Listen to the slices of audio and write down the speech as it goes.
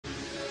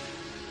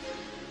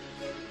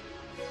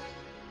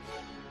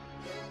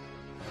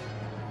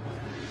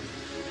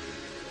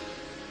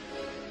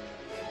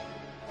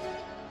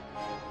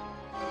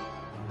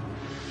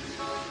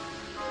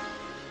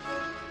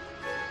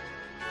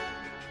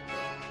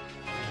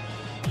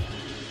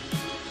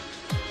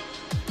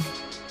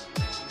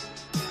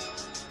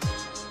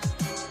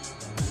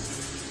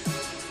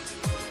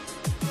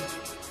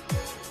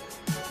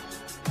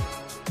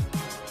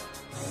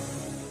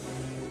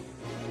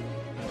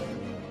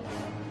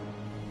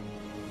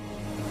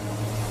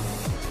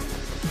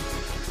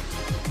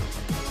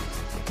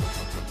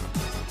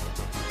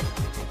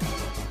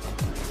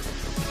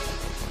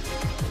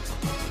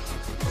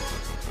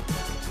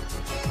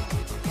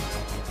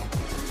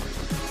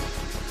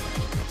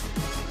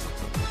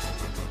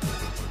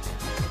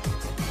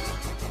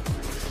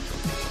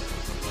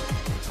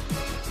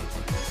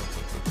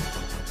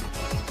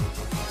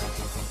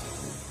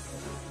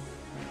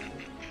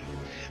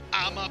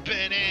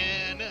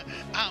banana.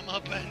 I'm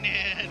a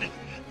banana.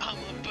 I'm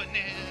a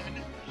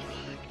banana.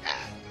 Look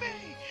at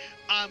me.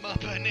 I'm a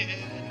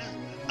banana.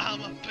 I'm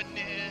a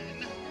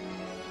banana.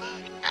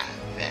 Look at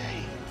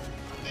me.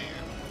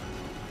 There.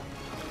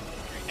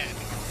 Very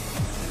happy.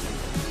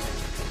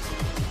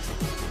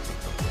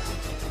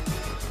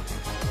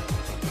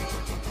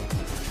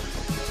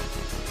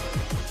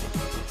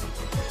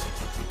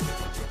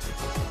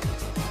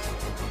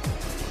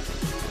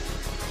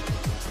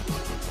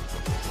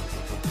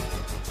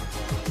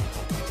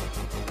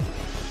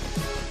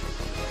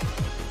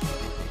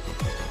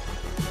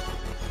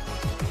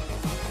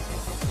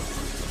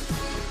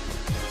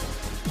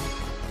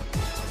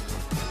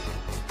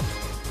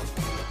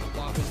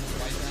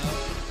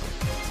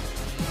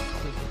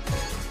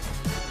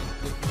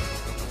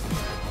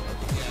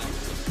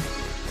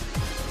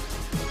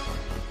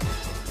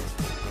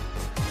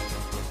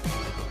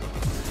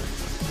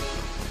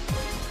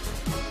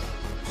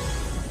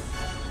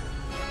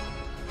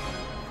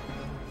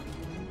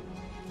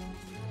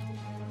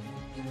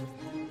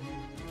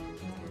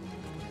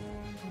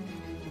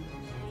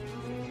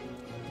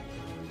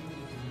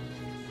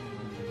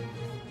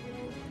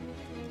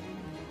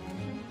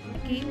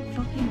 Game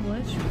fucking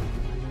glitch.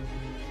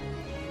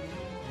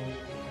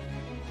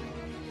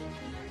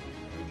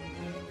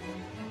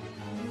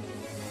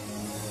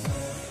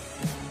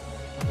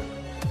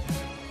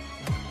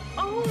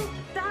 Oh,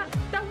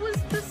 that was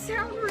the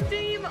sound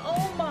redeem.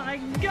 Oh my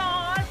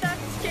god, that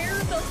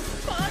scared the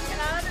fuck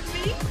out of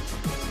me.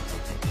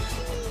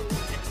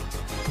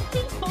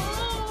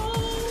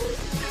 Oh,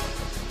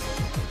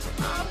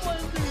 I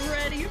wasn't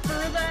ready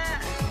for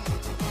that.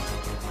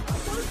 I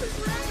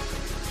wasn't ready.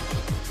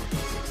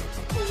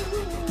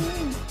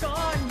 Oh, God.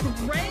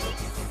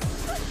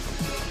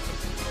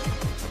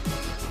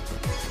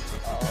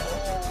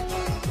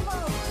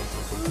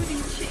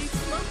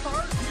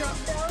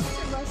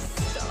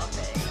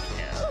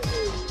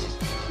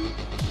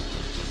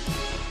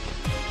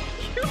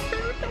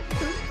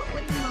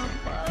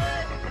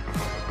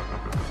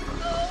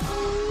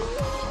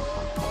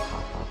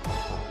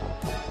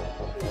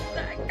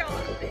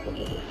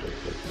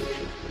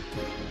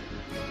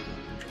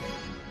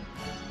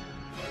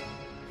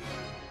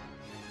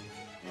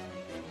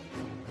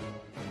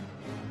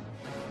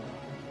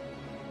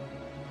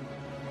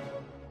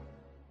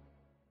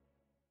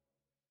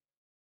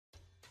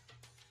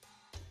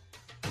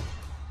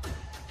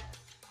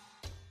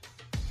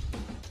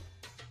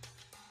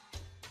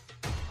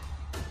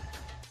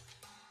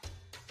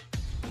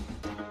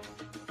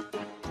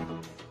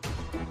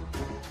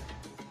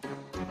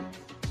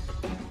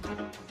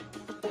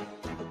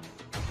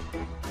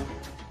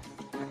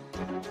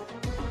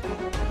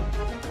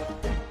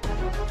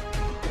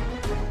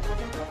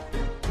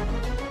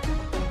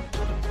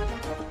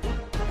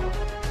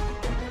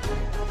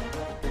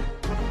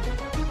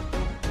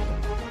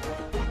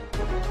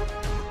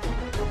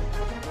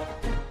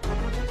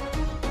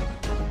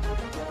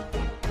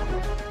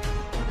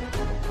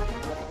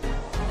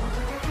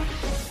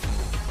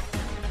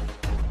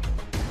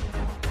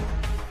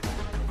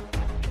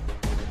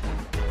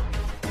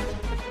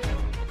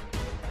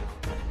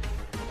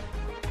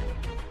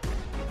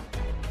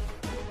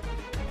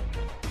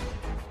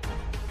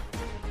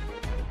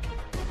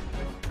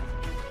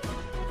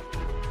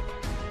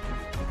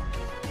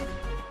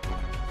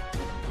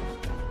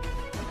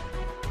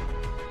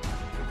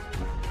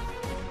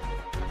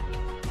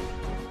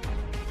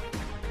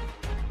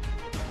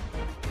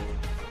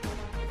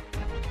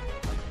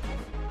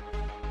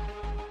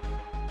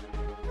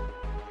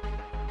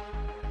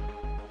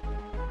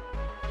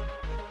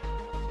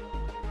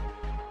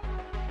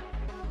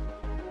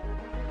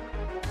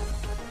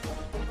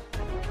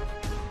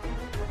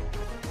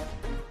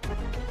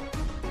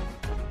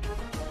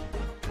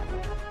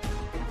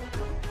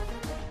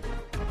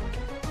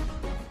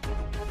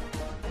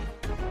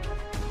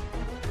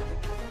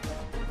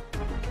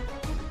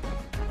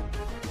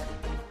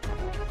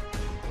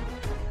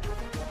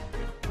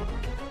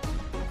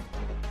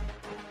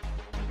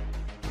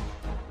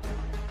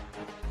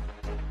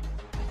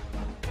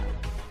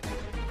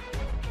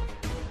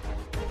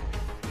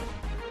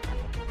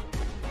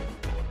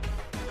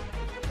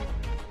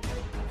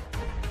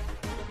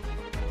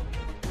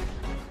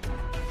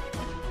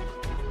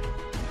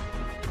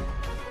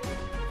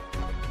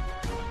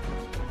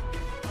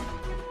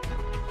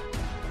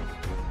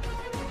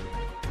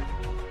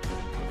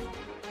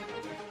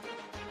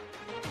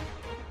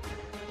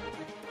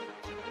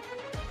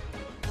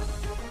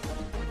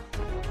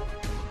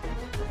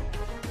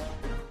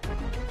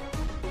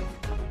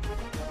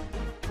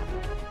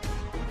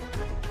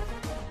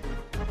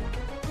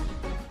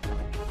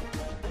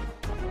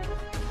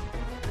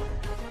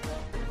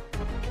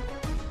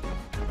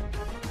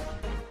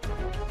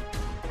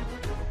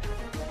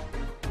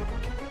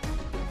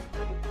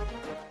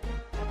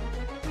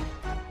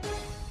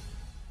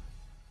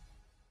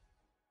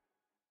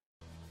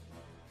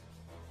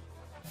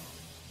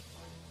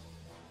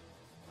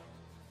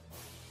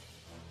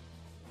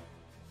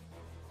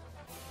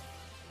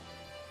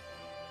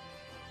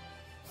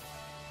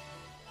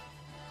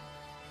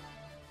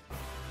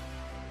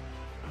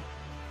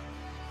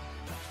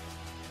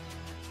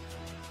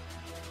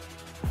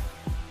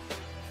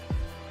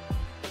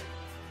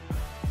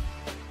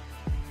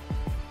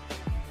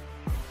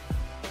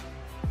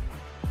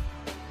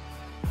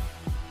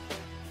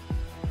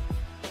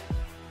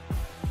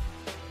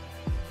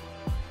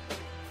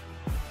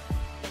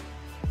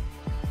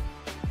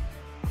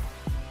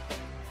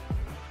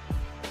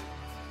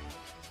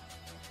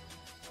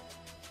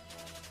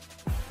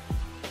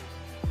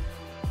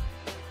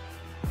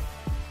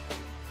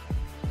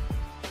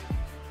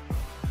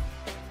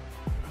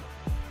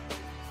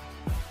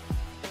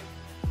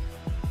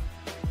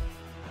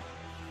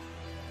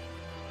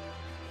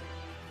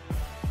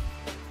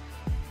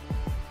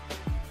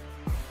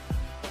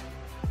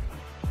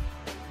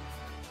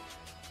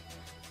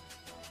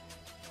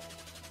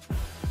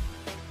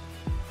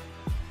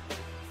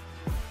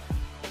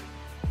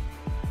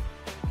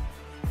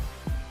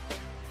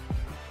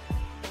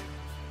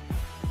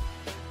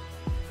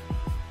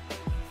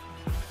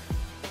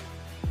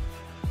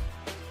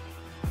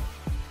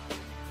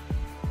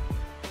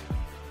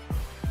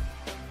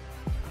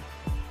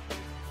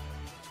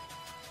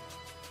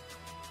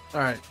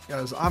 Alright,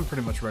 guys, I'm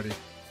pretty much ready.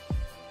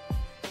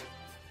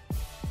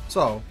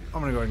 So,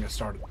 I'm gonna go ahead and get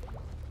started.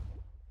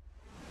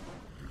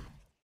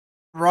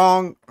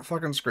 Wrong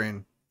fucking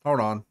screen. Hold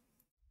on.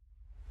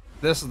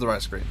 This is the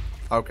right screen.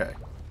 Okay.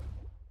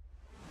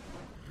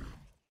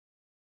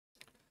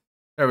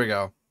 There we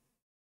go.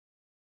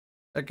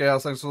 Hey,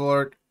 Chaos, thanks for the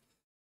lurk.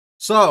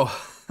 So,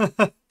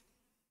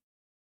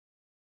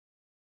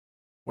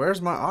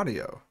 where's my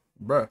audio?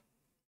 Bruh.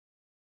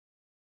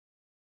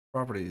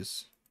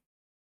 Properties.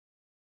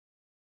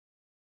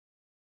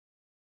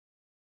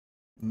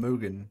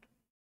 Mugen.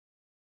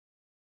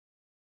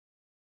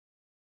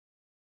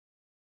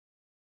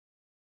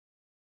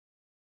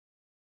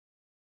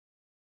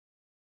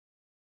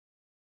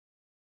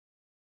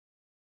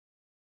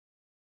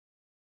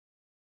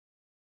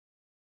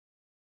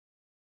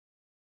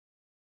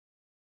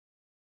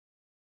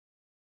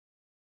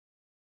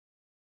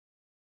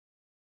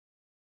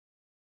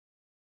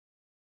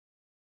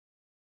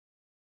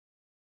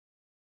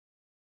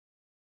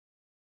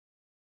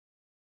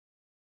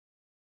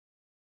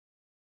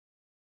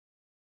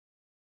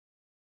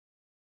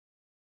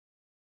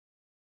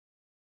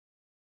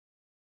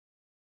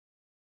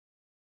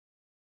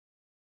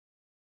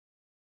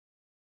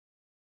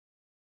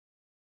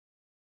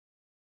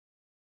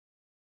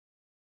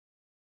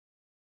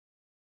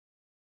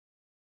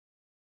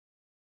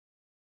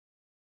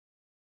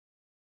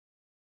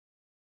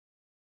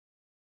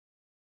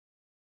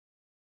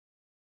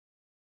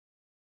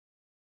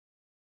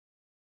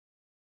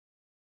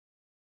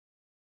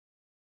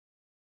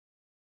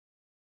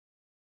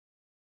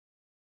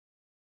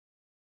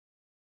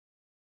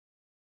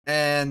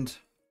 And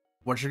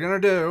what you're gonna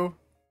do,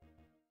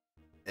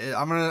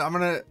 I'm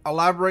gonna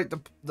elaborate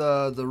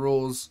the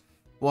rules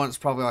once,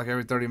 probably like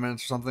every 30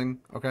 minutes or something.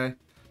 Okay.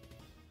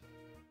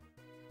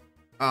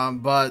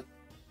 But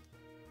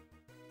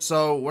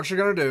so what you're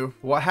gonna do,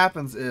 what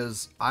happens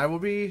is I will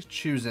be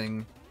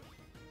choosing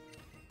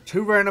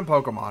 2 random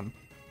Pokemon,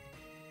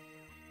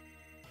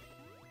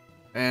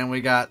 and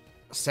we got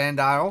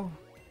Sandile,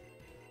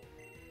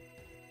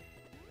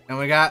 and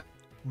we got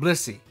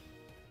Blissey.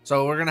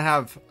 So we're gonna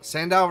have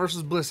Sandile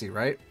versus Blissey,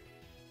 right?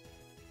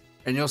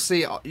 And you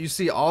see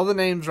all the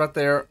names right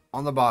there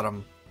on the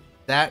bottom.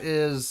 That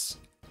is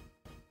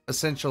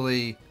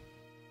essentially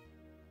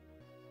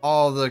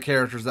all the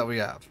characters that we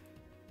have.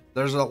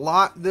 There's a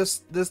lot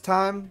this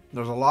time.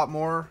 There's a lot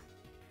more,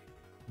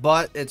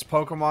 but it's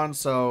Pokemon,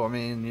 so I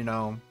mean, you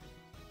know,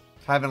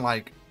 having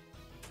like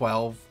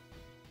 12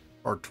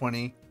 or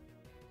 20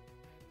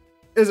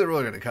 isn't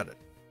really gonna cut it.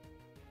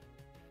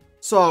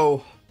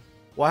 So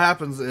what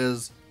happens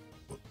is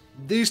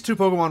these 2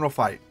 Pokemon will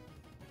fight.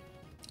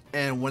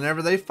 And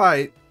whenever they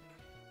fight,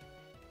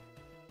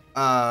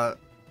 whoever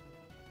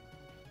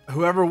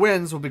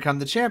wins will become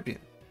the champion.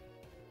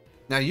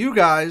 Now you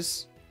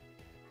guys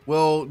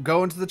will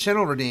go into the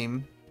channel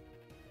redeem,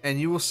 and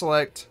you will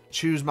select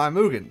choose my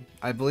Mugen.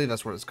 I believe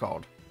that's what it's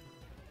called.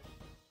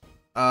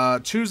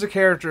 Choose a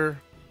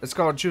character. It's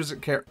called choose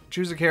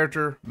a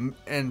character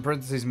in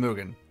parentheses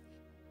Mugen.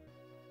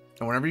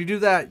 And whenever you do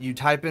that, you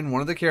type in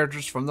one of the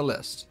characters from the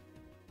list.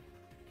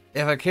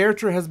 If a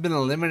character has been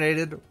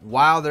eliminated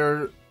while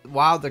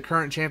the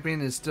current champion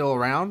is still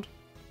around,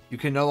 you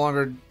can no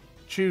longer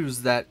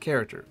choose that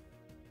character.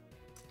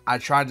 I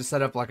tried to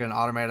set up like an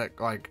automatic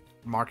like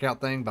mark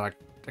out thing, but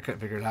I couldn't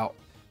figure it out.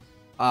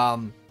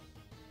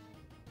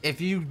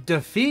 If you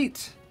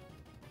defeat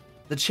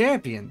the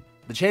champion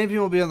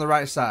will be on the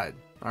right side.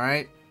 All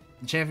right,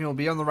 the champion will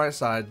be on the right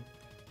side,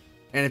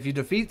 and if you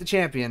defeat the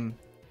champion,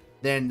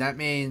 then that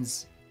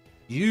means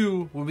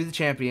you will be the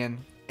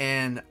champion,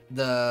 and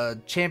the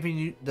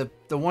champion,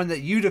 the one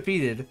that you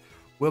defeated,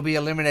 will be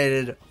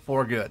eliminated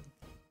for good.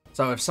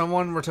 So if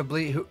someone were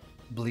to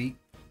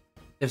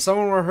if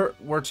someone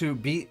were to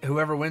beat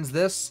whoever wins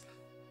this,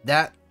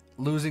 that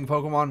losing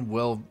Pokemon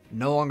will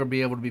no longer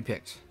be able to be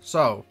picked.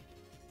 So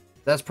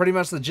that's pretty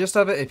much the gist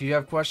of it. If you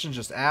have questions,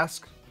 just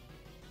ask.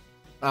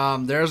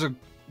 There's a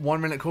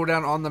 1-minute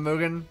cooldown on the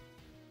Mugen,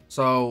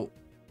 so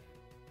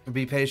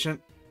be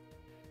patient.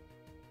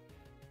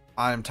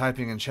 I'm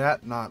typing in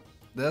chat, not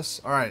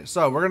this. All right,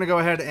 so we're gonna go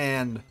ahead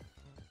and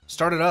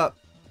start it up.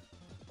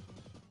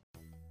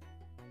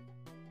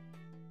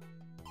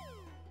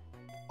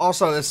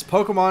 Also, it's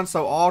Pokemon,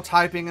 so all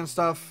typing and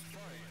stuff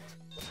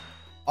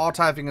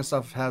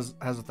has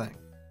a thing.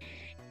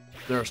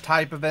 There's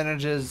type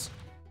advantages,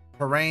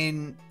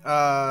 terrain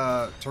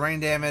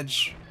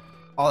damage,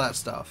 all that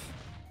stuff.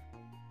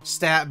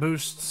 Stat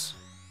boosts,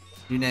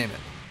 you name it.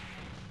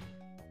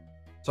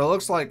 So it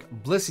looks like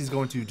Blissey's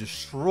going to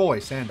destroy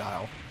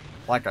Sandile.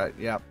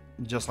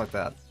 Just like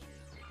that.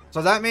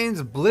 So that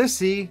means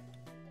Blissey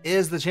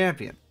is the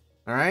champion.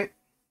 Alright?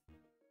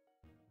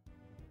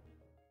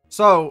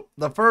 So,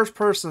 the first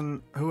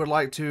person who would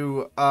like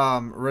to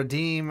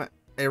redeem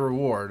a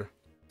reward,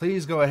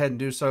 please go ahead and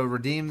do so.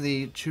 Redeem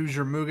the choose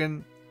your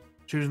Mugen,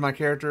 choose my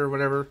character,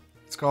 whatever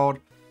it's called.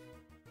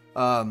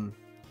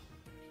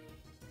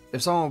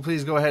 If someone will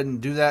please go ahead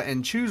and do that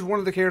and choose one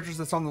of the characters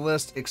that's on the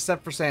list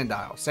except for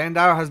Sandile.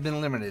 Sandile has been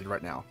eliminated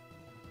right now.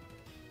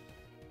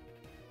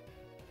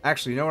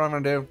 Actually, you know what I'm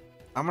gonna do?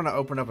 I'm gonna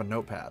open up a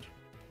notepad.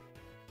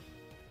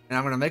 And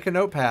I'm gonna make a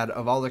notepad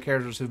of all the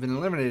characters who've been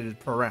eliminated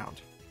per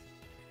round.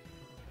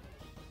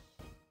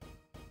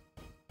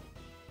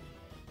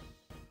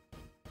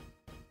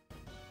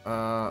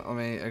 Let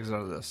me exit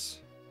out of this.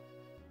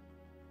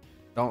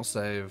 Don't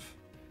save.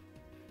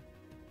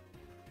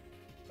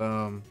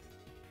 Boom.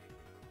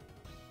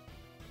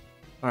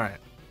 Alright.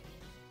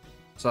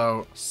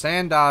 So,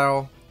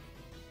 Sandile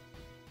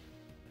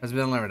has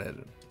been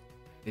eliminated.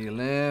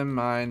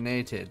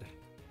 Eliminated.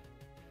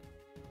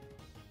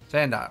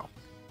 Sandile.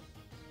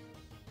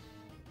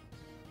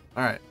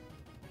 Alright.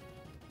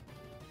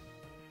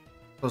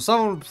 So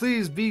someone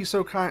please be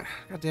so kind.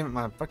 God damn it,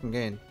 my fucking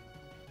game.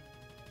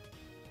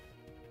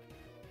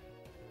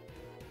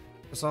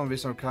 Someone be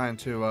so kind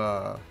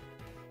to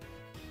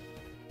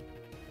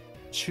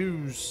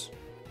choose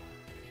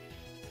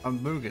a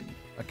Mugen,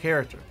 a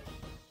character.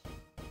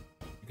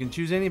 You can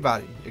choose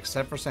anybody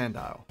except for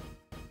Sandile.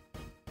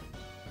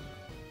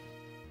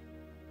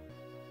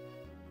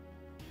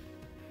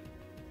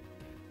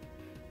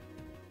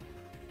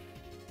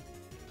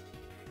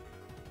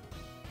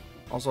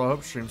 Also, I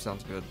hope stream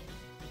sounds good.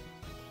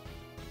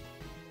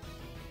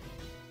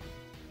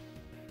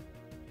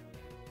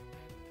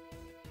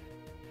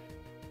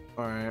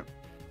 Alright.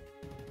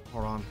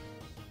 Hold on.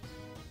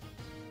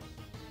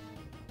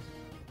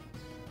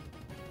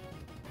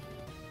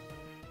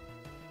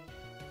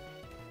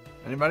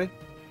 Anybody?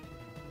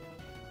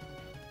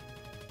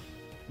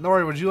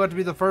 Nori, would you like to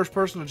be the first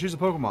person to choose a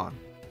Pokemon?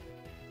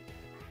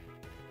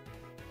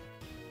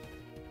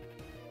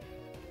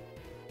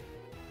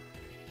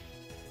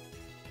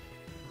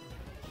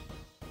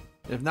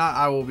 If not,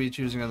 I will be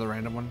choosing another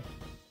random one.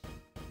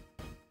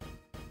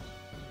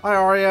 Hi,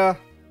 Arya.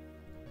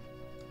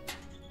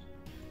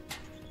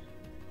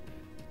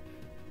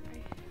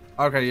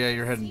 Okay, yeah,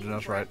 you're heading to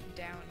us, right?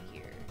 Down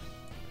here.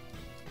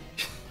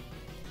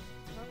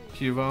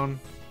 Cubone.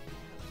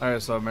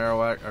 Alright, so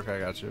Marowak. Okay, I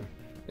got you.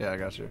 Yeah, I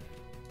got you.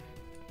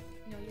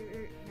 No,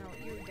 you're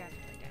definitely down.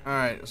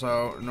 Alright,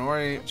 so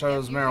Nori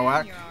chose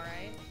Marowak. You're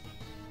alright.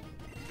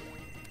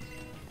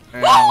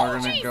 And we're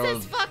gonna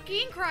Jesus go.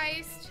 fucking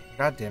Christ!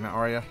 God damn it,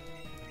 Arya.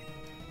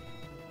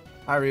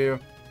 Hi, Ryu.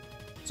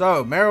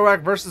 So,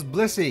 Marowak versus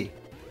Blissey.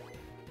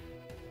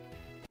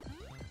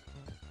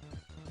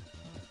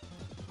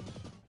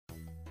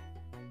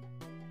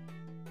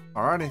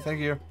 Alrighty, thank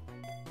you.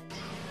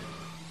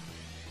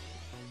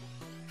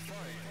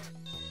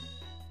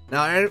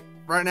 Now,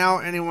 right now,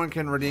 anyone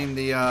can redeem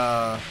the,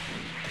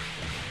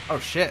 oh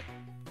shit.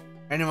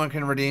 Anyone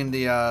can redeem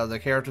the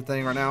character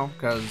thing right now,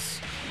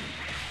 because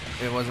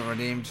it wasn't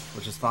redeemed,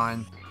 which is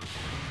fine.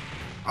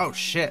 Oh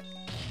shit.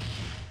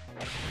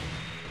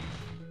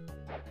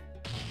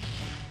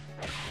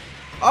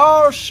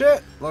 Oh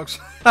shit. Looks,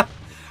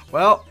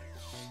 well,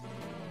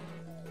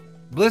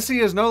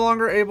 Blissey is no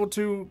longer able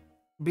to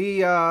be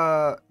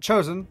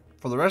chosen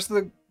for the rest of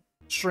the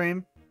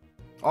stream.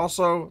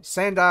 Also,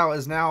 Sandile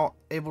is now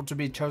able to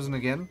be chosen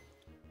again.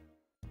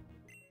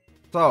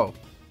 So,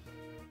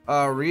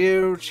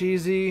 Ryu,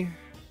 Cheesy,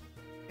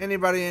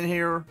 anybody in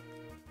here,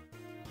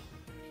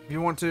 if you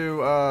want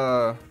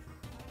to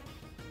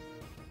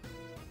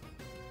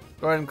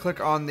go ahead and click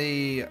on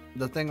the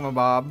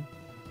thingamabob.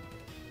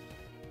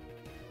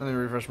 Let me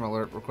refresh my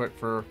alert real quick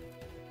for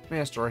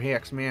Mr.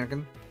 Hex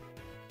Mannequin.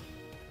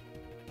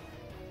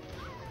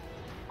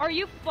 Are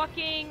you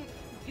fucking...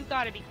 You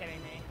gotta be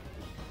kidding me.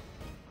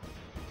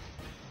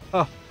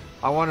 Oh,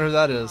 I wonder who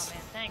that is. Oh,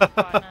 man. Thanks,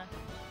 partner.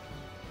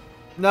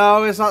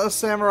 No, it's not the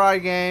samurai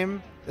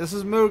game. This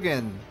is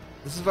Mugen.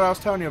 This is what I was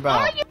telling you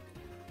about. Are you?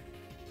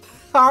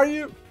 Are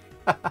you?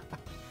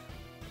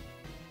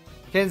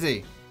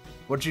 Kenzie,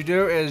 what you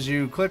do is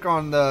you click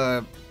on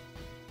the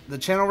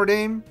channel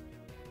redeem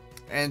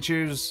and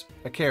choose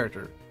a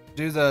character.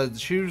 Do the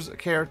choose a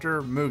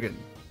character Mugen.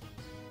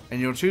 And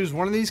you'll choose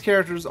one of these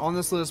characters on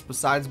this list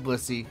besides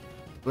Blissey.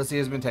 Blissey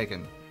has been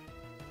taken.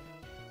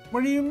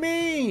 What do you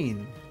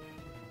mean?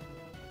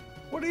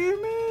 What do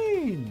you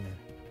mean?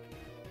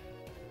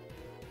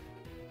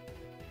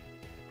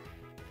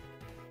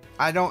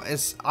 I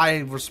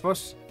was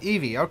supposed to,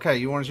 Eevee. Okay,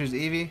 you want to choose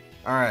Eevee?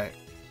 Alright.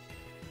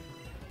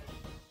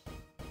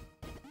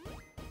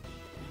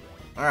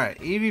 Alright,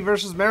 Eevee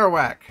versus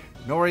Marowak.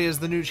 Nori is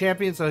the new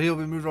champion, so he'll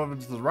be moved over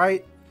to the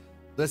right.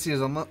 Blissey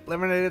is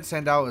eliminated.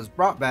 Sandile is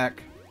brought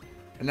back.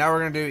 And now we're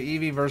going to do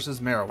Eevee versus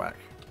Marowak.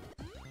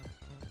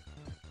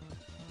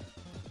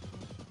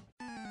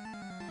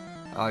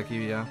 I like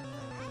Eevee, yeah.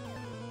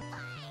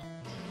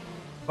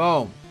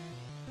 Boom.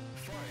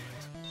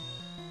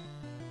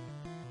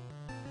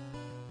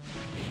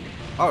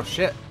 Oh,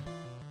 shit.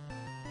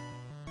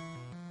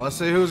 Let's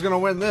see who's going to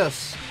win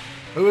this.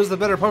 Who is the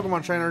better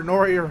Pokemon trainer,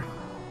 Nori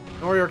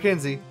or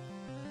Kenzie?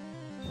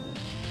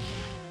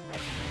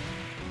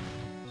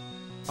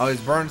 Oh,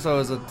 he's burned, so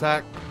his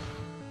attack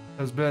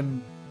has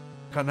been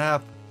cut in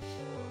half.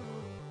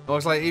 It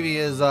looks like Eevee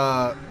is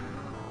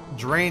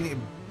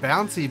draining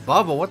bouncy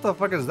bubble. What the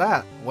fuck is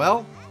that?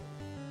 Well,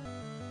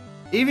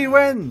 Eevee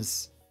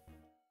wins.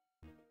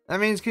 That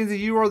means, Kinsey,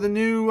 you are the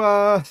new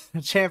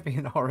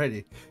champion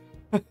already.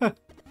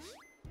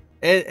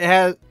 It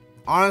has,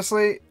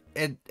 honestly,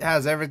 it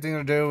has everything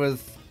to do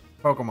with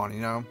Pokemon,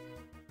 you know?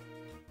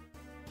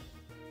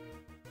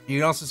 You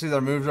can also see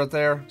their moves right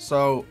there.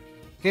 So,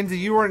 Kinsey,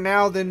 you are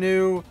now the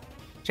new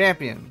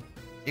champion.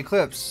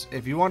 Eclipse,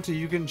 if you want to,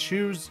 you can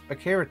choose a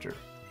character.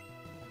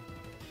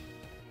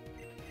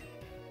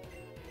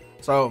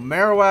 So,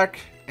 Marowak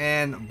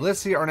and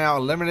Blissey are now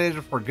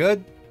eliminated for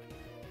good.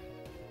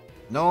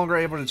 No longer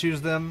able to choose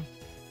them.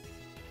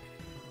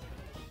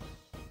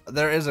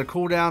 There is a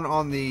cooldown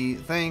on the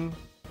thing.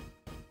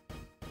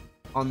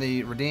 On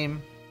the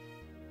redeem.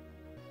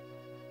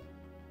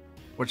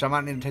 Which I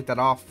might need to take that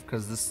off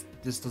because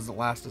this doesn't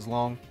last as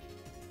long.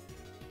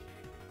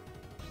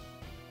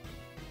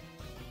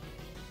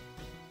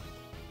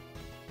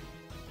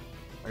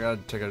 I gotta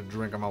take a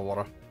drink of my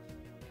water.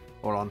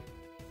 Hold on.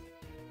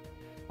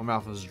 My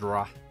mouth is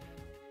dry.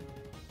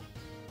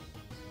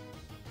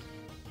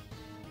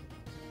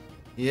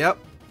 Yep,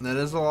 that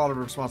is a lot of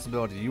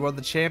responsibility. You are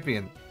the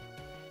champion.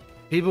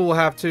 People will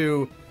have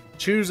to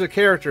choose a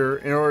character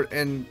in order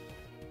and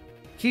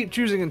keep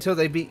choosing until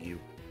they beat you.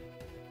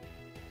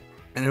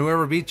 And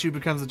whoever beats you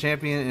becomes the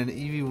champion, and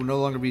Eevee will no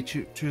longer be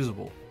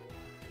choosable.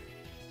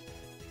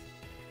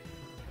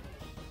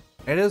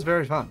 It is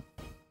very fun.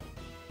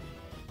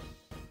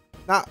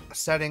 Not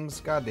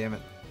settings, god damn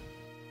it.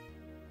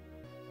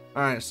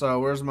 Alright, so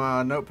where's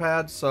my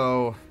notepad?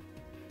 So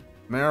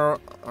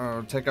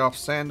take off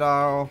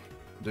Sandile,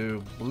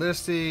 do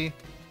Blissey,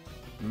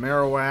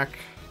 Marowak.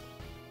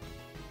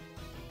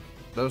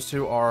 Those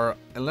two are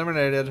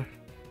eliminated.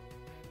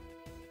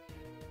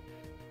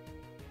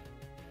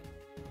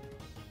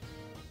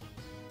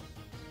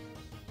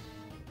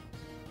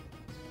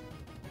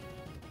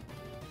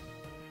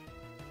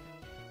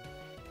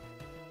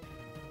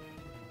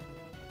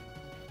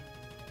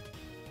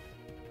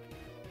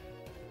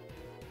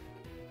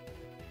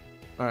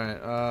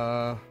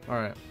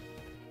 Alright.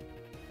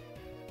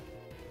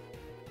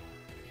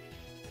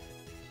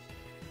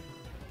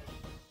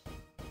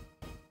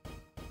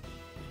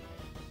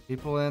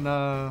 People in,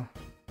 well,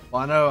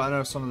 I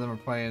know some of them are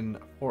playing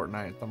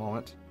Fortnite at the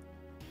moment.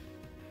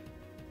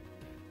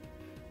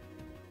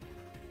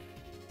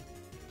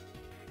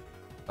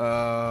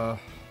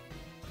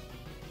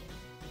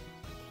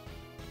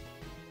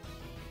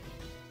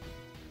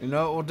 You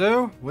know what we'll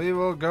do? We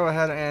will go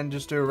ahead and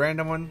just do a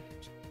random one.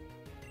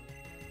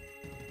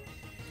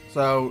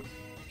 So,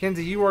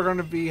 Kinsey, you are going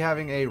to be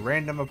having a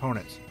random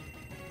opponent.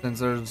 Since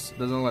doesn't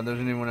look like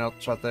there's anyone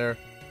else out there.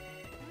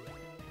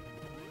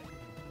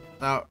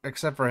 No,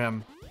 except for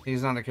him.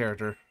 He's not a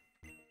character.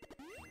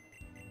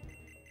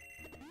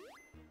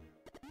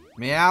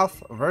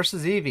 Meowth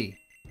versus Eevee.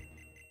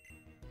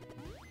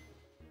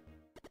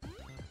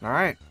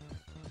 Alright.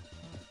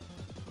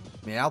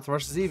 Meowth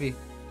versus Eevee.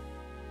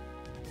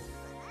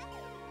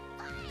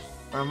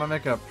 I'm gonna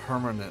make a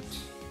permanent.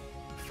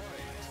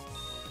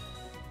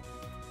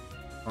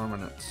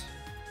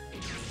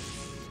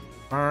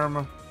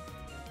 Perm.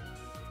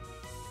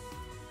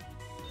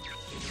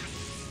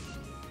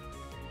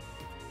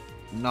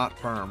 Not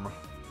perm.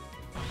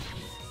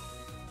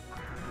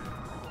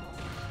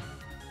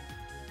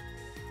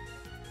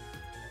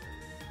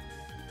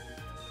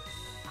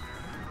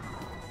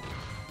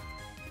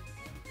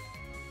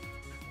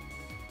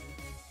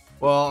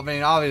 Well, I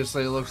mean,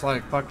 obviously it looks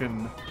like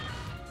fucking...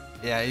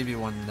 Yeah, Eevee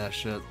won that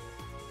shit.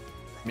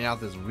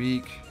 Meowth is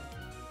weak.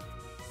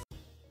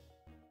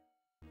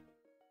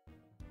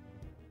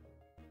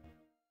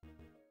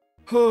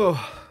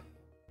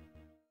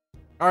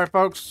 Alright,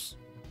 folks.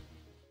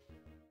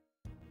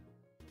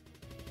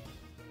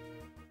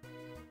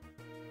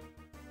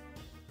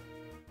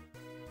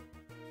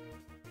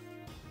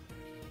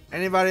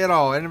 Anybody at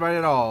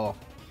all.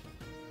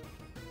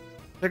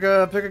 Pick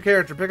a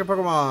character, pick a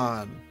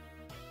Pokemon.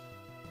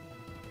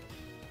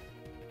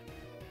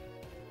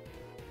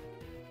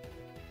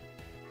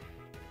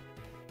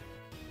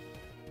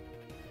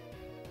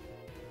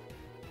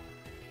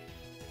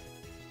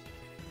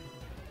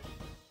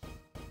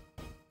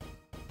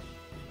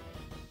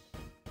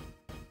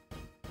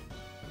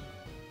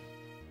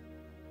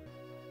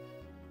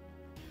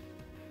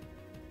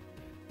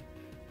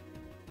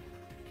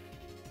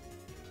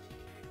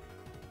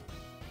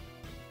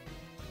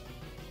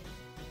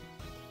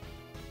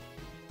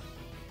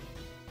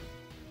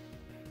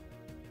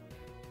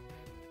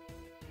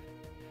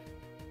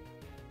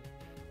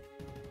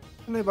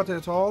 Anybody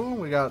at all?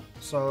 We got,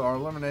 so our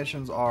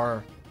eliminations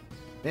are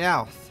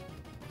Meowth,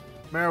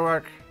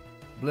 Marowak,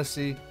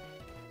 Blissey.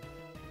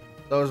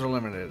 Those are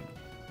eliminated.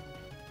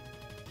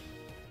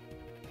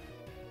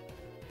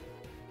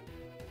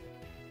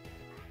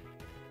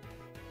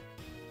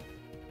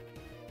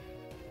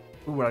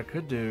 Ooh, what I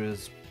could do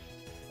is,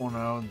 oh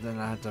no, then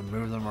I have to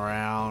move them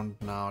around.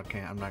 No, I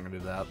can't. I'm not gonna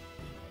do that.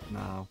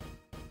 No.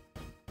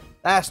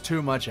 That's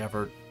too much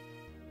effort.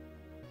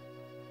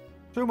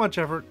 Too much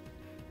effort.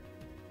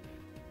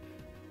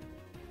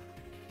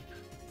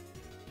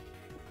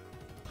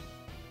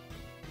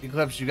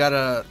 Eclipse, you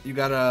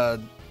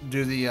gotta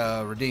do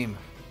the redeem.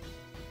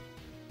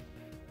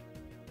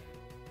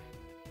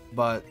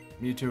 But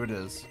Mewtwo it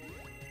is.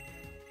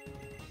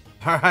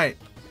 Alright.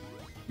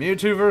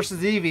 Mewtwo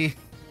versus Eevee.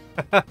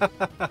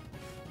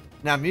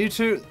 Now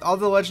Mewtwo, all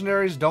the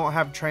legendaries don't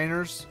have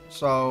trainers,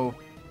 so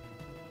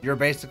you're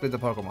basically the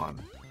Pokemon.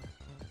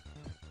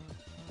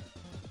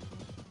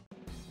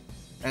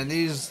 And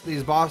these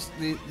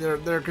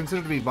they're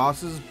considered to be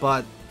bosses,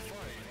 but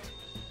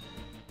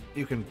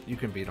you can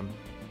beat them.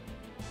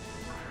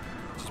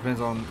 Just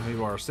depends on who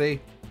you are. See,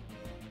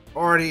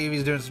 already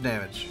Eevee's doing some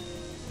damage.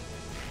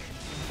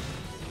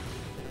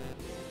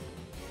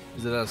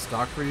 Is it a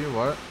stock for you?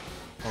 What?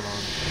 Hold on.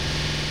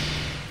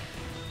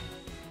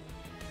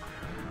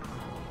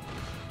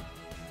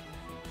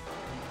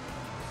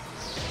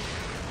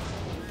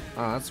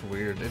 Oh, that's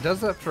weird. It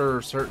does that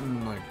for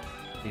certain like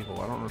people.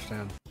 I don't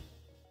understand.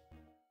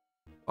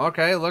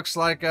 Okay, looks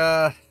like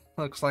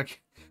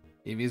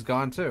Eevee's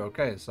gone too.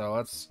 Okay, so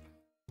let's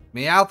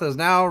Meowth is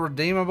now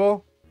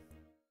redeemable.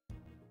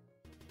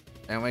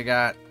 And we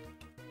got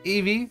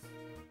Eevee.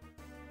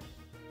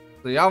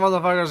 So y'all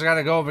motherfuckers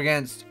gotta go up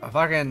against a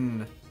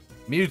fucking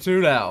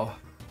Mewtwo now.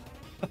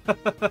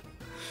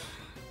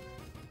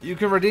 You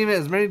can redeem it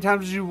as many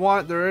times as you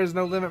want. There is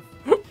no limit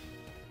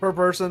per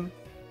person.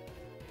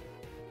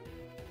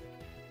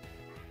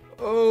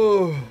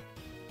 Oh.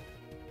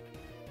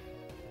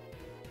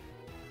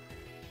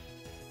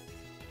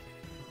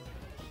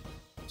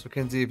 So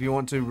Kenzie, if you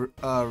want to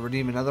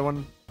redeem another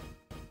one,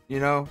 you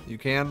know, you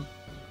can.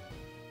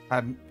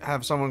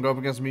 Have someone go up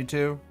against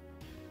Mewtwo.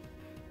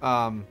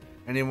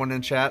 Anyone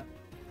in chat?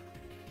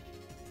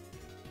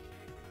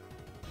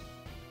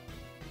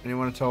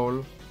 Anyone at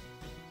all?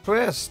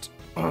 Twist!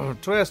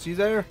 Twist, you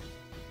there?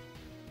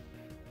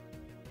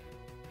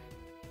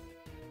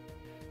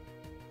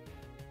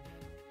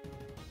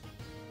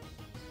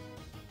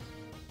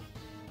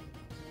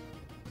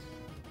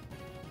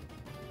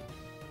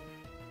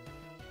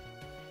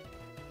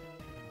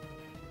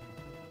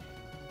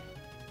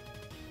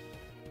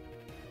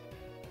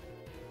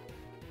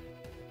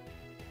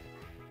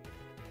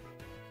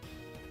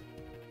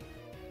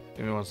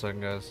 Give me 1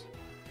 second, guys.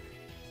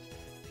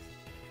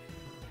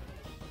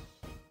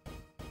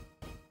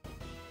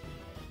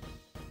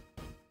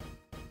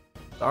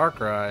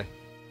 Darkrai.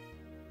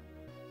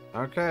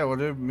 Okay, we'll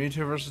do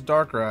Mewtwo versus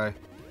Darkrai.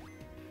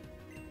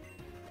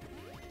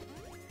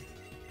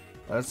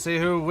 Let's see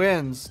who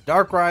wins,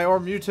 Darkrai or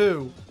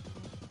Mewtwo.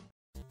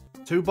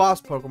 2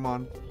 boss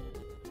Pokemon.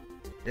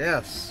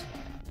 Yes.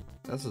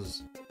 This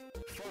is...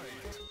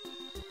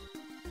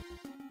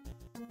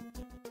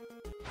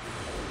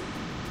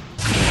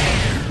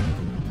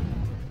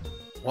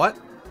 What?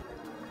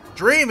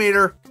 Dream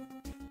Eater!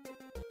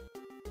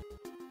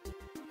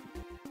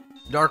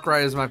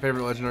 Darkrai is my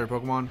favorite legendary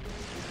Pokemon.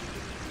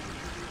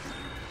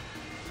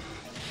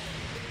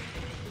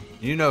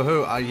 You know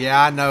who?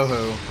 Yeah, I know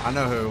who. I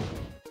know who.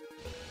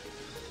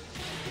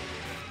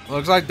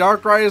 Looks like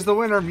Darkrai is the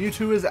winner.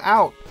 Mewtwo is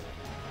out.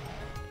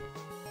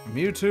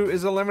 Mewtwo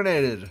is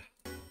eliminated.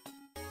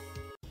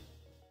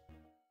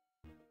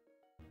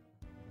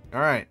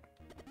 Alright.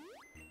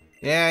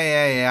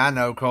 Yeah, I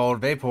know,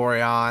 Cold.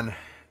 Vaporeon.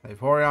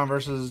 Vaporeon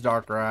versus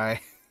Darkrai.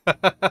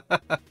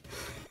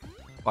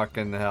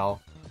 Fucking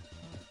hell.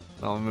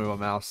 I'll move a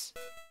mouse.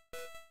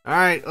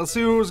 Alright, let's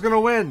see who's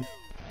gonna win.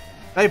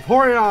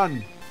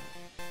 Vaporeon!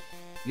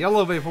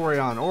 Yellow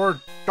Vaporeon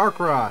or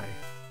Darkrai. I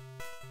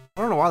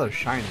don't know why they're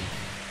shiny.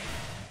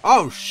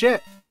 Oh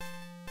shit!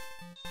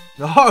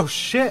 Oh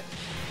shit!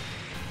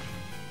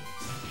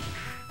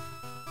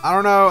 I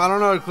don't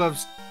know,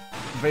 Eclipse.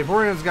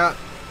 Vaporeon's got...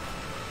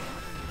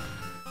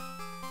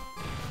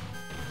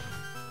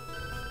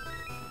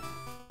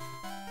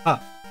 Huh.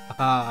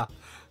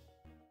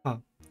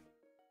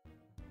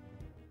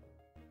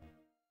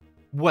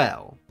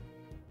 Well.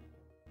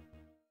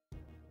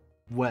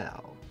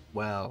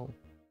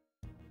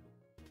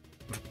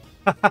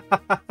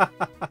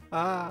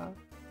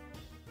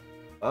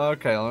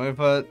 Okay, let me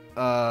put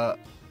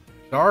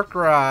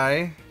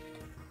Darkrai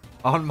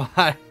on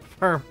my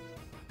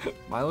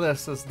my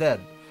list as dead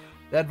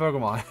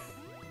Pokemon.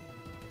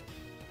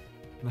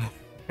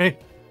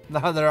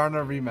 No, there are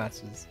no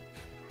rematches.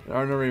 There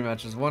are no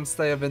rematches. Once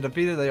they have been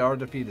defeated, they are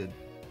defeated.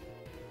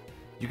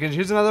 You can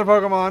choose another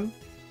Pokemon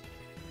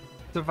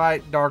to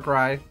fight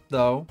Darkrai,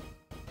 though.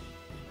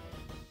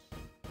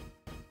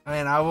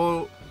 And I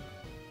will...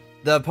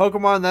 The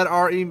Pokemon that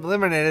are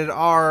eliminated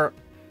are...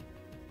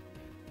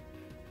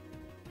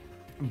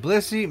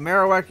 Blissey,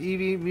 Marowak,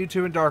 Eevee,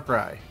 Mewtwo, and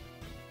Darkrai.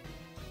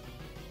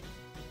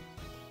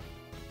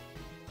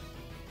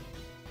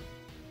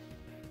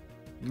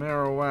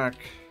 Marowak...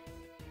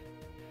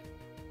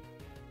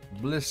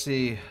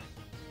 Blissey,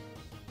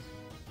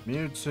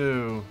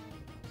 Mewtwo,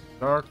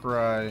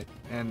 Darkrai,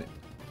 and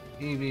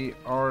Eevee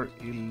are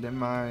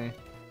eliminated.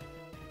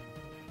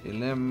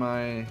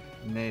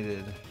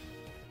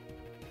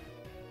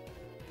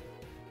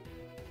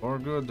 For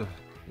good,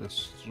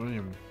 this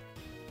stream.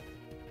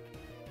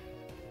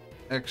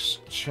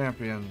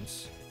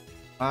 Ex-champions.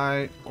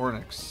 I,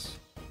 Ornix.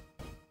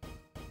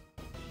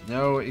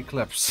 No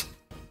Eclipse.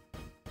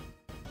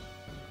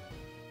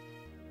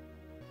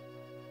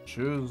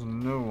 Choose a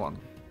new one.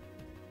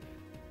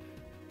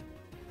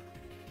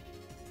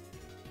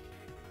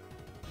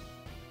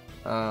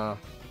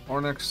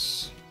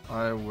 Onyx,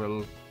 I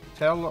will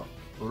tell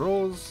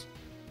Rose.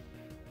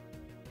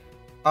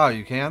 Oh,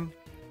 you can?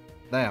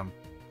 Damn.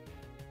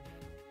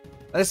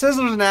 It says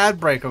there's an ad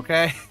break,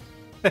 okay?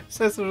 It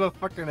says there's a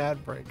fucking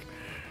ad break.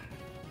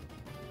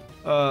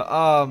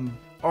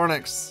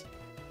 Onyx.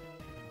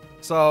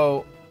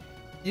 So,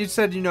 you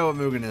said you know what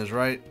Mugen is,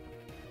 right?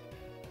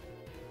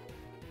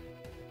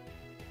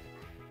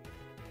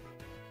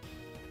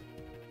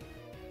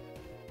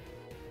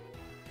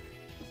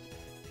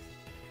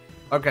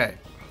 Okay.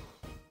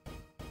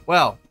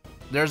 Well,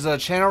 there's a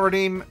channel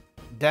redeem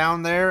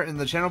down there in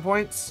the channel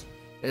points.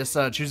 It's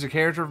choose a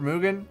character from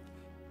Mugen.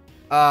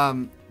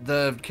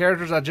 The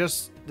characters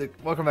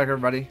welcome back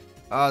everybody.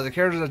 The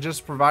characters I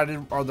just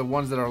provided are the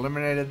ones that are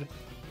eliminated.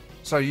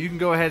 So you can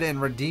go ahead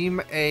and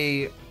redeem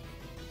a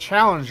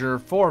challenger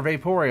for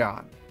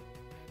Vaporeon.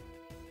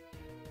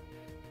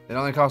 It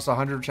only costs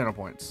 100 channel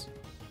points.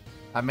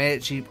 I made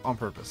it cheap on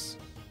purpose.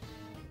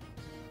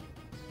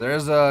 There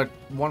is a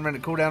 1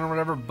 minute cooldown or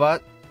whatever,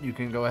 but you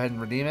can go ahead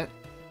and redeem it.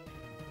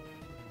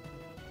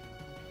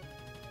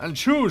 And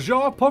choose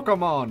your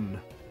Pokemon.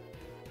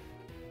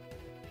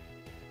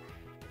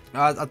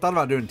 I thought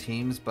about doing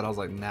teams, but I was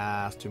like,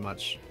 nah, it's too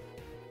much.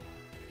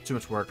 Too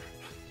much work.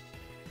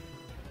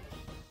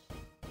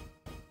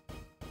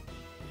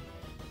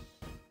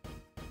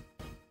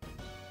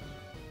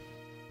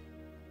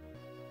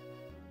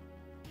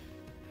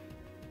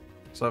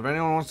 So if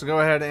anyone wants to go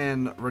ahead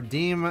and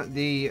redeem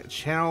the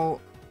channel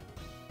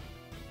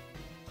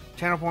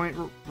point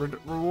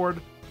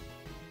reward,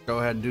 go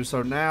ahead and do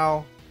so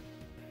now.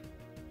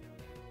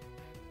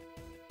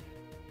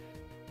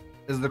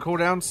 Is the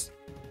cooldowns?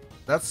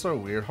 That's so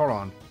weird. Hold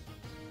on.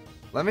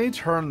 Let me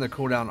turn the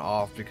cooldown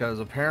off because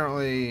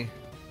apparently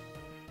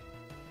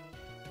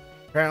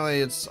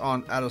it's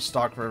out of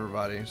stock for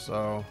everybody.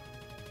 So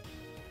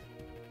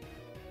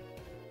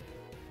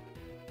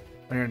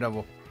I'm hearing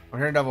double. I'm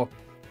hearing double.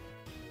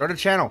 Go to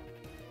channel.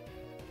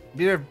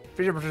 Be a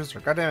video producer.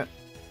 God damn it.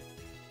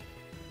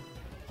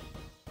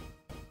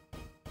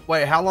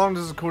 Wait, how long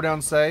does the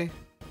cooldown say,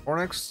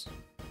 Onyx?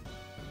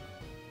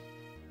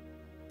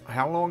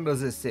 How long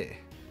does it say?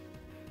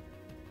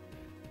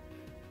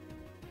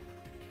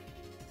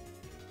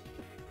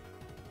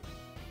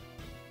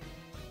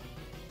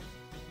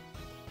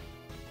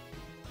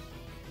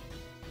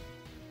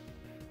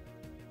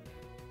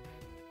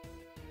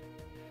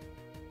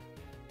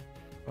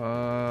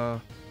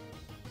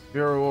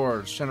 Your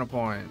rewards, channel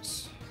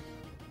points.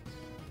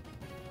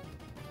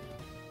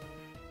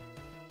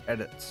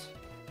 Edits.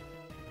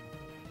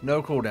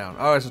 No cooldown.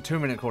 Oh, it's a 2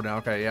 minute cooldown.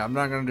 Okay, yeah, I'm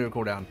not gonna do a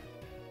cooldown.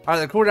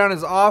 Alright, the cooldown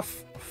is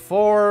off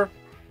for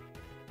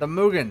the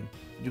Mugen.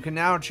 You can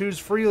now choose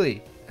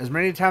freely as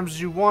many times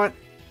as you want.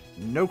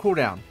 No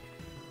cooldown.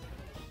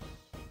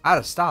 Out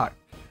of stock.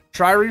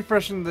 Try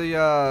refreshing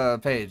the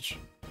page.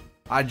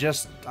 I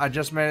just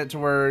made it to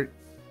where.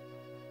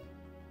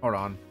 Hold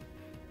on.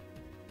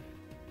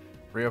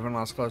 Reopen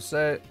last close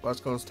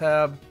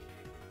tab.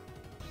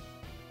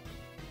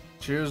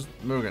 Choose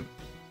Mugen.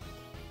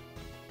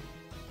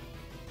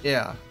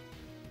 Yeah.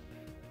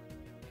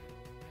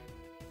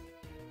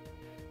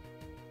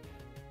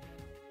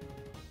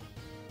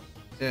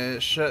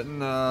 It shouldn't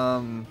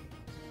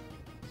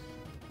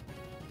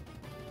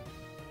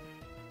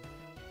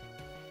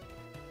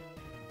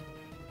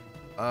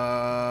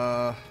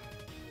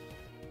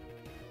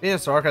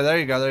Venusaur, okay, there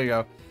you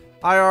go.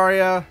 Hi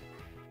Aria.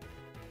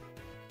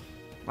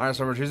 Alright,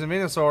 so we're choosing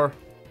Venusaur.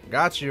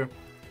 Got you.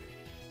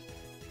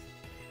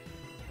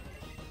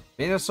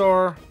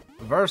 Venusaur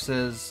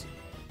versus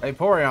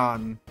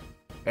Vaporeon.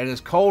 It is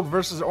Cold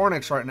versus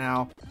Onyx right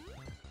now.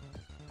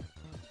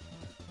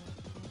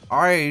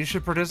 Alright, you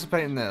should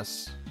participate in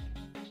this.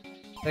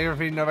 Thank you for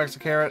feeding Novex a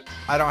carrot.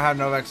 I don't have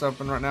Novex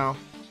open right now,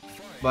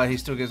 but he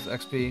still gets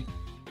XP.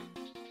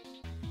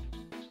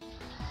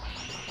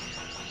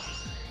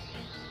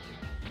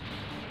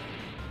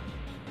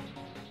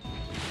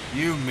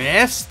 You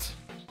missed?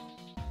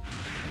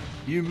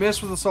 You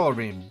missed with a solar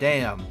beam.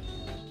 Damn.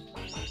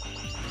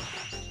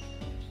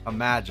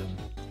 Imagine.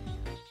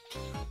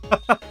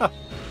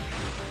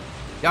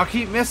 Y'all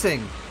keep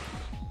missing.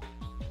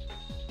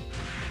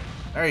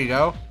 There you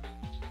go.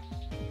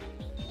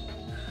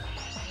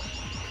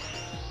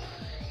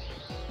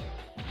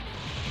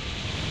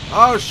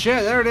 Oh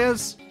shit, there it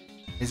is.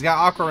 He's got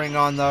Aqua Ring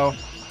on though.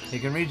 He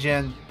can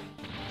regen.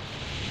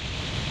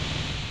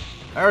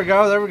 There we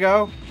go, there we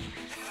go.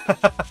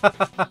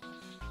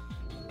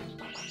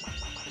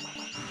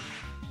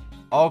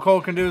 All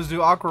Cole can do is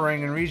do Aqua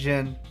Ring and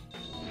regen.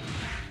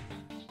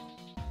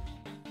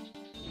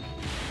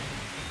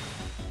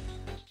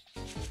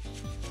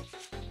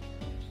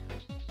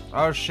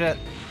 Oh shit.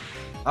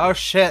 Oh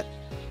shit.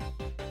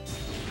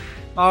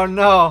 Oh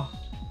no.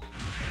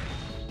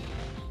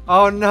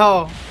 Oh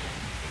no.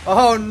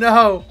 Oh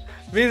no.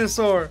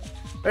 Venusaur.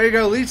 There you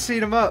go. Leech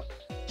Seed him up.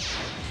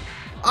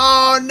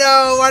 Oh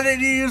no! Why didn't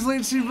you use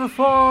Leech Seed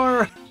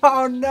before?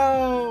 Oh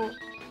no!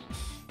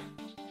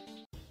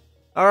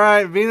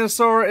 Alright,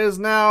 Venusaur is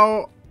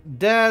now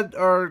dead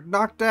or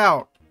knocked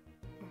out.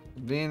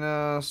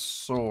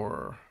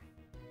 Venusaur.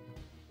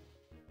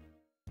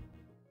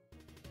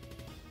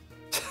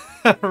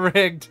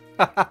 Rigged.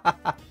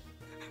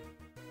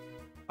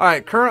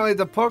 Alright, currently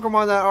the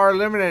Pokemon that are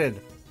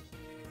eliminated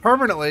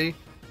permanently: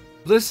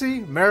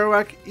 Blissey,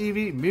 Marowak,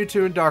 Eevee,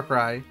 Mewtwo, and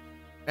Darkrai.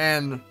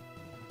 And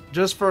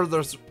just for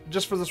this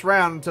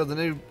round until the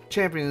new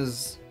champion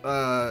is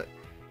there,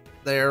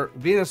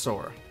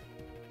 Venusaur.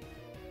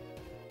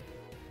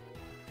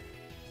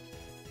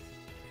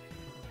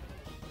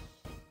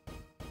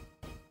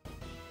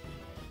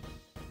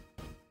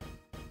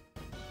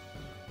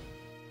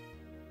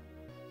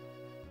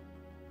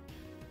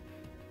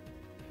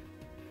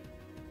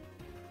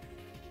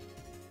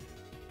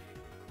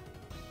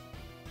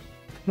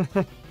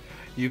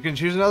 You can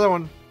choose another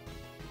one.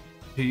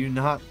 Do you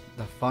not?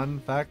 The fun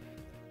fact?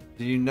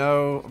 Do you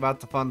know about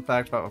the fun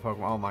fact about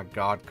Pokemon? Oh my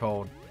god,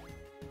 cold.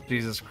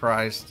 Jesus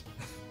Christ.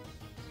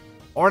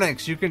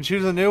 Ornix, you can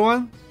choose a new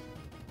one.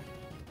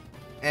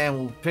 And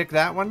we'll pick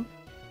that one.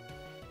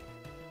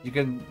 You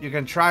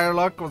can try your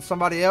luck with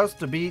somebody else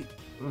to beat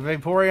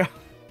Vaporeon.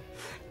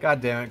 God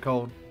damn it,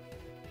 cold.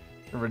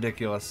 You're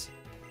ridiculous.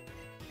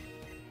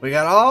 We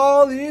got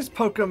all these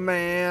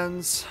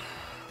Pokemons.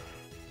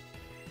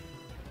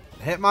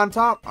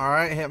 Hitmontop?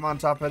 Alright,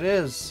 Hitmontop it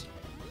is.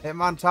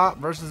 Hitmontop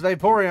versus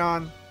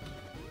Vaporeon.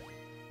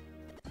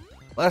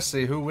 Let's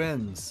see who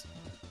wins.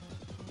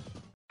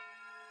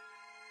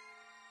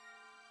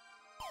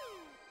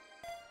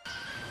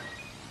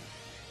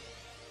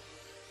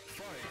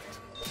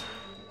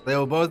 They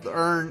will both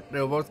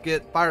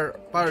get fire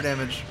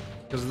damage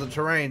because of the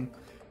terrain.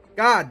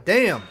 God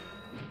damn.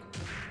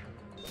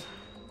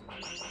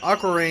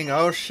 Aqua Ring,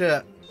 oh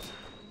shit.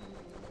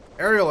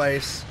 Aerial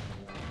Ace.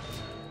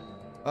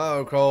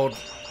 Uh-oh, cold.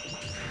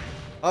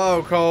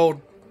 Oh,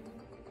 cold.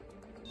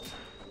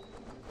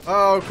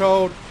 Oh,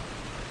 cold.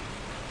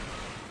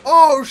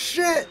 Oh,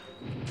 shit.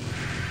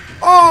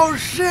 Oh,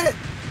 shit.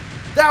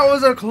 That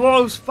was a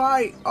close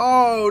fight.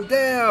 Oh,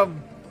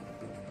 damn.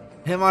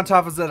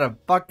 Hitmontop is at a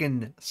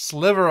fucking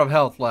sliver of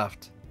health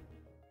left.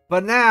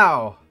 But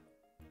now,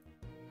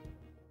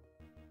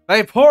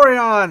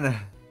 Vaporeon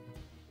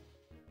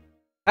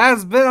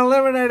has been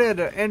eliminated,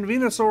 and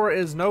Venusaur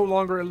is no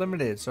longer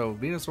eliminated, so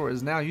Venusaur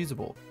is now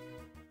usable.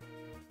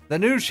 The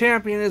new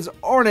champion is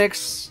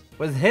Ornix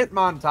with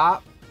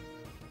Hitmontop.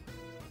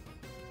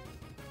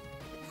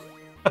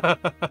 I'm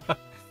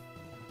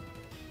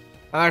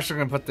actually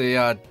going to put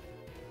the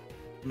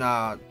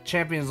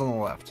champions on the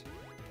left.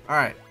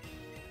 Alright.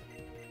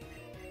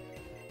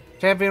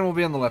 Champion will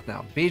be on the left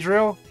now.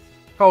 Beedrill.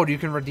 Cold, you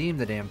can redeem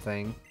the damn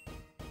thing.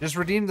 Just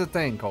redeem the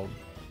thing, Cold.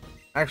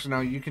 Actually,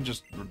 no, you can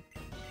just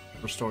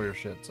restore your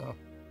shit, so.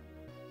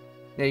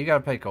 Yeah, you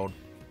gotta pay, Cold.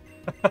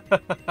 You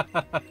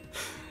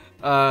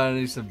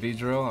said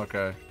Beedrill?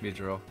 Okay,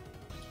 Beedrill.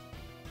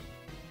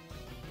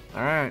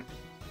 Alright.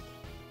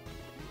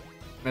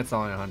 It's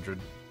only 100.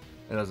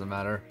 It doesn't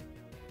matter.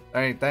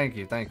 Alright, thank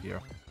you, thank you.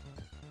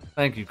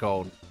 Thank you,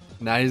 Cold.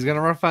 Now he's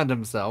gonna refund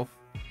himself.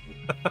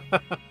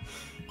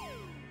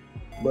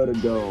 Butter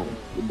dog.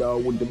 The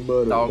dog with the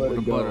butter. Dog with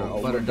the butter.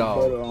 Butter dog.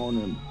 Butter on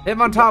him.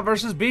 Hitmontop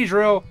versus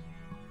Beedrill.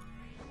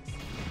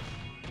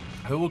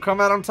 Who will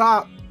come out on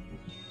top?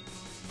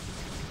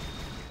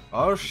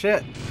 Oh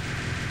shit.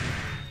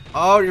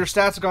 Oh, your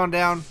stats have gone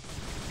down.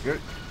 You're...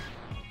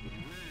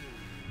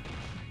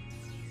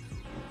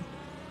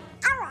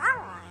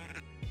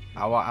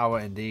 Owa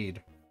owa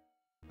indeed.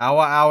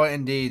 Owa owa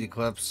indeed,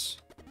 Eclipse.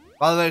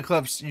 By the way,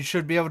 Eclipse, you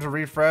should be able to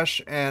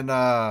refresh and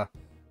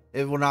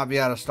it will not be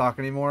out of stock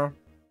anymore.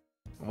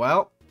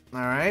 Well,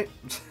 alright.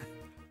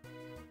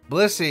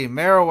 Blissey,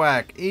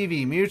 Marowak,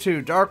 Eevee,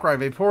 Mewtwo, Darkrai,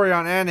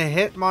 Vaporeon, and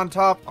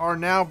Hitmontop are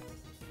now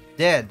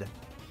dead.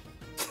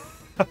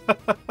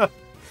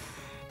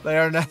 They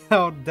are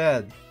now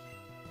dead.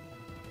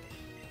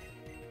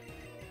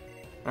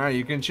 Alright,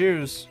 you can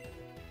choose.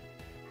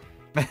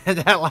 Man,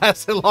 that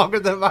lasted longer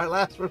than my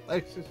last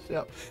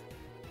relationship.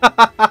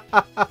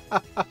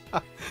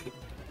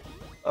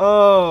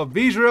 Oh,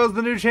 Beedrill is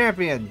the new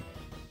champion.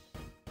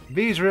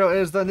 Beedrill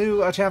is the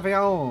new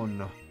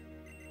champion.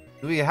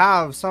 Do we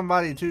have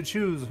somebody to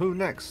choose who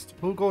next?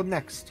 Who go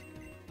next?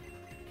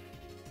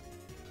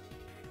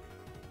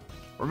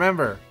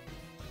 Remember,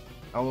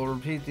 I will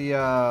repeat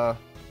the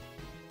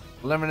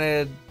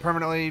eliminated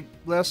permanently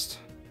list.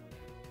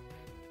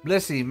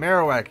 Blissey,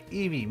 Marowak,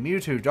 Eevee,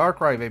 Mewtwo,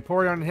 Darkrai,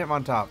 Vaporeon, and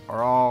Hitmontop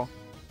are all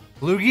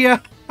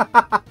Lugia.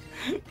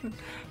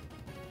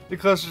 The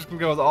closest can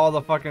go with all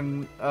the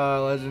fucking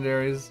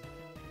legendaries.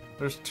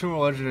 There's 2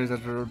 more legendaries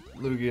after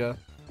Lugia.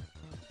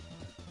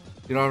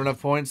 You don't have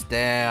enough points?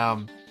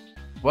 Damn.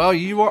 Well,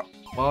 you are...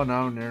 Well,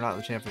 no, you're not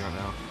the champion right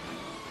now.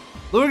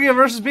 Lugia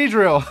versus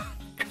Beedrill.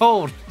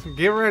 Cold.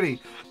 Get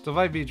ready to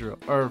fight Beedrill.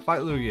 Or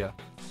fight Lugia.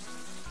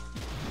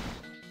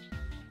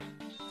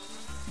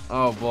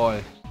 Oh,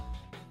 boy.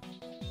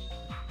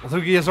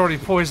 Lugia's already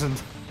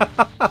poisoned.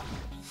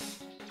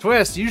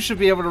 Twist, you should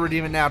be able to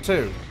redeem it now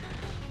too.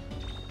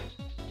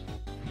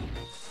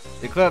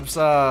 Eclipse,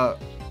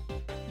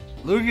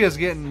 Lugia's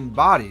getting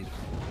bodied.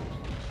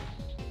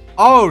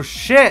 Oh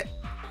shit!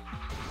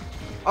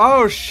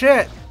 Oh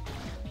shit!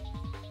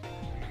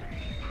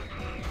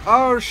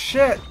 Oh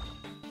shit!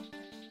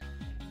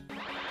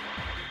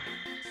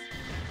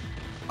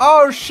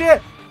 Oh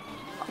shit!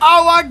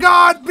 Oh my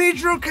god!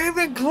 Beedrill came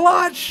in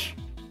clutch!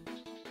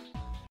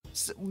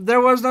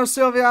 There was no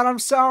Sylveon. I'm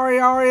sorry,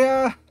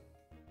 Arya.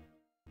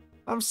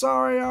 I'm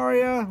sorry,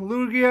 Arya.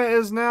 Lugia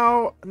is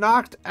now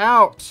knocked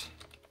out.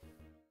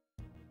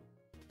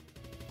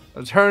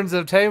 The turns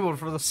have tabled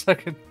for the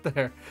second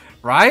there.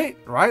 Right?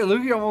 Right?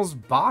 Lugia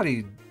almost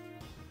bodied.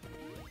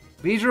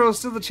 Beedrill is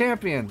still the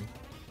champion.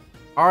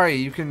 Arya,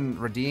 you can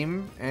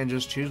redeem and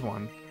just choose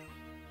one.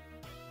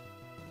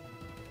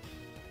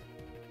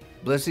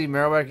 Blissey,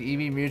 Marowak,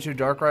 Eevee, Mewtwo,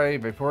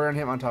 Darkrai, Vaporeon,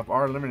 him on top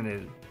are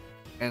eliminated.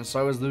 And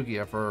so is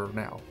Lugia for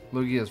now.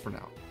 Lugia is for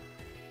now.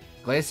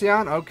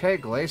 Glaceon? Okay,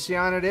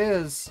 Glaceon it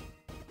is.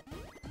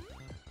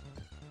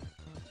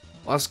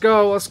 Let's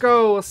go, let's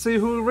go. Let's see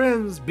who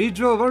wins.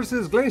 Beedrill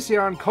versus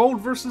Glaceon. Cold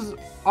versus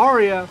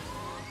Arya.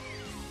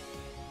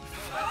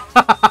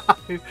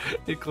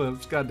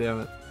 Eclipse, god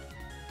damn it.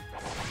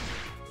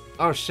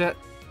 Oh shit.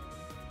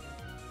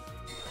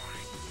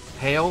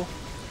 Hail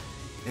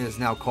is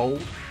now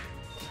cold.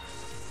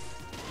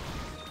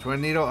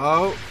 Twin Needle,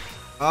 oh.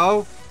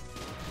 Oh.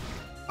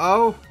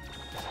 Oh.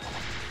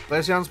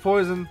 Glaceon's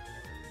poison.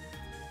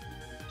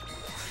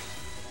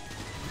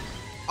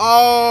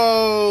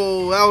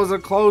 Oh, that was a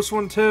close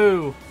one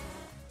too.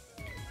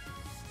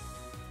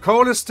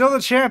 Cold is still the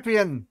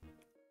champion.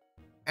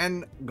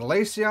 And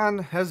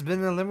Glaceon has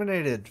been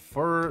eliminated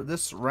for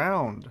this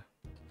round.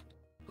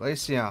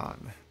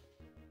 Glaceon.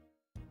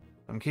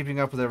 I'm keeping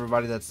up with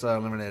everybody that's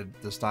eliminated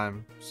this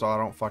time, so I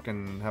don't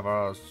fucking have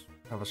a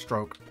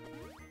stroke.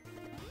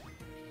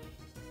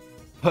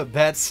 But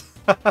bets.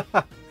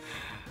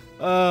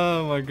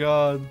 Oh my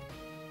god.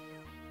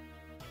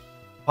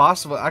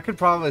 Possibly, I could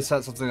probably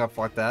set something up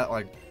like that,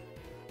 like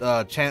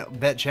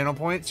bet channel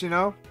points, you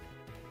know?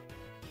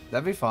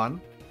 That'd be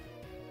fun.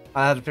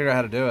 I had to figure out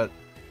how to do it.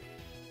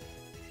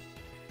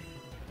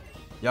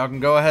 Y'all can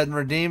go ahead and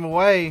redeem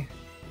away.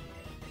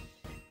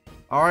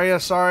 Arya,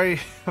 sorry.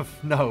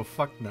 No,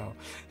 fuck no.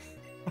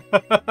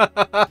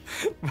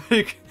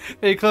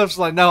 Eclipse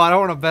like, no, I don't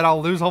want to bet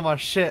I'll lose all my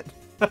shit.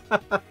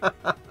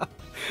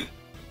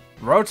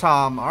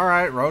 Rotom,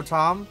 alright,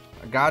 Rotom.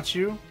 I got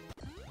you.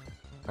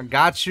 I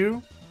got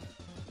you.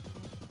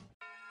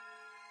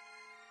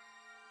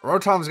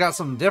 Rotom's got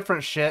some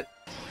different shit.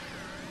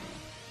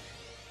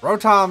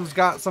 Rotom's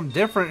got some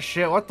different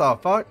shit. What the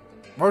fuck?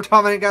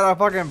 Rotom ain't got a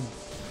fucking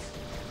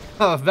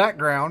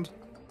background.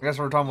 I guess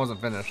Rotom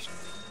wasn't finished.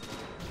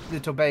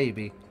 Little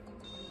baby.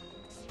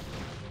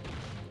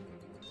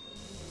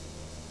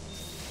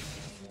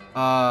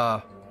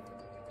 No,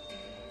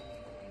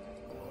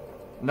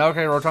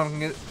 okay, Rotom can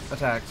get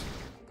attacked.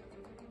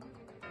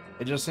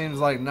 It just seems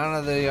like none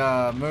of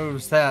the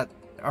moves that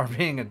are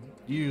being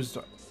used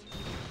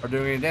are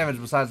doing any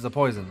damage besides the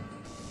poison.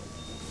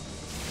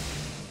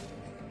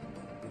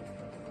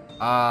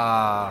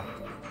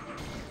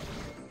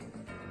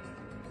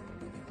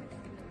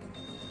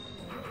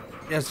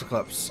 Yes,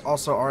 Eclipse.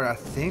 Also, I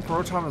think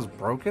Rotom is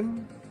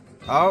broken.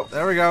 Oh,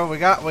 there we go. We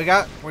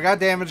got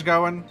damage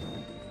going.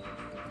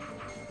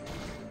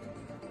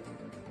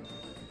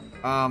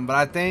 But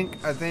I think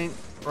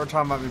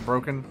Rotom might be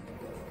broken.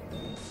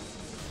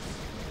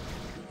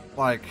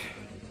 Like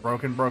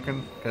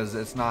broken, because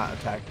it's not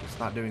attack. It's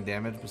not doing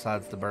damage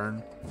besides the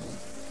burn.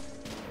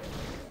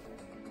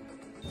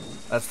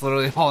 That's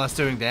literally all that's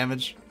doing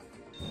damage.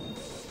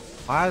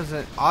 Why is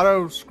it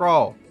auto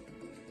scroll?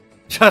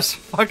 Just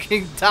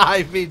fucking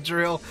die,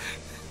 Beedrill.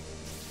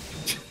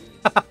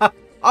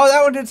 Oh,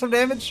 that one did some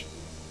damage.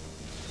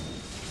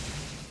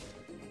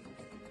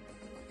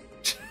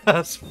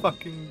 Just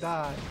fucking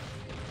die.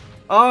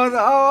 Oh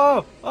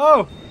no!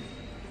 Oh! Oh!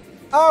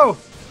 Oh!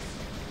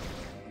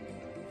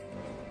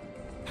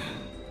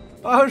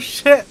 Oh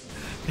shit!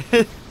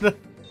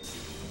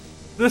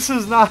 This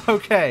is not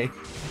okay.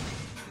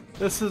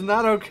 This is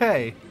not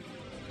okay.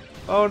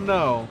 Oh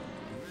no!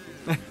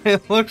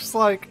 It looks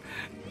like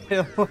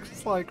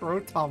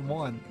Rotom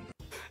won.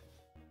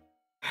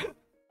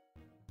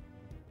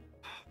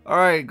 All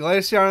right,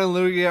 Glaceon and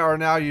Lugia are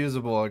now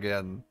usable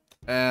again,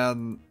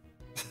 and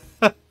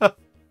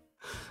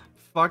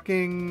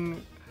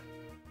fucking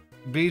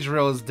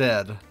Beedrill is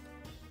dead.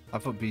 I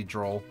put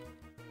Beedrill.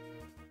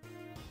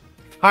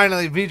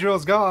 Finally,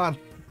 Beedrill's gone.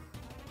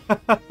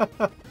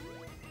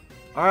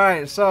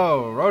 Alright,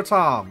 so,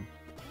 Rotom.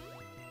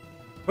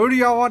 Who do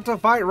y'all want to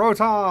fight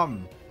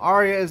Rotom?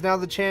 Arya is now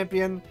the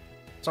champion.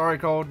 Sorry,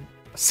 Cold.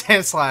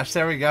 Sandslash,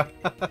 there we go.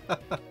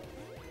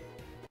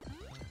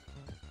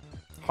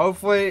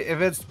 Hopefully, if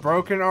it's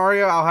broken,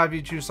 Arya, I'll have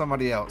you choose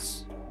somebody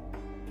else.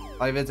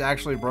 Like, if it's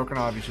actually broken,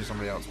 I'll have you choose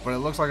somebody else. But it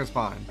looks like it's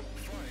fine.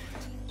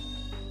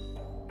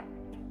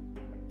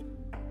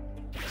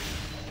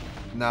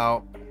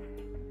 No.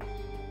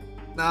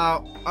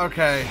 No,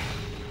 okay.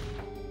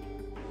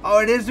 Oh,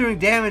 it is doing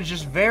damage,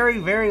 just very,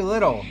 very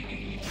little.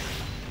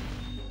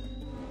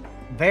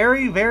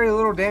 Very, very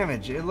little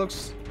damage. It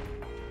looks...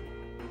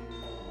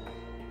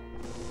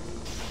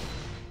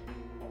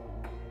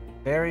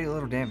 very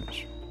little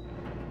damage.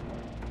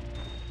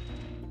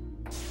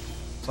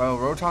 So,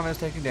 Rotom is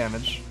taking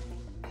damage.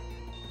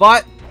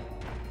 But...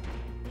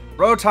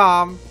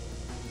 Rotom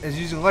is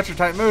using electric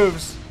type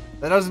moves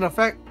that doesn't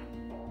affect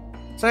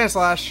Sand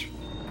Slash.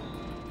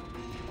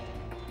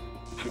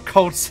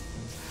 Colts.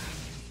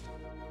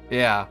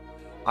 Yeah,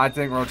 I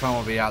think Rotom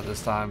will be out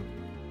this time.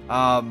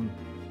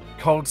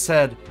 Colt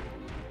said,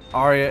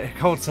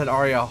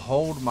 Arya,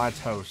 hold my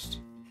toast.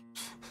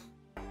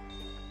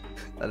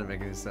 That didn't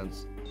make any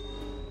sense.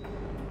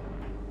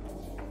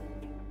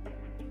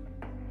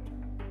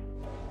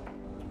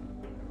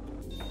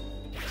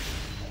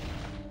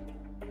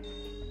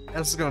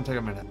 This is gonna take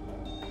a minute.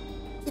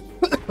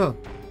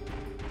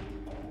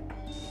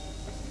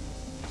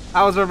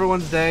 How was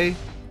everyone's day?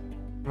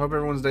 I hope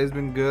everyone's day's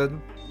been good.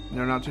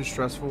 They're not too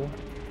stressful.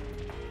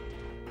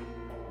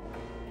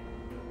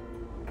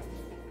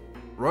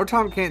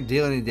 Rotom can't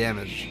deal any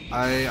damage.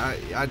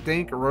 I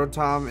think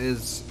Rotom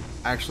is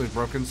actually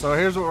broken. So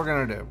here's what we're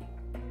gonna do.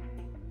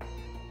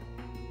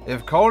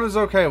 If Cold is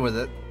okay with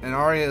it, and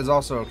Arya is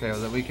also okay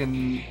with it, we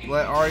can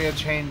let Arya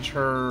change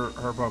her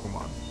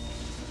Pokemon.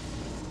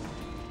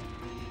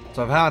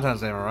 So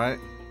Valentine's Day, am I right?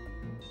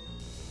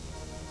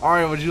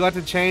 Arya, would you like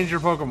to change your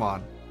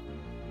Pokemon?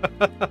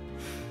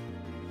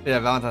 Yeah,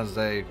 Valentine's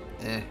Day,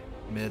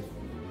 mid.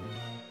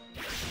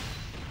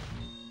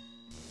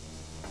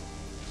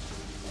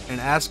 And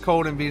ask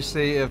Cold in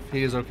BC if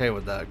he is okay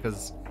with that,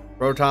 because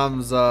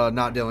Rotom's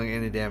not dealing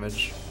any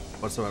damage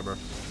whatsoever.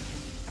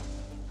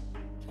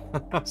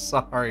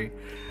 Sorry.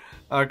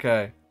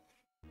 Okay.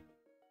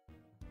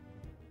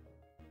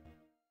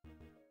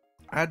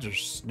 Ads are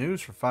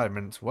snooze for 5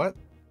 minutes. What?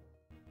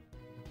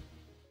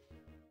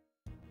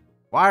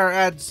 Why are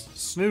ads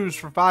snooze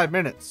for 5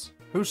 minutes?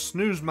 Who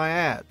snoozed my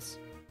ads?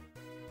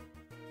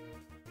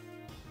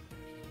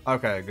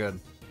 Okay, good.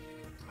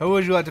 Who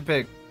would you like to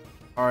pick,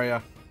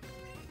 Arya?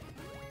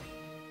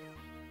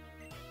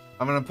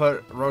 I'm gonna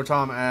put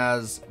Rotom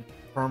as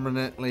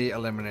permanently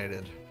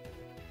eliminated.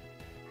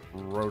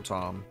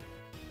 Rotom.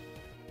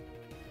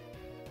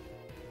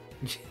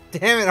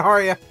 Damn it,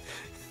 Arya!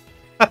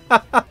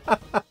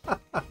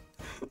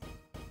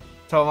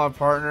 Told my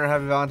partner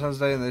Happy Valentine's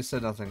Day and they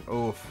said nothing.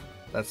 Oof,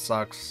 that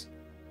sucks.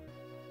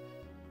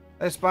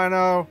 Hey,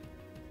 Spino.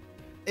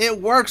 It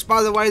works,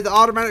 by the way. The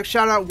automatic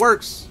shout out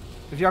works.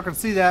 If y'all can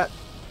see that,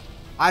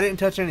 I didn't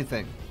touch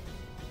anything.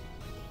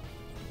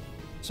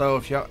 So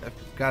if y'all,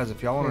 guys,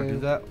 if y'all want to do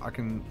that, I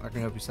can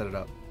help you set it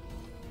up.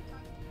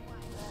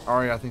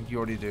 Arya, I think you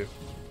already do.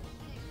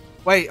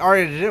 Wait,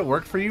 Arya, did it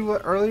work for you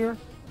earlier?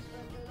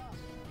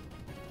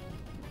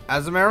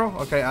 Azumarill?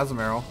 Okay,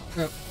 Azumarill.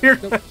 Here.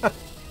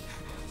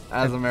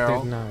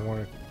 Azumarill. Did not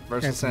work.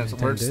 Versus Sand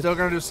Slash. We're still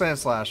gonna do Sand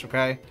Slash,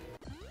 okay?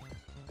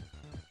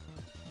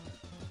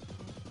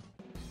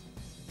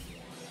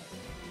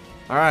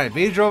 Alright,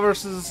 Beedrill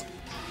versus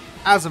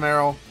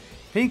Azumarill.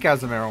 Pink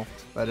Azumarill,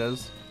 that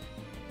is.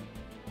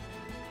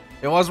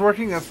 It was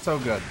working? That's so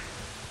good.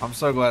 I'm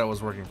so glad it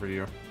was working for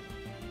you.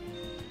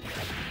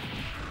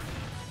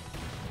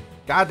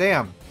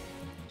 Goddamn.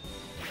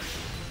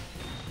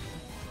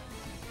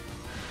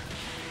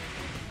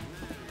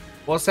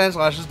 Well, Sand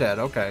Slash is dead.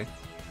 Okay.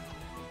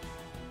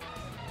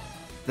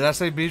 Did I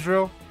say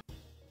Beedrill?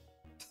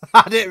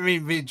 I didn't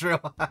mean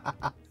Beedrill.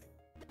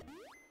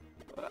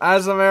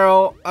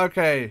 Azumarill.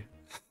 Okay.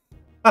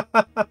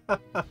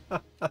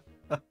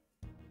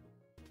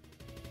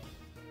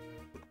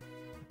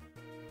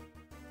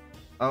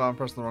 Oh, I'm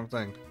pressing the wrong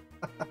thing.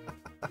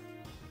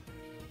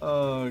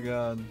 Oh,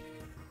 God.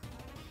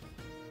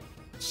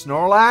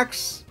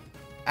 Snorlax?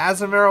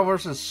 Azumarill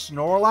versus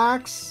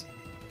Snorlax?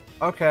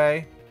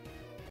 Okay.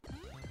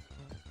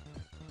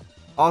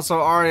 Also,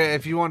 Arya,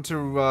 if you want to,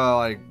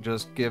 like,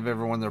 just give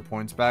everyone their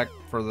points back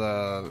for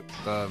the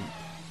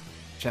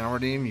channel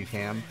redeem, you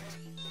can.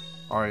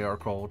 Arya or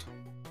Cold.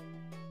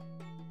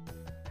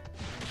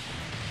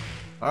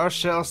 Oh,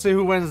 shit. Let's see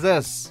who wins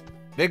this.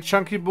 Big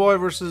Chunky Boy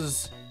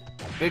versus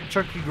Big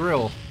Chunky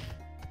Grill.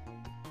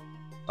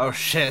 Oh,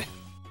 shit.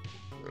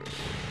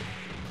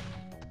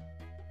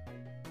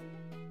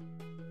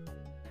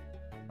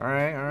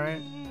 Alright,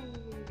 alright.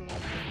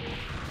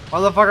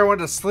 Motherfucker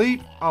went to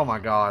sleep? Oh my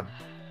god.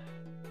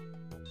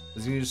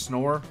 Is he gonna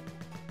snore?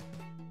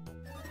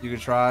 You could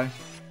try.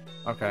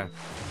 Okay.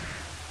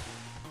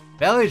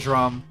 Belly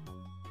Drum.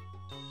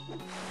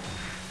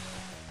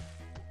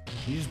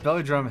 Use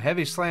Belly Drum.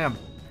 Heavy Slam.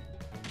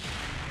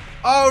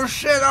 Oh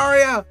shit,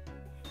 Arya!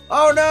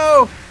 Oh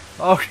no!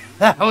 Oh,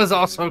 that was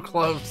also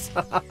close.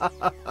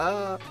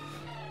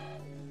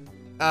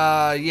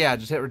 Yeah,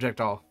 just hit reject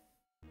all.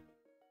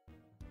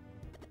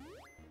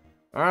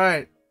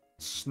 Alright.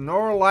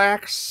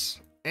 Snorlax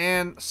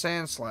and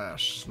Sand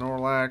Slash.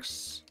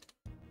 Snorlax,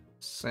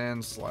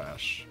 Sand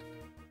Slash.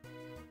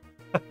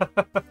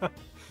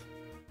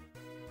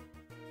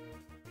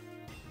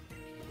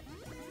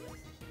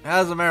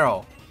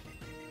 Azumarill.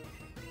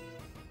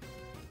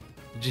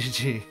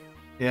 GG.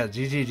 Yeah,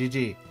 GG,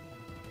 GG.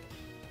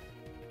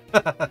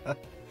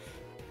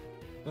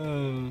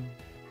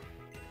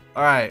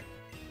 Alright.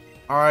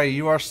 Alright,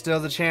 you are still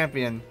the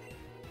champion.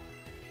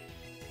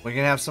 We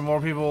can have some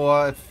more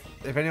people,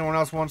 if anyone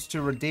else wants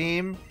to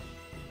redeem.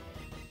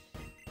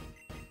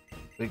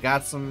 We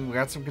got some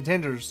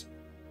contenders.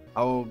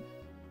 Oh,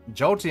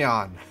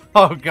 Jolteon.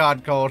 Oh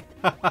god, Cold.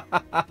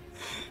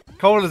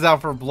 Cold is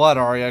out for blood,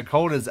 Arya.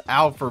 Cold is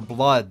out for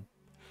blood.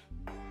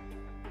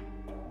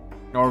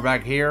 Oh, we're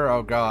back here?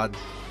 Oh god.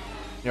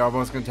 Yeah, we're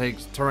both gonna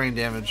take terrain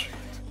damage.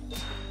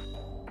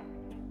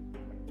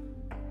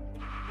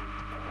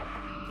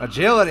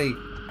 Agility.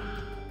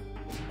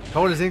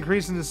 Cold is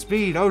increasing the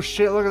speed. Oh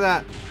shit, look at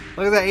that.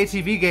 Look at that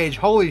ATV gauge.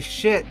 Holy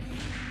shit.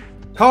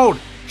 Cold.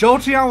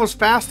 Jolteon was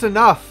fast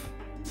enough.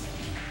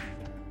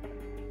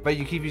 But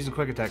you keep using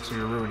quick attack, so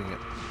you're ruining it.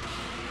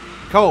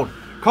 Cold.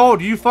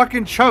 Cold, you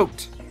fucking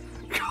choked.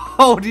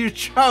 Cold, you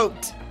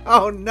choked.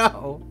 Oh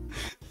no.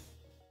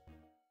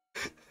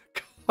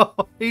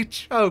 Cold, he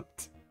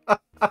choked.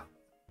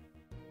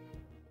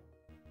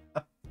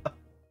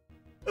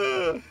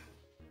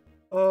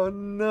 Oh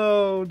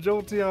no,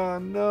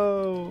 Jolteon,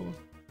 no.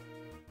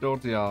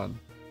 Jolteon.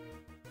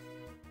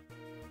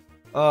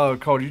 Oh,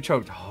 Cold, you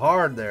choked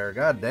hard there.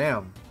 God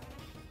damn.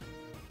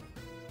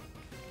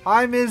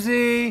 Hi,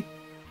 Mizzy.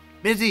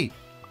 Mizzy.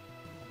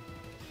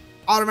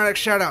 Automatic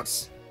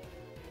shoutouts.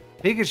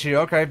 Pikachu,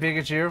 okay,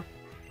 Pikachu.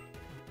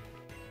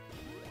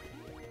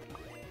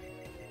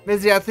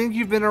 Mizzy, I think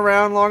you've been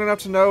around long enough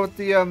to know what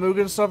the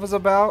Mugen stuff is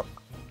about.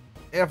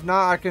 If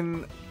not, I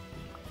can...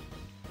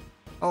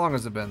 How long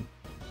has it been?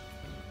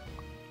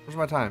 Where's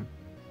my time?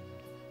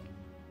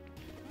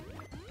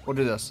 We'll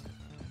do this.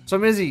 So,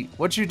 Mizzy,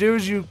 what you do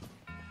is you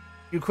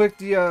click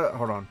the,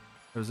 hold on.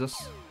 Who's this?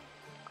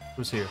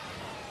 Who's here?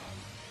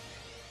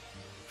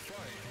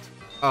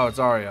 Oh, it's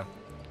Arya.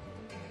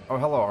 Oh,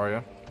 hello,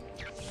 Arya.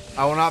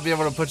 I will not be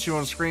able to put you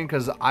on screen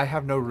because I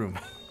have no room.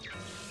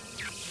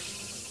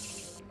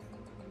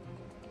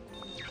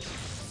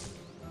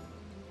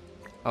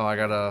 Oh, I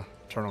gotta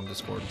turn on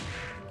Discord.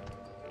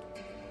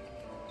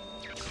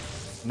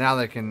 Now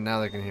they can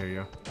hear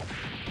you.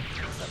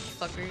 What's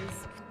up,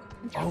 fuckers?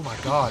 Oh my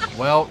god.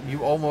 Well,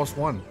 you almost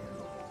won.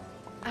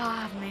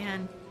 Ah,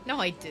 man. No,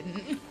 I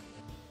didn't.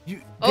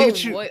 You Oh,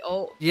 Pikachu. wait,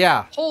 oh.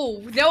 Yeah.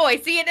 Oh, no, I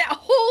see it now.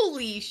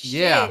 Holy shit.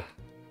 Yeah.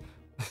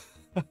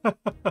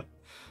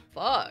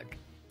 Fuck.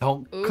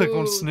 Don't click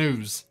on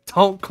snooze.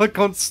 Don't click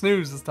on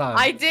snooze this time.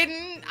 I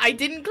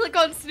didn't click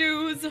on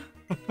snooze.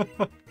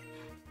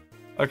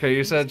 Okay,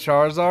 you said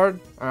Charizard?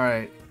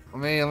 Alright.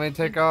 Let me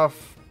take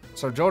off.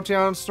 So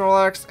Jolteon,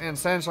 Snorlax, and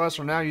Sandslash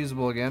are now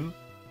usable again.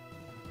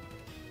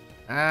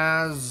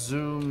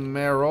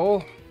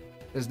 Azumarill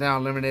is now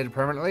eliminated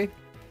permanently.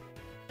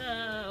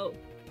 Oh.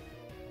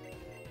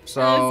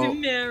 So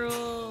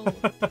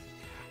Azumarill.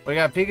 we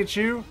got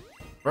Pikachu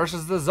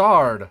versus the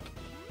Zard.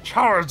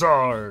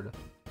 Charizard.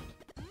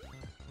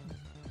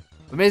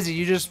 Mizzy,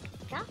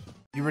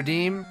 you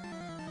redeem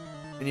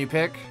and you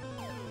pick.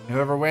 And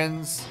whoever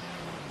wins,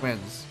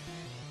 wins.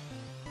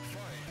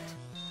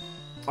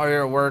 Oh,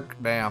 you're at work?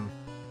 Damn.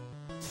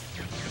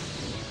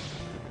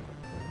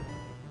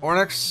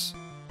 Ornix.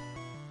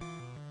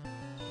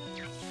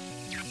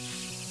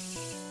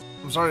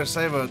 I'm sorry to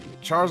say, but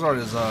Charizard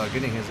is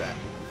getting his ass.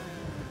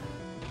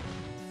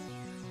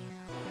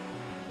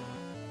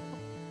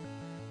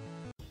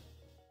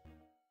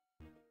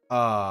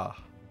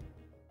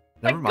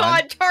 Never mind.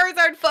 God,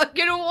 Charizard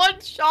fucking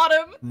one-shot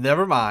him.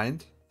 Never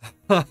mind.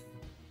 God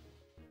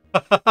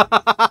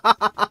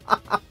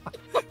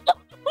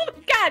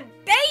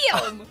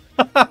damn.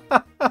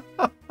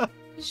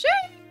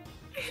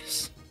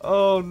 Shit.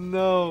 Oh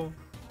no.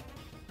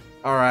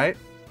 Alright.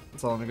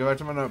 So let me go back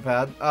to my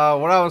notepad.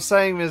 What I was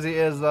saying, Mizzy,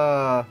 is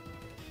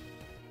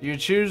you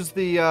choose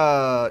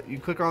the you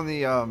click on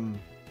the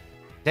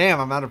damn,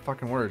 I'm out of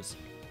fucking words.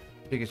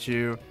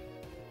 Pikachu.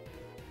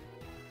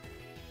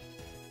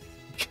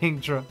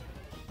 Kingdra.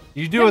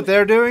 You do what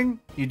they're doing.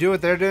 You do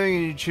what they're doing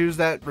and you choose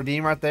that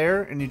redeem right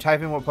there and you type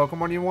in what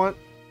Pokemon you want.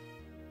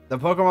 The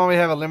Pokemon we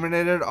have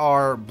eliminated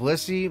are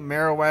Blissey,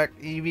 Marowak,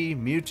 Eevee,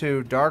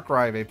 Mewtwo,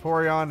 Darkrai,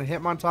 Vaporeon,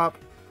 Hitmontop,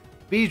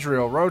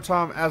 Beedrill,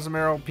 Rotom,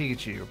 Azumarill,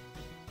 Pikachu.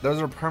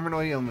 Those are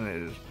permanently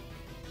eliminated.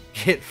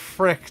 Get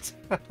fricked.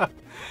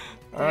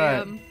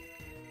 Alright.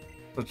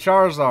 So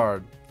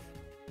Charizard.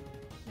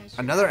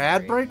 Another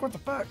ad break? What the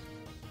fuck?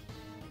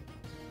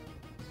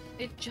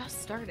 It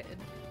just started.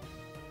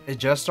 It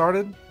just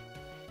started?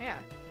 Yeah.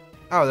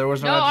 Oh, there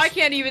was no... No, I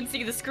can't even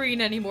see the screen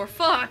anymore.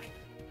 Fuck.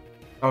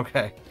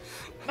 Okay.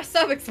 My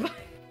stomach's fine.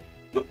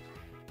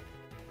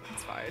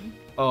 It's fine.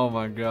 Oh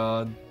my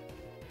god.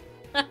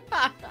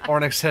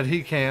 Ornix said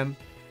he can.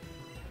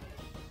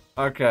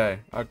 Okay,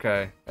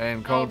 okay.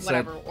 And Cold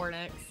said... whatever,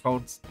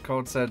 Ornix.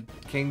 Cold said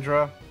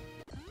Kingdra.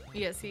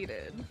 Yes, he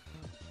did.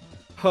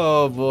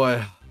 Oh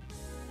boy.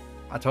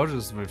 I told you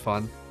this would be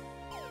fun.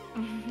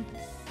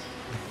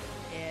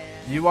 Yeah.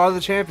 You are the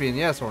champion,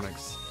 yes,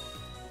 Ornix.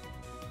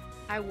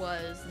 I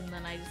was, and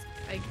then I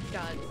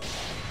got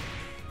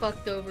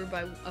fucked over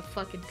by a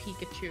fucking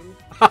Pikachu.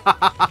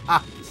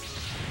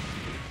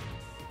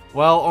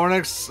 Well,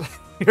 Onyx,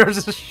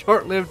 yours is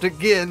short-lived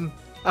again.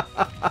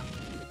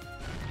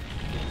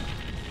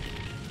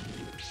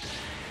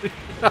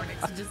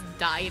 Onyx just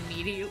die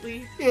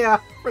immediately. Yeah,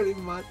 pretty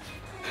much.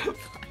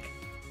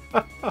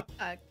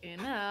 Fucking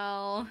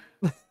hell.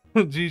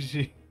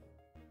 GG.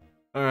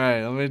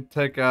 Alright, let me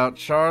take out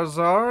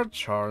Charizard.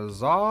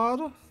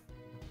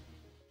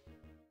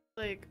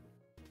 Like,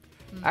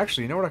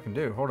 Actually, you know what I can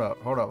do? Hold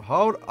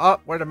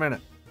up, wait a minute.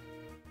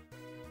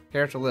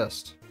 Character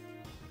list.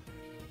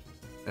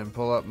 And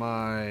pull up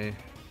my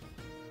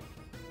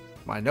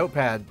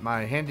notepad,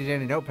 my handy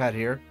dandy notepad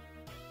here.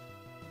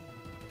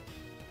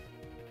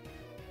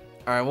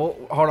 Alright, well,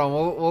 hold on,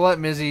 we'll let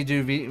Mizzy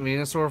do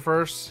Venusaur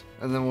first,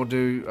 and then we'll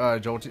do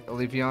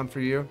Leafeon for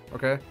you,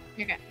 okay?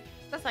 okay,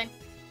 that's fine.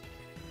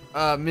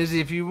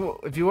 Mizzy, if you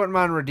wouldn't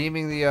mind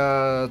redeeming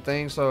the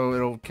thing so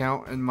it'll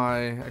count in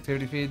my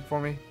activity feed for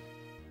me.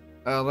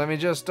 Let me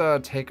just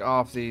take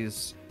off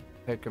these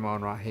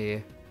Pokemon right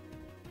here.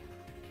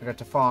 I got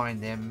to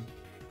find them.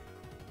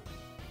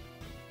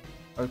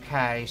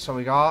 Okay, so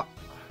we got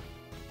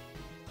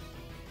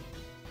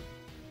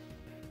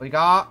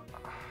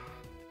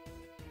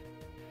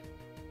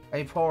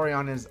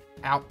Vaporeon is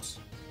out.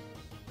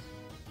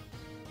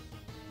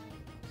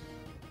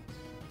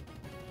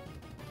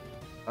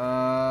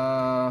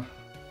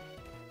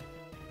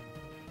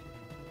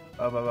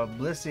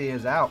 Blissey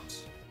is out.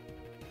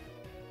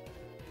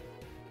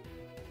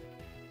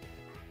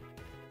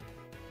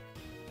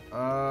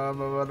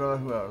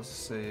 Who else? Let's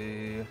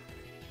see.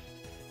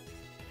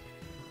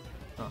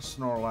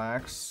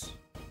 Snorlax.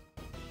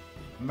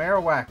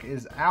 Marowak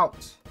is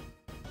out.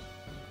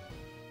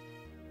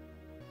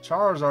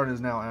 Charizard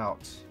is now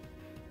out.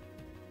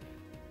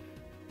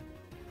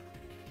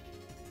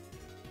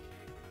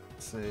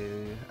 Let's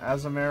see.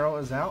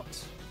 Azumarill is out.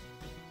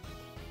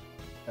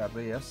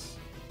 Sadly, yes.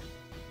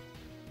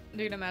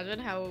 Dude, imagine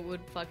how it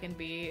would fucking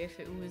be if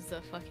it was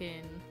a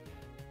fucking,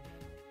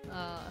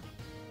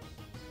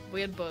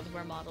 we had both of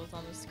our models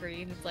on the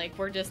screen. It's like,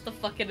 we're just the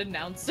fucking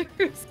announcers.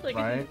 Like,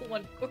 Right? in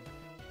one course.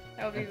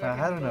 That would be If I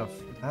had fucking enough,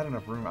 gold. if I had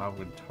enough room, I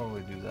would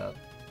totally do that.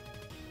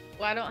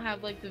 Well, I don't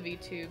have, like, the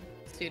VTube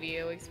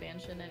Studio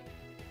expansion.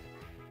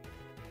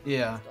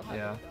 Yeah, Still haven't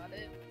yeah. got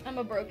it. I'm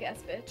a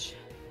broke-ass bitch.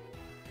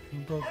 You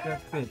broke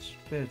that bitch.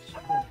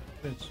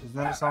 Isn't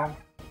that a song?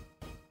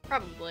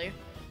 Probably.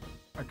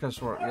 I could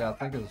swear. Yeah, I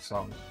think it's a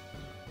song.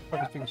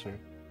 Fuck is Pikachu.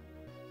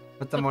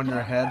 Put them on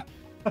your head.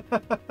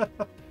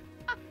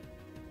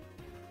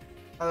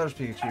 Oh, there's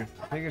Pikachu.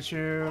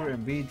 Pikachu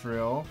and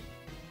Beedrill.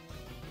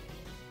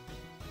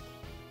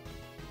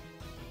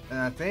 And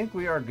I think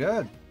we are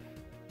good.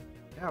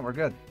 Yeah, we're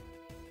good.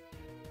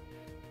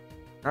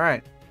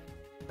 Alright.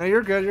 No,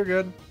 you're good, you're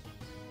good.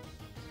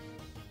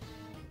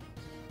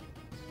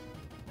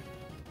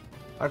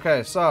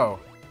 Okay, so.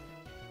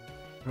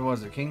 Who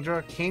was it?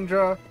 Kingdra?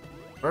 Kingdra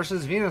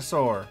versus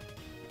Venusaur.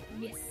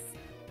 Yes.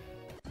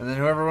 And then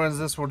whoever wins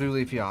this will do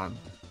Leafeon.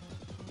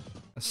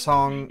 The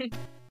song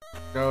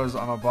goes,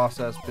 I'm a boss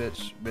ass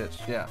bitch,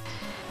 yeah.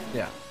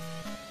 Yeah.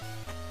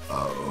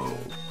 Oh.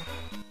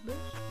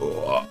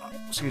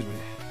 Excuse me.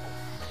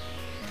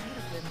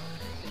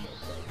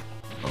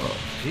 Oh,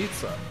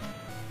 pizza.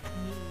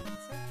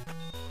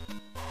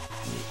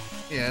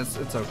 Yeah, it's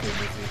okay,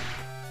 Busy.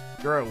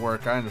 You're at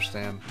work, I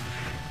understand.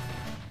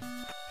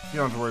 You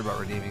don't have to worry about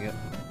redeeming it.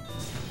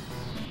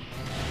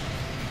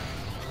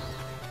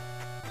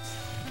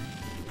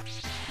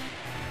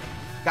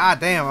 God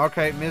damn,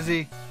 okay,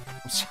 Mizzy.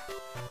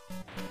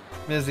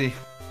 Mizzy.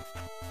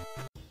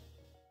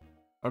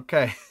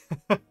 Okay.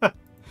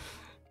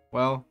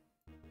 Well.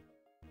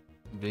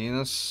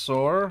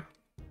 Venusaur.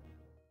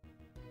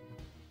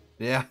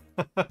 Yeah.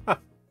 And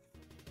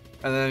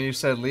then you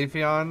said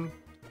Leafeon.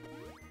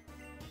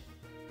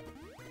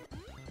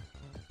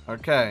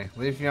 Okay,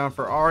 Leafeon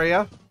for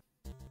Aria.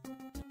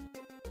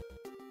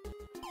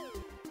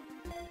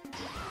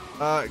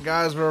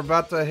 Guys, we're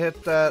about to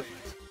hit that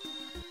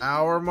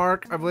hour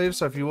mark, I believe,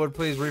 so if you would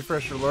please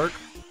refresh your lurk.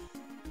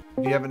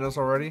 If you haven't done this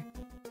already.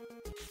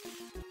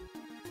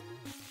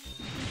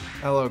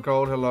 Hello,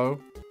 Cold, hello.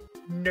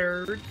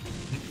 Nerd.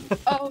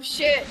 Oh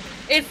shit!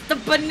 It's the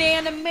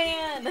Banana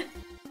Man!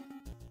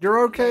 You're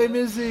okay,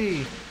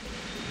 Mizzy.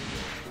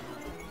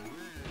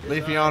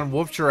 Leafeon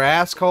whooped your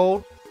ass,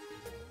 Cold.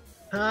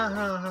 Ha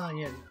ha ha,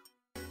 yeah.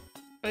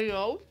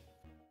 Yo?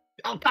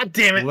 Oh, god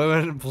damn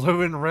it!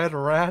 Blue and red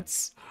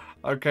rats.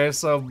 Okay,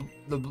 so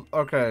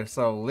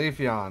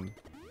Leafeon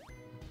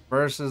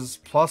versus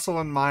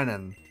Plusle and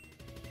Minun.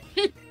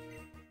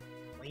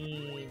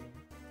 Lame.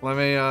 Let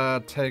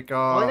me take Well,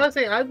 I off. gotta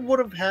say, I would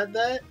have had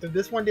that if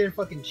this one didn't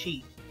fucking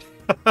cheat.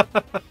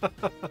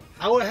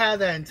 I would have had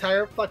that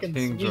entire fucking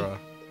Kingdra.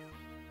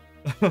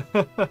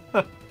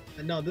 sweep.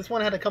 No, this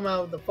one had to come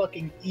out with the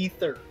fucking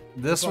ether.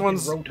 This Fucking one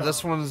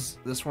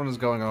is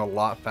going a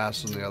lot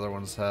faster than the other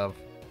ones have.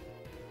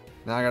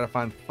 Now I gotta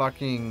find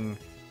fucking.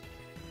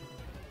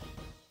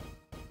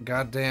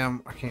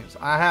 Goddamn! I can't.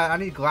 I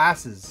need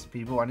glasses,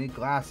 people. I need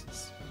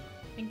glasses.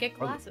 And get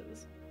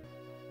glasses.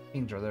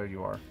 Indra, there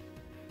you are.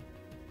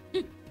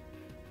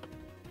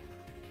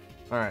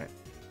 Alright.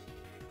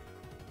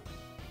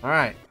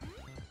 Alright.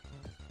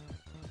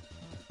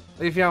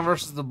 Leafeon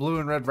versus the blue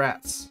and red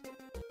rats.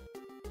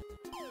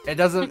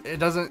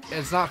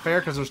 It's not fair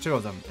because there's two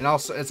of them. And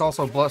also, it's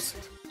also it's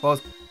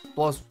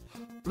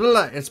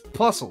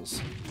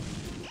Plusles.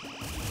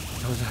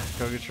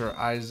 Go get your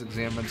eyes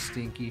examined,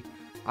 Stinky.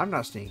 I'm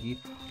not Stinky.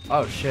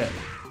 Oh, shit.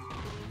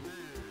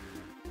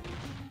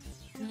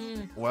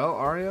 Well,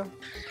 Arya?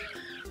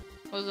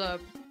 What's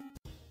up?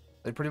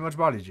 They pretty much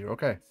bodied you.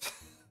 Okay.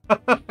 I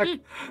got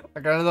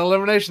another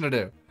elimination to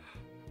do.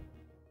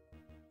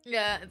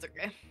 Yeah, it's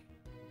okay.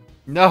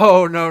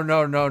 No.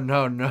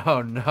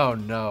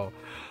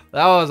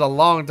 That was a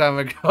long time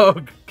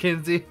ago,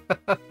 Kinsey.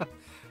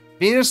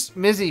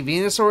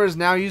 Venusaur is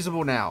now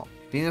usable now.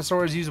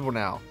 Venusaur is usable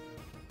now.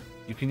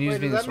 You can use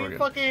Wait, Venusaur does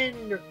that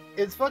mean again.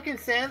 is fucking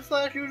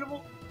Sandslash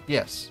usable?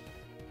 Yes.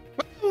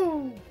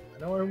 Woo! I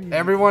know what I'm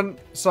Everyone,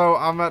 so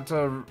I'm about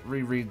to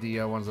reread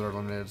the ones that are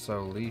limited.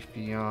 So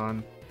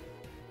Leafeon.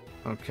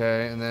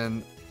 Okay, and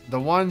then the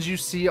ones you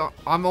see,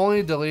 I'm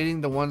only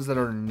deleting the ones that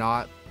are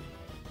not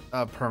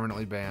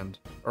permanently banned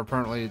or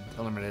permanently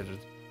eliminated.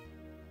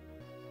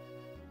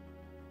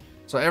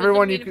 So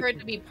everyone you for it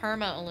to be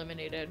perma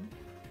eliminated.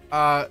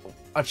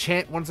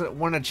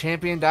 when a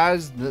champion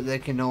dies, they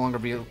can no longer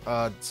be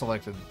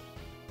selected.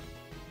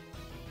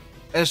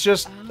 It's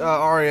just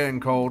Arya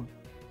and Cold.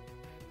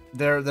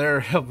 They're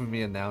helping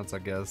me announce, I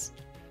guess.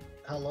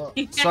 Hello.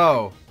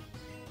 So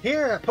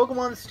Here at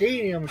Pokemon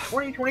Stadium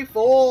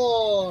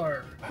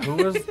 2024.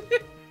 who is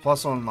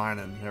 +1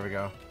 Minun? There we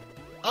go.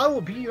 I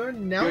will be your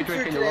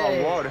announcer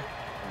today.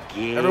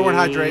 Everyone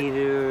hydrate.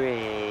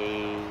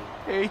 Gatorade.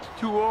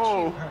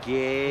 H2O.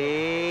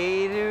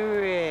 Gatorade.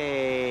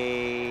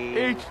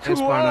 Hey, H2O.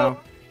 Spino.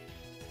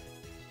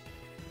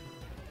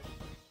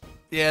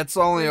 Yeah, it's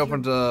only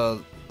open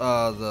to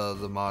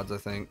the mods, I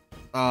think.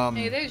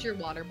 Hey, there's your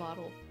water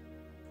bottle.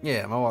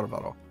 Yeah, my water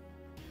bottle.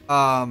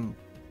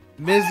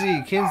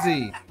 Mizzy,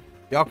 Kinsey,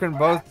 y'all can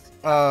both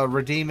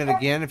redeem it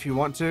again if you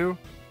want to.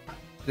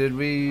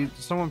 Did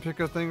someone pick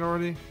a thing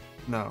already?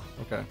 No.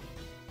 Okay.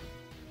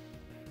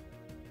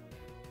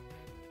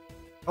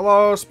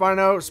 Hello,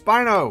 Spino.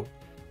 Spino.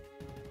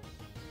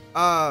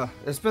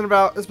 It's been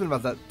about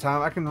that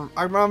time.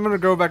 I'm gonna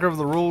go back over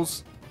the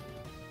rules.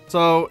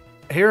 So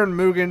here in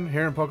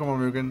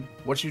Pokemon Mugen,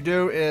 what you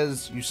do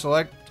is you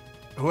select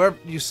a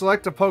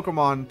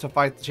Pokemon to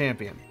fight the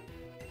champion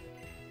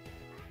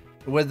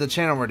with the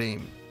channel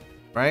redeem,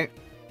 right?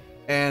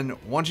 And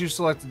once you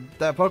select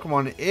that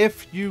Pokemon,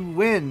 if you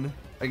win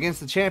against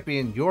the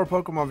champion, your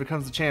Pokemon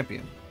becomes the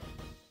champion.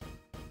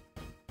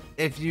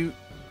 If you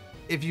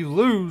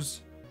lose,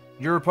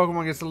 your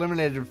Pokemon gets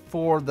eliminated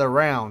for the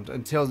round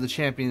until the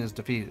champion is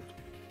defeated.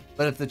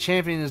 But if the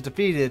champion is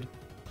defeated,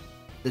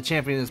 the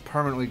champion is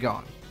permanently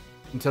gone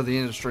until the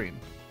end of the stream.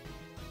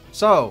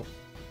 So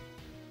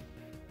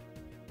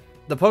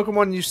the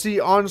Pokemon you see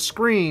on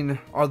screen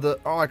in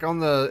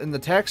the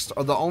text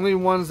are the only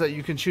ones that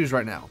you can choose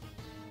right now.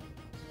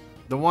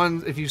 The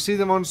ones, if you see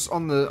them on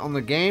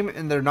the game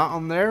and they're not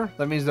on there,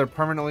 that means they're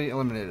permanently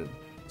eliminated.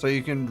 So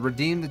you can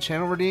redeem the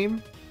channel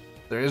redeem.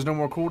 There is no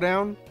more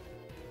cooldown,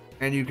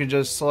 and you can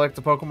just select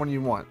the Pokemon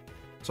you want.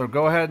 So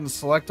go ahead and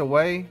select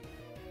away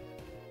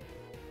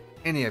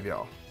any of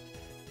y'all.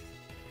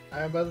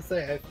 I'm about to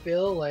say, I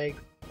feel like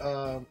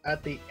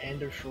at the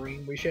end of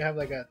stream we should have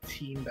like a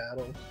team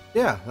battle.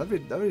 Yeah, that'd be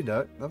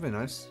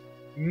nice.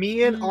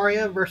 Me and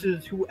Arya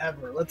versus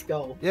whoever. Let's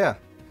go. Yeah.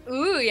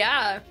 Ooh,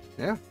 yeah.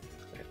 Yeah.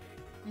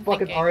 I'm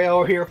Fucking thinking. Arya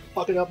over here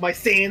fucking up my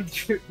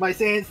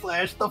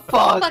Sandslash. The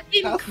fuck?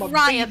 Fucking That's my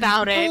cry baby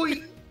about it. boy.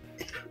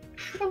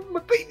 My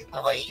baby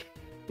boy.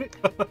 You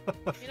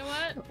know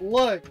what?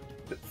 Look,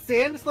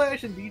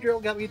 Sandslash and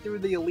Beedrill got me through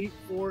the Elite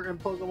Four and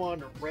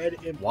Pokemon Red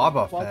and Blue.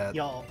 Wobbuffet. Fuck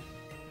y'all.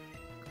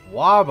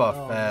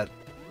 Wobbuffet.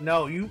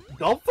 No, you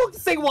don't fucking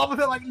say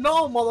Wobbuffet like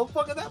no,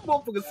 motherfucker. That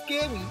motherfucker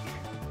scared me.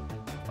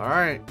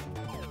 Alright.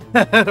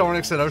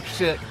 Dornix said, oh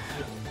shit.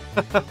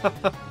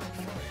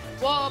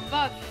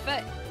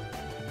 Wobbuffet.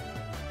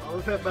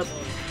 Wobbuffet about to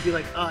be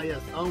like, ah,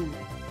 yes, own.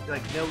 Be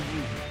like, no,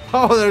 you.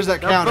 Oh, there's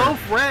that They're counter.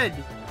 both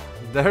red.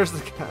 There's the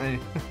guy.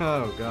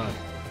 Oh god.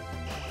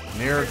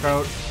 Mirror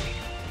coat.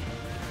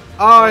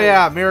 Oh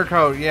yeah, mirror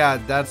coat. Yeah,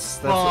 that's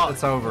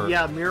it's over.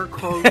 Yeah, Mirror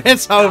Coat.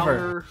 It's over.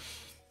 Counter.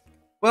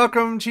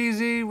 Welcome,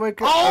 Cheesy.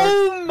 Wake up.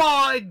 Oh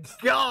my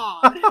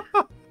god!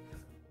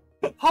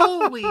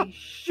 Holy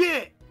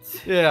shit!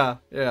 Yeah.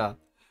 Damn.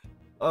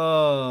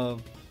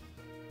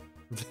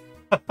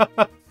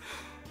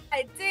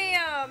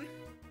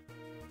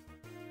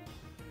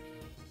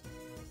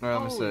 Alright, let me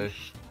Holy see.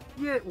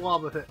 shit,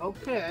 Wobbuffet.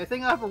 Okay, I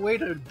think I have a way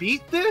to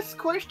beat this?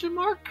 Question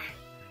mark.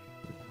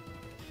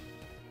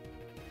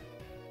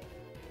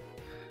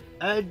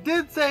 I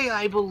did say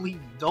I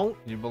believe. Don't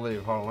You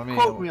believe? Hold on,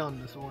 quote me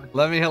on this one.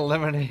 let me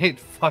eliminate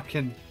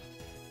fucking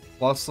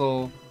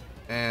Bustle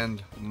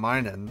and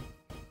Minun.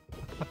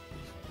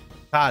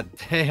 God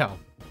damn.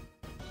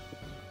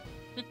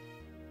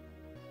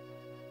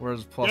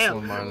 Where's plus Damn,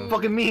 one minus?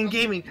 fucking me and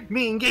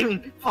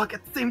gaming, fuck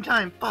at the same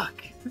time,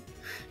 fuck.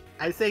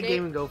 I say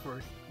gaming go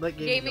first. Let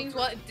gaming Gaming's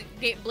go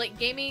first.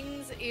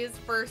 Gaming's is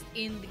first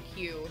in the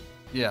queue.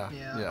 Yeah.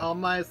 Yeah, on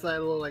my side,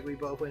 it looked like we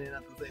both went in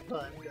at the same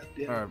time. God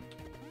damn it. Alright.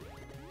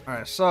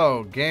 Alright,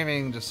 so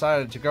gaming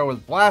decided to go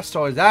with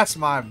Blastoise. That's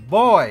my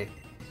boy.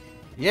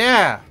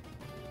 Yeah.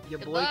 Your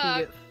Good boy luck. can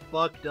get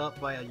fucked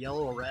up by a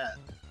yellow rat.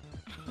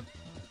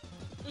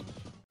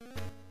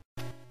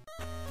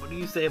 What do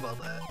you say about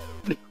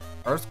that?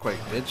 Earthquake,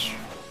 bitch.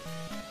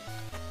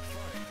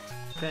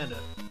 Panda.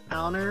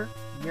 Counter,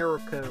 mirror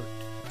code.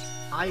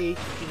 High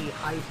HP,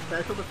 high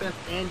special defense,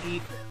 and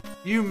defense.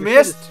 You Your shit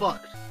missed. is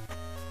fucked.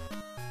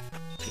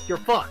 You're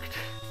fucked.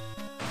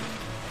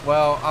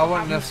 Well, I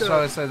wouldn't You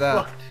necessarily said say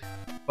that.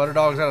 fucked.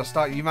 Butterdog's out of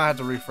stock. You might have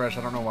to refresh.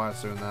 I don't know why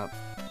it's doing that.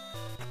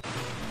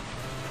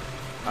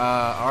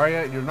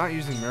 Arya, you're not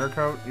using Mirror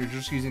Coat. You're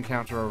just using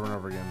Counter over and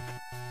over again.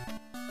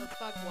 The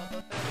fuck, what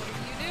the fuck?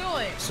 What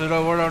are you doing?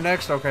 Pseudo Widow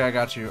next. Okay, I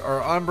got you.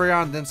 Or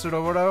Umbreon, then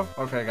Pseudo Widow.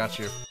 Okay, I got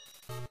you.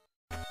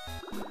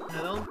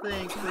 I don't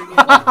think freaking...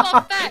 What the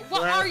fuck?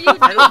 What are you doing?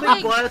 I don't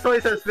think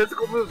Blastoise has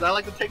physical moves. I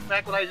like to take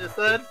back what I just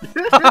said.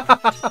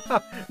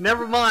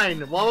 Never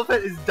mind.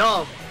 Wobbuffet is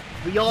dumb.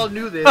 We all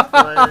knew this,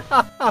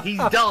 but he's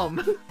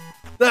dumb.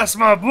 That's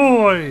my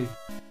boy.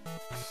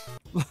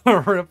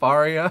 Rip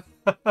Arya.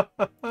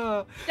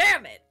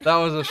 Damn it! That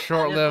was a If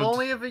short-lived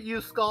only if it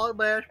used Scald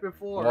Bash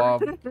before.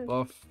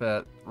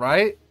 Wobbuffet,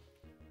 right?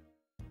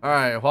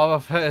 Alright,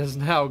 Wobbuffet is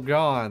now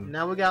gone.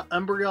 Now we got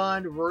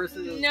Umbreon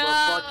versus the No,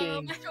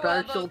 fucking Mr.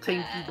 special Wobbuffet.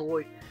 Tinky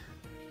Boy.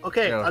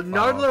 Okay, Yeah,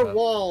 another Wobbuffet.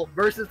 wall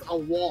versus a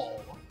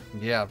wall.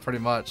 Yeah, pretty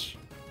much.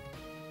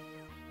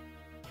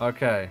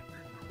 Okay.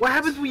 What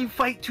happens when you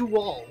fight two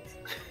walls?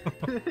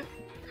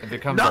 It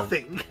becomes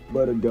Nothing.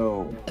 Butter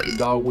dog. a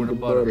dog with a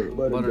butter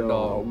Butter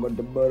dog. With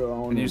the butter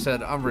on And you it.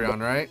 said Umbreon,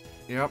 right?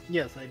 Yep.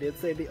 Yes, I did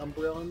say the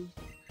Umbreon.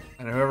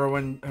 And whoever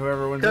wins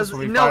Because this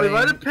will be no, if fighting I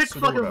had to pick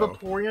fucking Sudowoodo.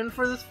 Vaporeon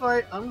for this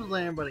fight, I'm just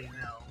letting everybody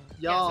know.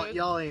 Y'all, so-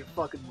 y'all ain't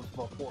fucking with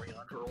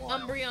Vaporeon for a while.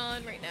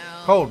 Umbreon right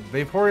now. Cold.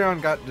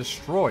 Vaporeon got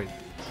destroyed.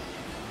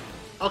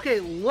 Okay,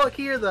 look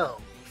here though.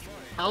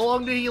 How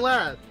long did he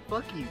last?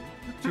 Fuck you.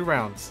 2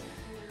 rounds.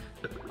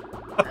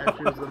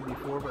 Actually, it was gonna be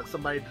 4, but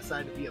somebody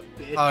decided to be a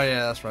bitch. Oh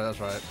yeah, that's right. That's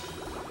right.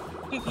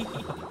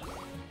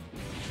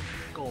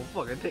 Go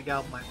fucking take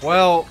out my.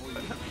 Well-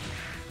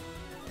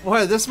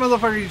 What? This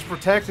motherfucker used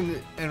Protect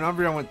and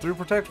Umbreon went through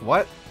Protect?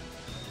 What?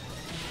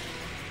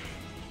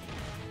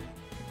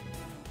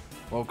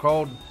 Well,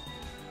 Cold.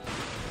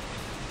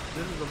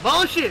 This is a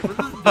bullshit.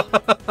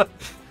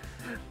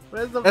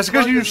 That's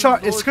because you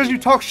shot. It's because you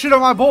talk shit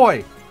on my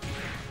boy.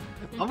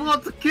 I'm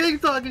about to king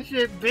talking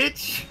shit,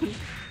 bitch.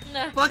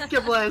 Fuck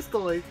your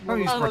Blastoise. Don't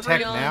use Umbreon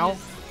Protect now. is-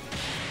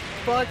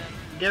 Fuck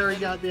Gary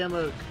goddamn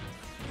Oak.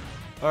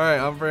 All right,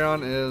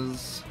 Umbreon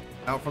is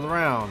out for the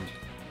round,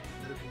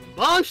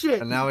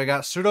 Bullshit. and now we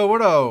got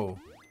Sudowoodo.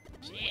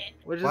 Shit.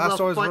 Which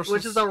Blastoise which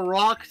versus- is a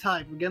rock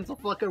type against a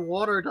fucking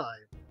water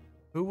type.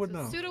 Who would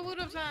know?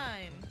 Sudowoodo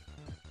time.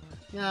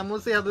 Yeah, I'm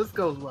gonna see how this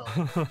goes well.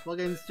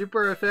 Fucking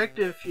super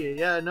effective shit.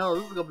 Yeah, no,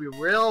 this is gonna be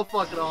real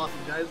fucking awesome,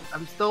 guys.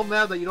 I'm still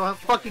mad that you don't have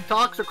fucking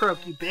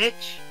Toxicroak, you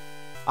bitch.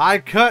 I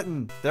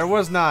couldn't. There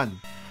was none.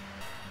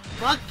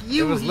 Fuck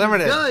you. It was he's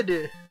limited.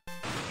 Good.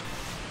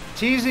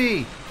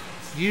 Cheesy.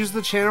 Use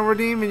the channel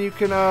redeem and you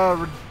can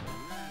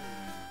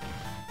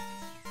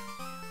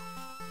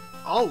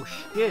Oh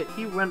shit,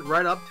 he went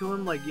right up to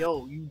him like,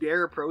 yo, you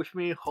dare approach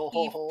me? Ho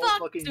ho He ho. fucked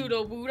Fucking.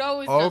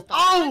 Sudowoodo. Is Oh. just a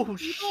Oh fucking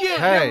shit!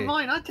 Hey. Never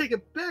mind. I take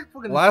it back.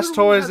 Fucking Blastoise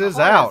Sudowoodo has a is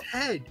hard-ass out.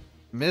 Head.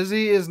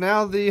 Mizzy is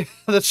now the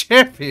the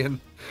champion.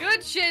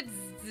 good shit,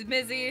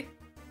 Mizzy.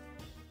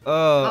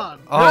 Oh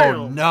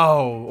damn.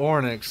 no,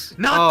 Ornix.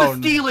 Not oh,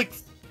 the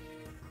Steelix.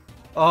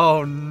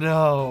 Oh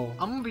no.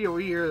 I'm gonna be over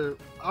here.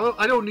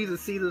 I don't need to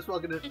see this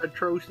fucking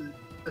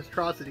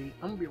atrocity.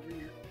 I'm gonna be over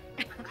here.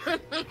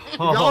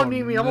 Y'all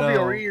need me. I'm gonna be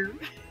over here.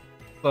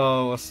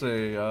 So let's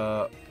see.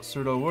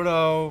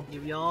 Sudowoodo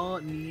If y'all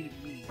need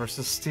me,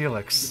 versus your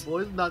Steelix.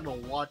 boy's not gonna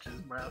watch this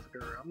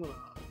massacre. I'm gonna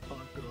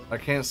talk to him. I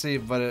can't see,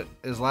 but it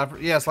is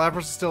Lapras. Yes,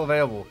 Lapras is still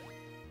available.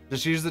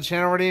 Just use the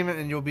channel redeem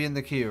and you'll be in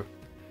the queue.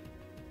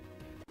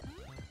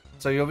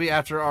 So you'll be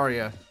after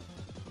Arya.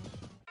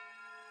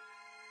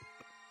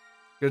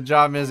 Good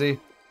job, Mizzy.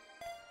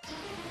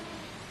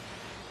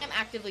 I'm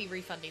actively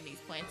refunding these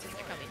points as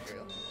they're coming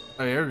through.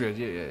 Oh, you're good.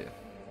 Yeah.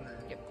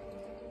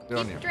 Good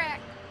on you. Keep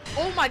track.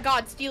 Oh my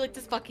god, Steelix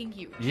is fucking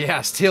huge. Yeah,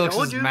 Steelix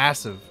Told is you.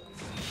 massive.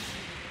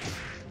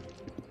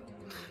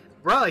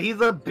 Bruh, he's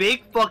a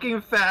big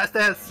fucking fast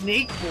ass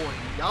snake boy.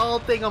 Y'all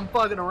think I'm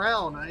fucking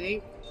around? I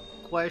ain't.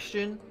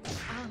 Question.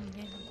 Oh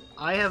man.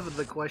 I have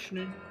the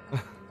question.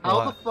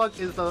 How the What? fuck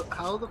is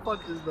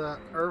the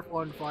Earth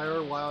on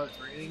fire while it's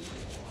raining?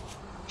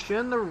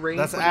 Shouldn't the rain?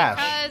 That's fucking-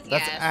 Ash. Because,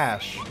 That's yes.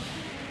 Ash.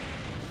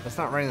 That's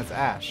not rain, that's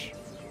Ash.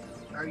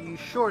 Are you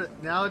sure?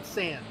 Now it's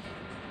sand.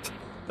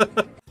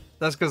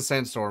 That's because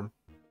Sandstorm.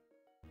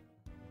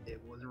 It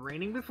was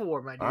raining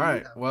before, my dude.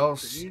 Alright, I'm well,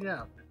 figuring it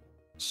out.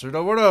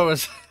 Sudowoodo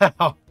is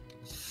out.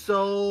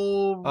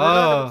 So we're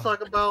gonna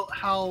talk about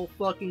how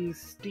fucking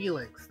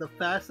Steelix, the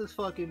fastest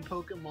fucking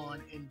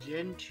Pokemon in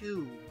Gen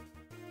 2,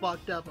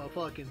 fucked up a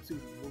fucking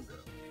Super Muga.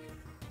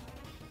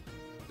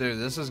 Dude,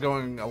 this is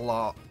going a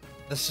lot.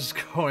 This is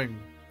going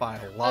by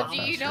a lot. Do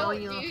you know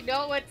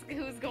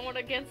who's going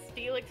against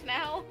Steelix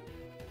now?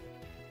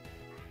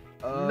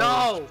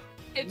 No!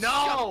 It's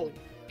No!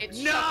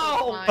 It's No!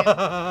 Shuckle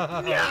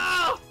time.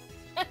 No!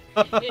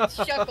 It's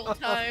Shuckle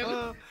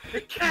time.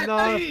 It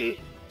can't be!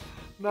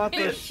 Not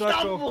the It's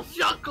Shuckle.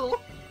 Shuckle!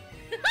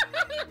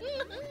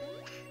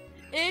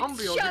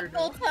 It's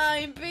Shuckle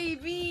time,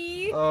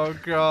 baby! Oh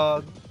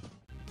god.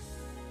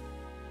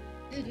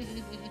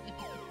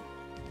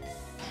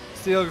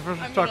 Steelix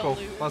versus I'm gonna Shuckle.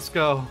 lose. Let's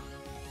go.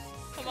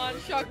 Come on,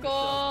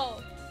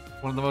 Shuckle!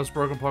 One of the most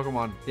broken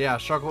Pokemon. Yeah,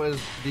 Shuckle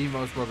is the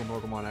most broken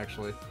Pokemon,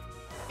 actually.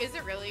 Is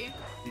it really?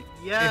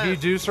 Yeah. If you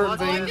do certain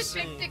Oh, I things, just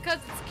picked it because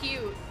it's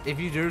cute. if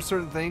you do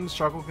certain things,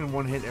 Shuckle can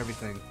one-hit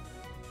everything.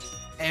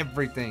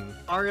 Everything.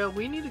 Aria,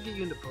 we need to get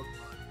you into Pokemon.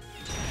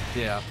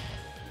 Yeah.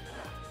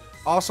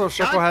 Also,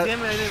 God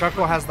damn it,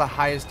 Shuckle has the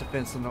highest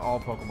defense in all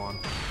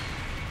Pokemon.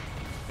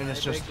 And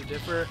it's I just beg to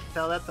differ.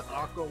 Tell that to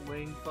Aqua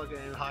Wing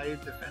fucking higher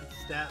defense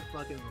stat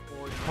fucking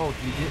report. Cold.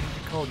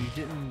 You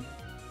didn't.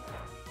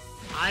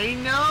 I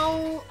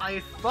know. I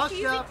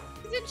fucked up.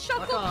 Isn't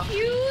Fuck Shuckle off.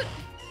 cute?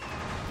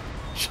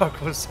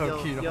 Shuckle is so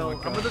Yo, cute. yo, Oh my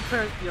I'm god. gonna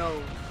turn,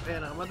 yo,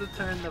 man, I'm gonna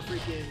turn the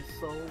freaking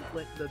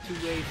the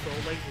two-way Soul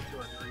Link into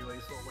a three-way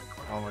Soul Link.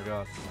 Oh my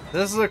god.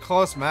 This is a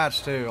close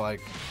match too.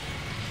 Like,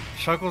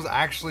 Shuckle's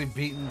actually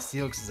beating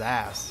Steelix's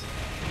ass.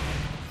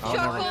 I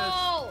don't know.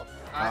 Shuckle!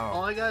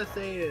 All I gotta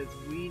say is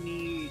we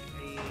need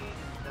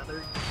another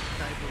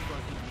type of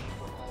fucking game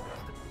for all of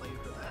us to play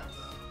for that.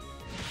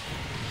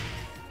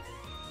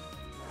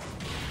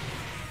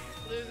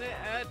 Lose it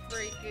at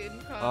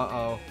freaking coming.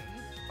 Uh-oh.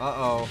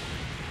 Uh-oh.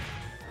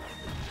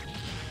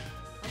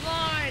 Come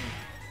on!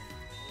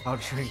 I'll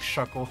drink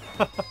Shuckle.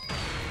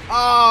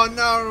 Oh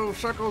no!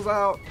 Shuckle's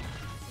out!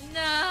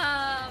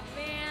 Nah,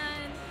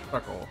 man.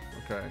 Shuckle.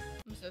 Okay.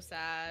 I'm so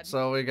sad.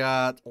 So we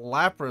got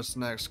Lapras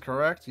next,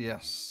 correct?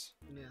 Yes.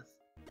 Yes.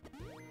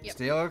 Yep.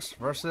 Steelix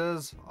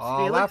versus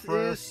Steelix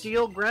Lapras. is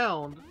Steel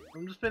Ground.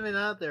 I'm just putting it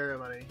out there,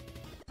 everybody.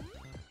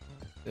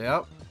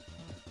 Yep.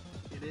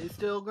 It is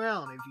Steel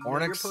Ground. If you know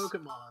your Onyx.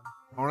 Pokemon.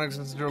 Onyx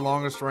is your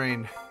longest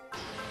reign.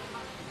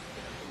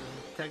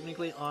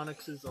 Technically,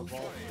 Onyx is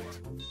evolved.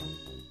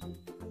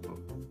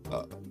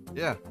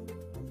 Yeah.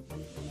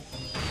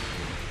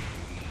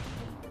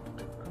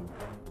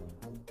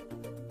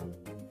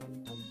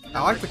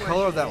 I like the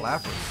color of that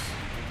Lapras.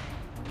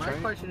 My Okay.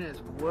 question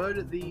is,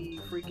 would the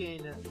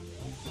freaking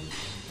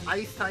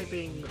ice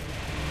typing,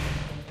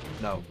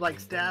 No. like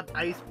stab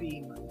ice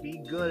beam,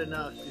 be good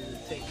enough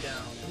to take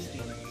down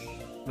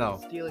Steelix?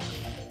 No. Steelix.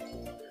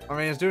 I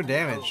mean, it's doing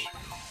damage.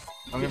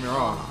 Don't get me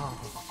wrong.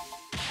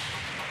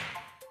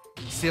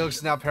 Steelix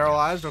is now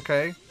paralyzed.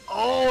 Okay.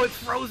 Oh, it's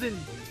frozen.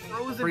 It's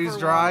frozen. Freeze for a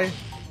dry. while.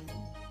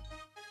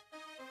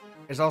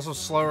 It's also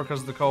slower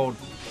because of the cold.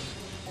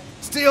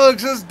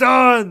 Steelix is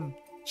done!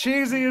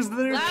 Cheesy is the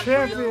new Lapras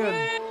champion!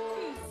 wins!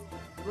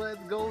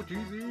 Let's go,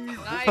 Cheesy.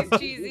 Nice,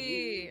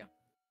 cheesy.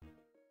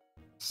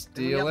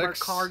 We have our Steelix.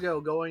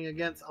 cargo going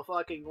against a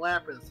fucking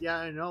Lapras. Yeah,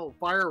 I know.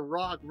 Fire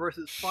Rock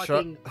versus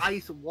fucking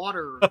Ice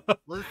Water.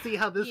 Let's see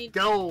how this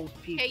goes,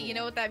 people. Hey, you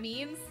know what that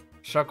means?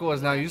 Shuckle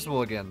is now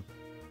usable again.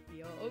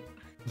 Yup.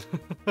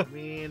 I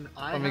mean,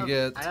 I Let me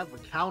have a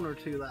counter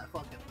to that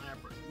fucking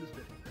Lapras. I'm just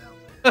putting it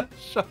out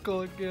there.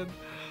 Shuckle again.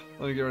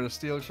 Let me get rid of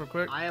Steelix real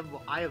quick. I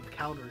have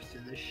counters to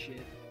this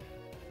shit.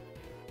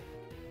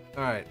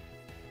 Alright.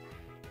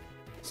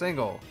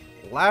 Single.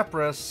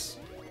 Lapras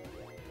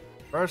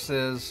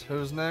versus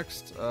who's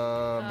next?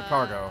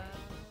 Macargo.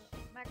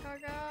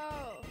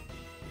 Macargo.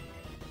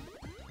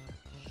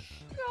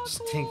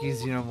 Stinky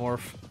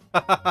Xenomorph.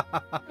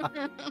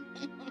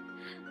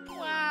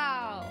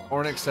 Wow.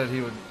 Ornix said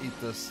he would eat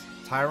this.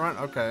 Tyrant?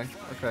 Okay.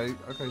 Okay,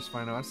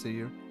 Spino, I see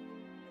you.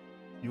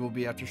 You will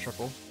be after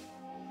Shuckle.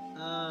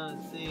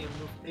 Let's see,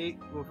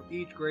 with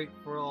each great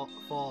fall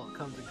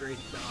comes a great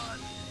god.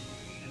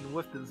 And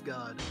with this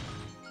god,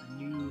 a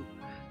new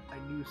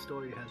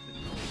story has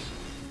been told.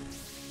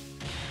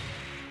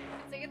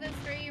 Sing the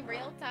stream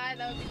real time,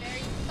 that would be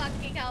very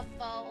fucking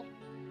helpful.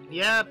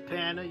 Yeah,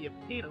 Panda, you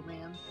pedo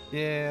man.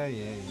 Yeah.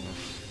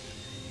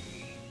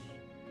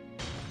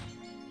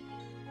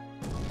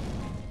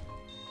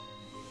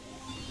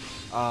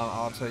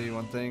 I'll tell you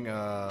one thing,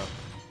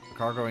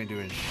 Cargo ain't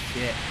doing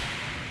shit.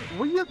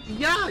 Well, you don't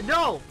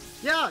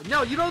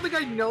think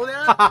I know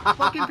that?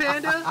 Fucking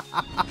Panda?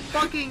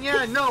 Fucking,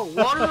 yeah, no,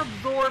 water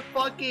absorb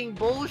fucking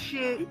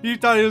bullshit. You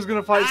thought he was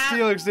gonna fight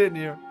Steelix, didn't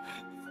you?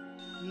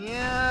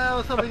 Yeah, I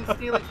was hoping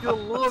Steelix do a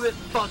little bit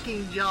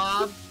fucking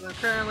job, but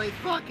apparently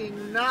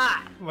fucking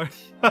not.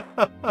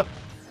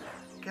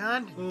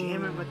 God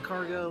damn it,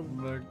 McCargo.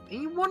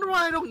 And you wonder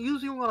why I don't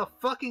use you on a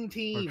fucking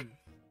team.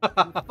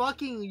 You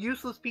fucking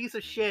useless piece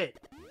of shit.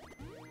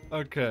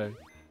 Okay.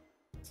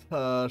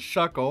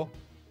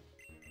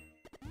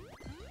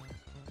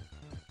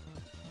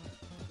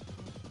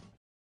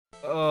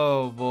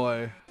 Oh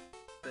boy.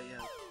 But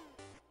yeah,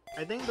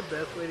 I think the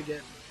best way to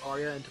get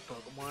Arya into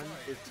Pokemon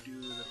is to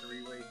do the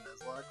 3-way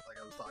Nuzlocke, like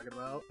I was talking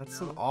about. That's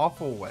you know? an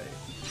awful way.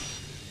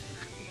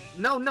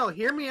 No,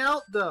 hear me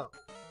out though.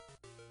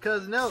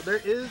 Cause no,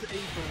 there is a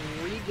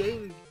free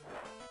game,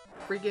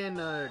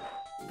 freaking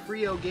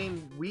Frio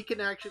game we can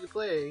actually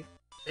play.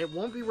 It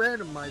won't be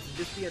randomized, it'll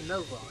just be a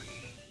Nuzlocke.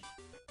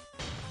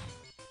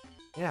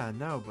 Yeah,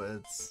 no, but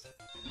it's.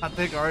 I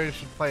think Arya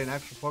should play an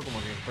actual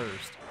Pokemon game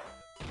first.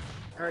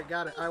 Alright,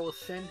 got it. I will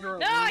send her a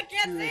No, I link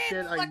can't to the say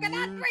shit it! I Fucking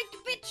use. outbreak, you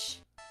bitch!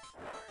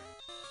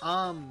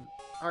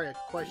 Alright,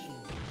 question.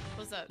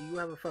 What's up? Do you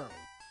have a phone?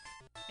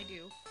 I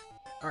do.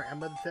 Alright,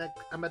 I'm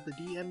at the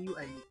DM you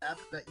an app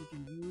that you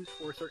can use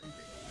for certain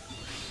things.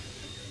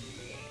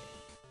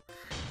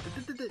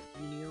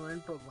 You need to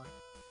learn Pokemon.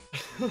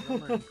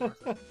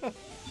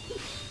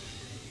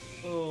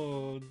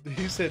 Oh,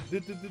 he said.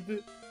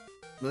 The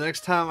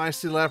next time I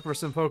see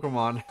Lapras in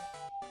Pokemon.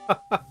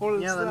 What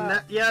is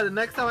that? The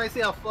next time I see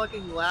a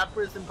fucking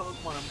Lapras in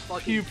Pokemon, I'm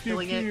fucking Pew, pew,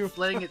 killing pew. it,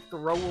 slitting its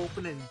throat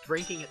open, and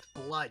drinking its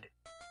blood.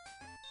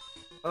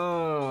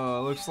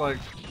 Oh, looks like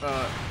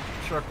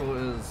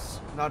Shuckle is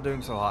not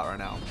doing so hot right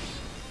now.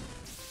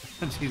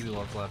 Jeez, he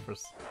loves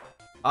Lapras.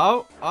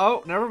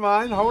 Oh, never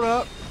mind. Hold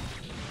up.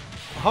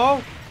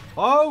 Oh.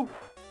 Are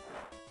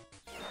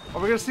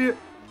we gonna see it?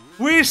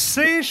 We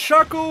see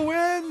Shuckle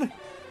win!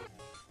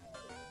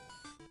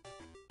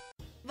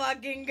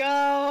 Fucking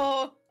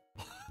go!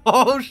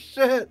 Oh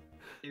shit!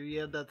 If you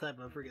have that type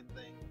of freaking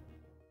thing.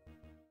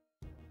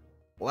 I'm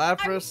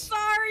Lapras.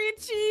 sorry,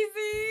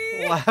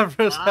 Cheesy!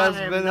 Lapras has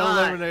I am been not.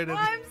 eliminated.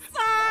 I'm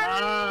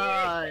sorry!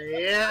 Ah,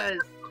 yes!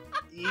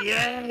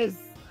 Yes!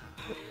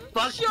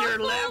 Fuck your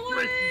Shuckle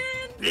Lapras,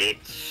 wins!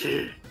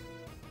 bitch!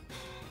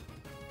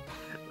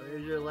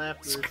 Where's your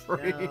Lapras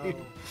Scream. now?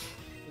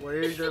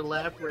 Where's your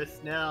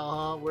Lapras now,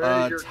 huh?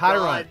 Where's your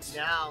Tyrant. God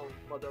now,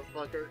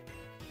 motherfucker?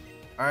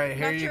 Alright,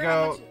 here Not you sure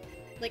go.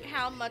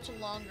 how much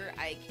longer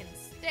I can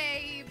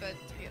stay, but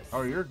yes.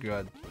 Oh, you're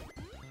good.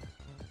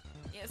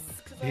 Yes,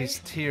 because These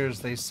tears,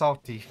 they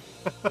salty.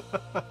 I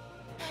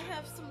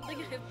have something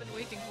I've been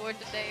waiting for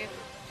today,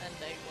 and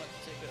I want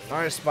to go.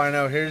 Alright,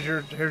 Spino, here's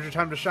your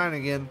time to shine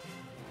again.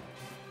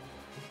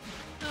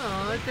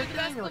 Oh, it's a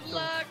Best dinosaur. of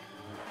luck!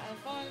 Have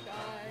fun,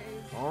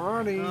 guys!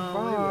 Alrighty, Oh,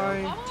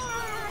 bye.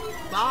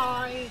 Bye!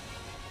 Bye!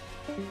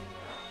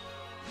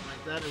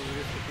 Like that, or we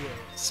disappear.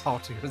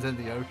 Saltier than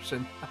the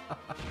ocean.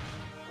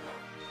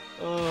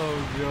 Oh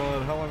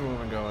god, how long have we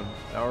been going?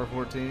 Hour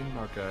 14?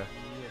 Okay.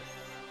 Yes.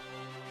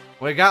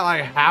 We got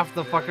like half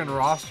the fucking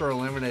roster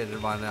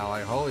eliminated by now.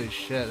 Like, holy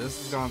shit, this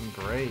has gone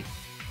great.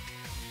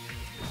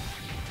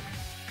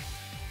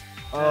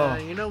 Oh,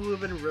 You know who've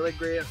been really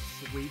great at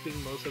sweeping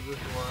most of this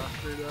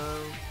roster,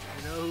 though?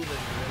 You know who've been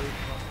really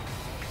fucking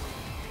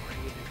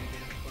great at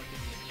being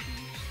fucking a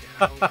cheese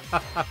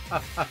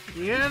scout?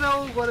 You know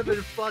who would have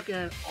been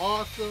fucking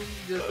awesome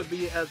just to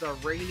be as a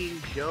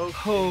reigning joke?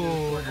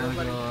 Oh just for my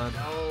everybody to God.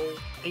 know?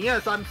 And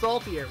yes, I'm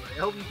salty, everybody. I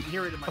hope you can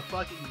hear it in my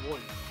fucking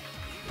voice.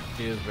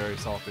 he is very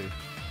salty.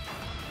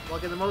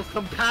 Fucking the most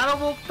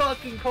compatible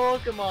fucking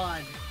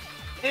Pokemon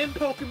in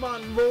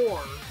Pokemon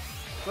lore.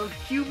 Most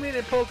human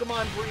and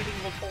Pokemon breeding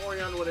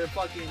Vaporeon with a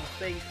fucking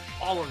thing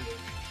all of it.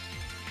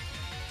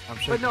 I'm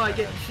shaking But no, my I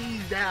get head.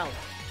 cheesed out.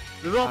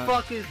 The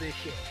fuck is this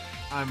shit?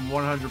 I'm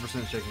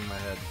 100% shaking my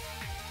head.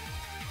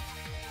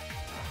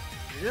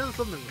 It is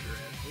something with your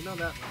head. We know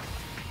that.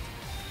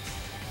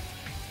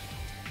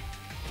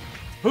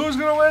 Who's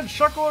gonna win,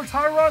 Shuckle or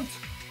Tyrant?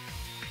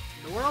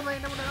 The world may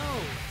never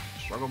know.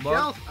 Struggle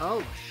Shell. bug.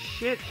 Oh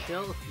shit,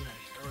 Shell Smash.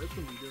 Oh, it's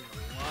gonna be doing a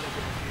lot of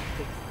good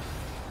things.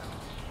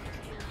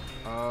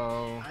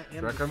 Oh, I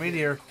am Draco the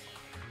Meteor.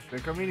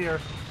 Draco Meteor.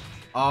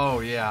 Oh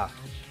yeah.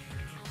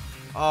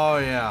 Oh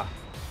yeah.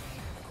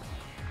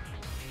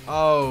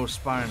 Oh,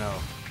 Spino.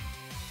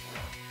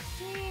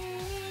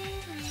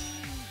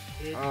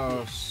 It Oh,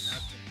 did nothing.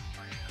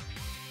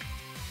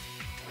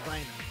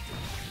 Final.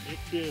 It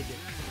did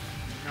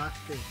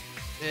nothing.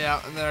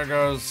 Yeah, and there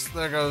goes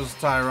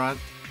Tyrant.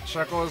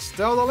 Shuckle is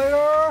still the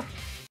leader.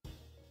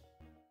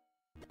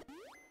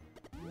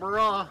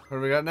 Bruh. Who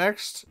do we got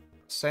next?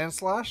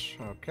 Sandslash?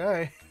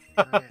 Okay.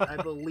 Okay, I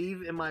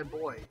believe in my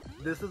boy.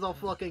 This is a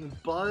fucking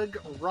bug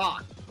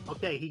rock.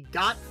 Okay, he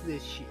got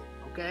this shit.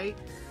 Okay?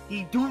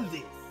 He do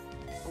this.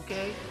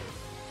 Okay?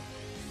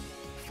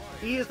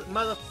 He is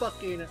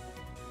motherfucking...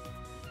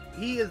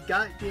 He is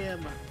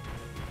goddamn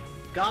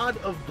God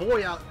of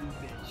boy out this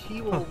bitch.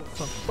 He will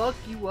fuck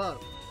you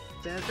up.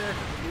 Sandslash, I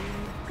believe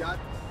you got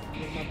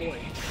my boy.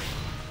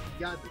 You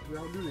got this. We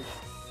don't do this.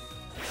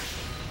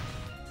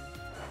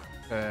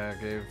 Okay,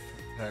 I gave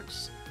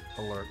Hex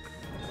a lurk.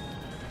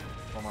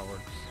 All my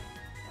works.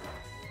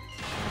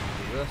 Do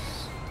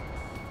this.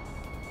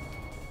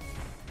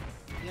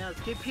 Yeah,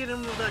 let's keep hitting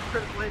him with that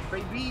critical hit,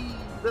 baby.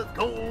 Let's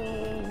go.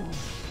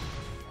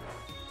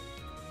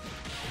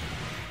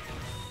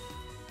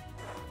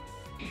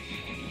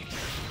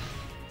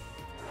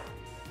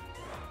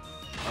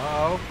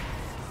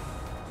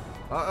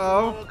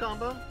 Uh-oh. Wombo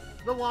combo.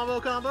 The wombo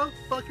combo.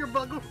 Fuck your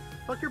bugger.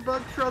 Fuck your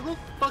bug struggle.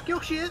 Fuck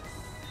your shit.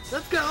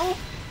 Let's go.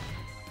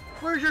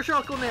 Where's your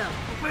shuckle now?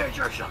 Where's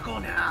your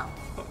shuckle now?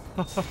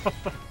 Yeah, that's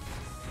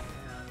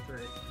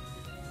right.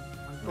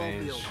 I'm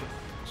Mage, Goldfield.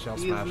 shell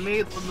He smash. is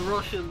made from the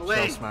Russian Shell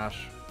way.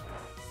 smash.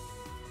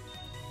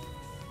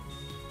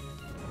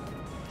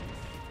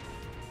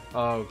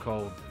 Oh,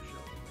 cold.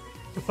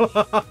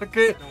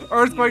 Okay,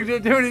 Earthquake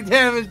didn't do any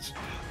damage.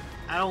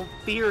 I don't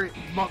fear it,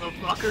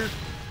 motherfucker.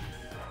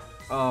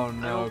 Oh I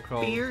no, don't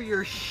cold. fear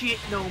your shit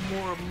no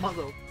more,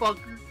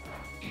 motherfucker.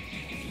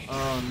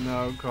 Oh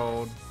no,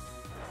 cold.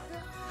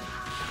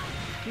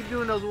 Keep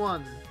doing those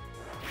ones.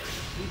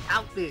 We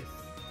out this.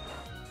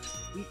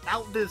 We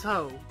out this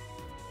hoe.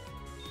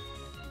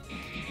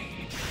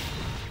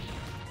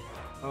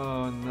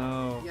 Oh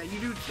no. Yeah, you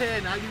do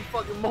 10, I do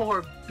fucking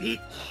more, bitch.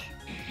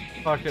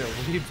 Fuck it,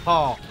 Weed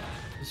Ball.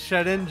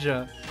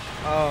 Shedinja.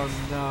 Oh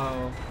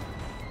no.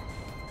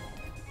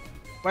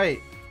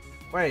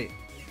 Wait.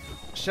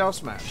 Shell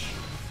Smash.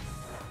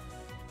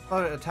 I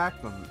thought it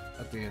attacked them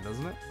at the end,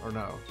 doesn't it? Or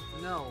no?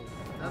 No,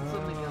 that's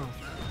something else.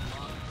 That's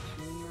not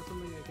tuning or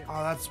something. I can't.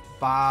 Oh, that's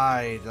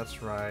Bide.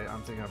 That's right.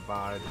 I'm thinking of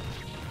Bide.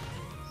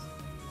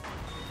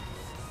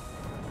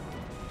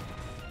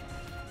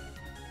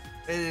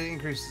 It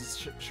increases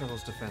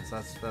Shuckle's defense.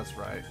 That's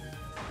right.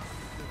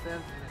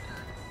 Defense and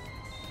attack.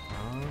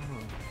 Oh.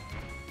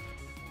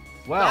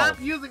 Well.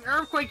 Stop using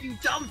Earthquake, you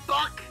dumb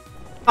fuck!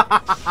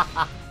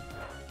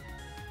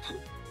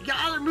 You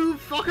got other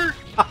moves, fucker!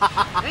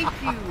 Thank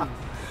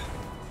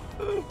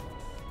you!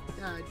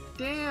 God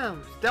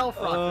damn! Stealth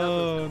Rock.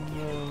 Oh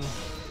no.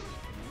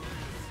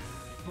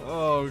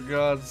 Oh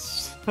god.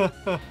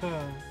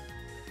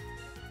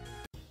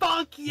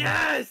 Fuck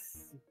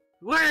yes!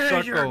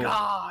 Where's your Shuckle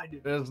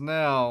god? is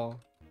now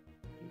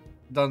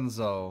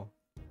Dunzo.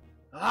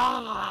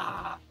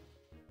 Ah!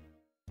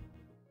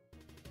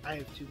 I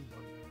have 2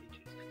 more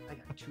bitches. I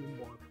got 2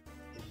 more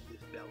in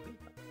this belly.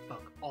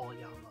 Fuck all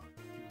y'all up.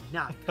 Do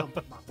not come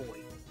for my boy.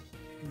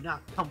 Do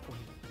not come for me.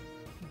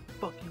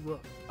 Fuck you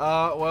up.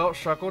 Well,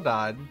 Shuckle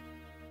died.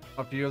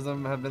 A few of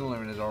them have been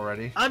eliminated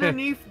already.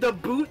 Underneath the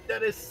boot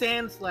that is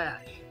Sand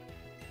Slash.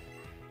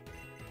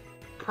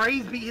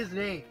 Praise be his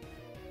name.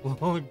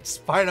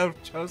 Spino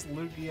chose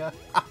Lugia.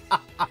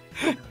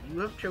 You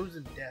have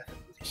chosen death.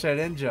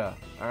 Shedinja.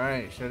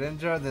 Alright,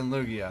 Shedinja, then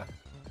Lugia.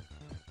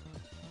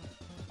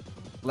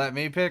 Let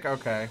me pick?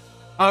 Okay.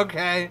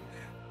 Okay.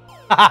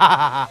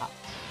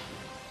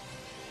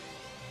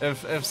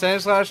 If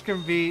Sandslash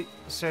can beat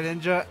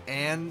Shedinja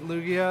and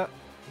Lugia.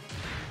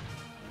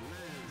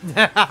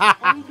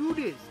 Oh, he do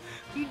this.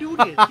 He do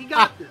this. He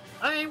got this.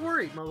 I ain't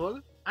worried,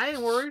 motherfucker. I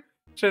ain't worried.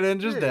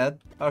 Shedinja's Yeah. dead.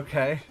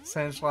 Okay.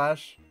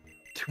 Sandslash.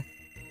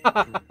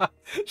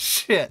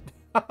 Shit.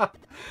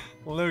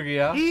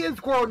 Lugia. He is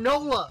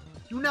granola.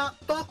 Do not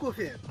fuck with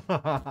him.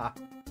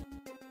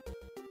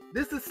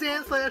 This is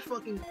Sand Slash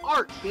fucking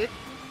art, bitch.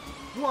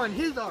 You on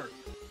his art.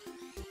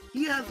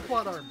 He has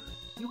plot armor.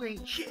 You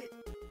ain't shit.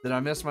 Did I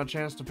miss my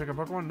chance to pick a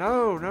Pokemon?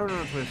 No,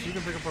 Twitch. You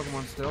can pick a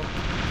Pokemon still.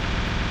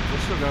 We're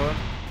still going.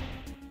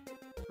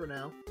 For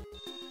now.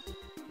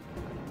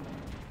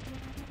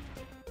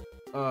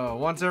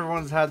 Once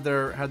everyone's had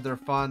their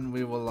fun,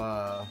 we will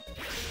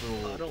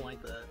Oh, I don't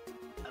like that.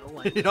 I don't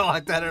like You that. don't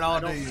like that at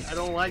all, do you? I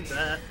don't like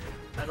that.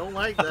 I don't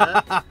like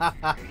that.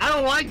 I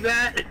don't like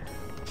that.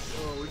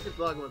 Oh, we can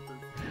talk about this.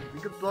 We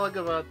can talk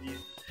about these.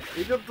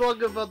 We can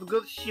talk about the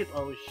good shit.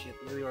 Oh shit,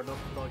 we are not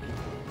talking.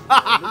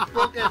 Let's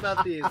talk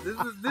about this.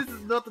 This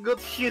is not the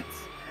good shit.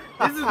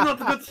 This is not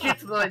the good shit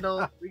that I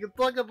know. We can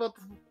talk about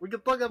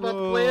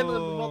Plan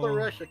and Mother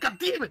Russia. God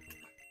damn it!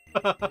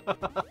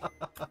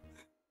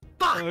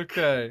 Fuck!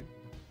 Okay.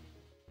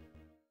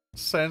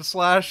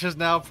 Sandslash is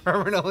now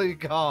permanently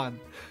gone.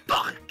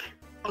 Fuck!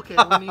 Okay,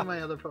 I need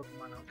my other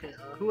Pokemon. Okay,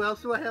 who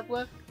else do I have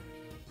left?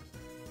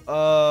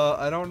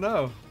 I don't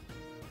know.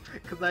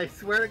 Cause I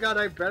swear to God,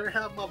 I better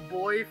have my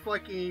boy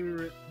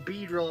fucking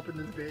Beedrill up in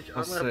this bitch. I'm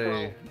Let's gonna have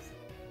see. problems.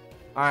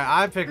 Alright,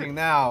 I'm picking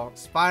now.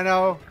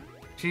 Spino.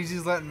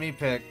 Cheesy's letting me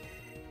pick.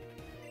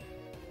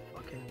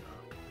 Fucking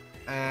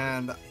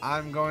And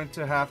I'm going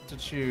to have to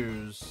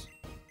choose.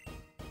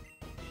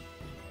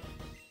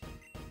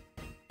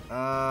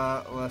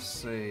 Let's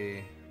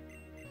see.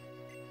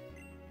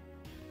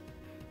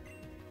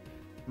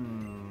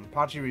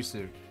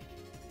 Pachirisu.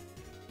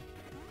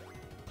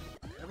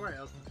 everyone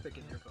else is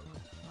picking their Pokemon.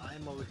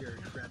 I'm over here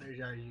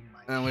strategizing my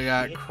And we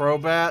got shit.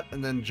 Crobat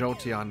and then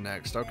Jolteon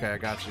next. Okay, I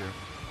got you.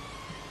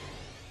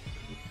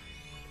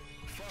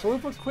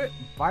 Chalupa, quit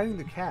biting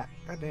the cat.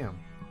 God damn.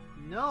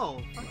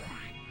 No! Fuck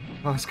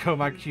Let's go,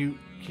 my cutie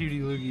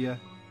Lugia.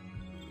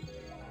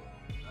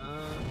 that.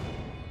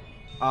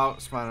 Oh,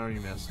 Spino, you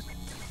missed.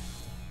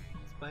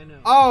 Spino.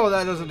 Oh,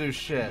 that doesn't do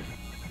shit.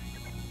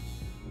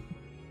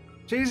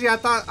 Cheesy, I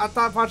thought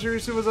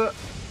Pachirisu was a.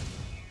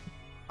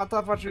 I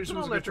thought It's Pachirisu an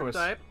was a good electric choice.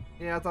 type.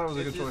 Yeah, I thought it was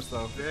a It's good choice just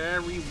though. Very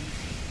weak.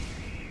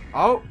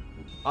 Oh,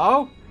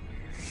 oh.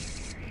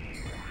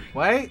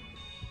 Wait.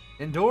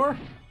 Endure.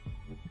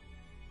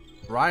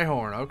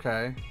 Rhyhorn.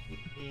 Okay.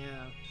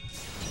 Yeah.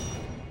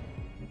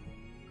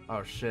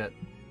 Oh shit.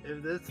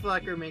 If this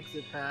fucker makes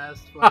it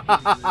past fucking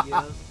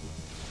Lugia,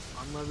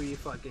 I'm gonna be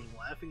fucking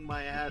laughing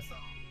my ass off.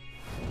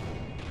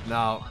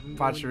 No, I'm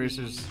going to be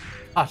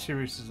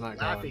Pachirisu's not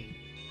going. laughing.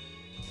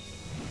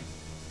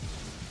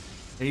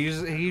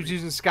 He's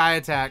using Sky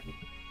Attack.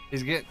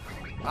 He's getting.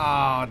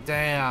 Oh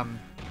damn.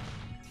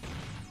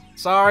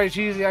 Sorry,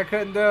 Cheesy, I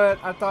couldn't do it.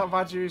 I thought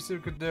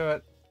Pachirisu could do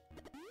it.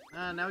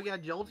 Now we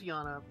got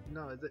Jolteon up.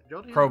 No, is it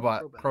Jolteon?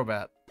 Crobat. Or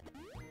Crobat.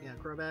 Yeah,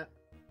 Crobat.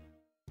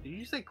 Did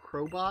you say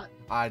Crobot?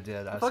 I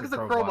did. The I fuck said is a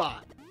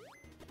Crobot.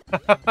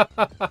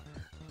 Crobot?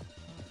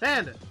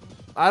 Panda.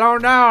 I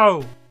don't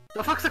know.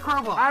 The fuck's a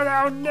Crobot? I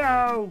don't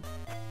know.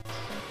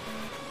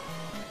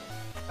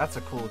 That's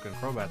a cool looking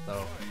Crobat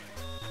though.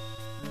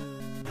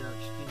 No,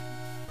 stinky.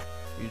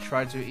 You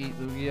try to eat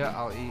Lugia,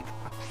 I'll eat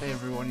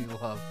everyone you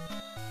love.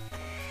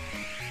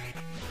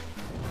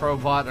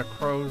 Crowbot, a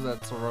crow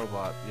that's a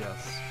robot,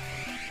 yes.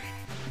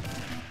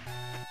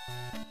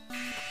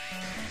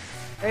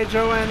 Hey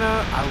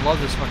Joanna, I love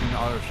this fucking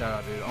auto shout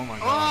out, dude. Oh my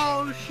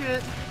god. Oh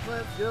shit!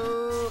 Let's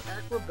go!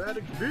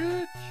 Acrobatic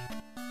bitch!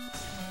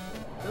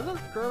 Doesn't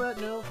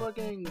Crobat know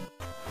fucking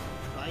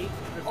fight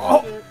or some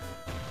Oh! shit?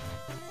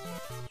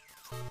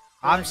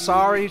 I'm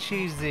sorry,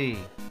 Cheesy.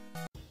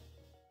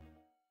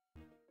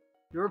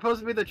 You were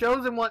supposed to be the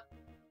chosen one!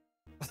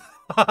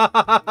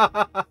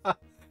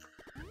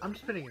 I'm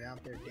just putting it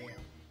out there, damn.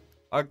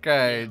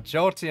 Okay,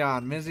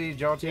 Jolteon. Mizzy,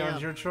 Jolteon's Damn.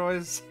 your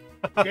choice?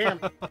 Damn.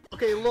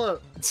 Okay,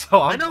 look. So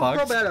I I'm know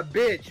fucked. Crobat a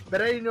bitch,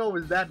 but I didn't know it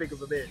was that big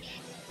of a bitch.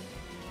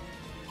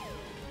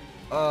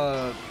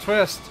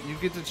 Twist, you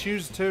get to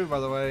choose too, by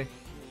the way.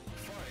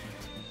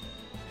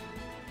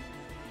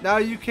 No,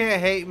 you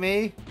can't hate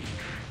me.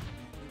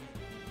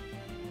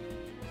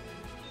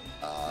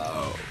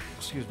 Oh,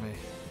 excuse me.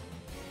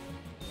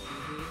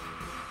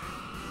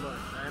 Look,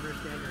 I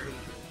understand your hatred.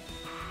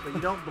 But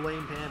you don't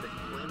blame Panda,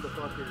 you blame the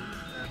fuckers.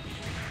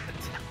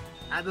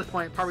 At this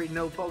point, probably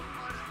no Pokemon.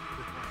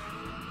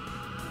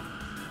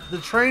 The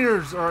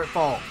trainers are at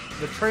fault.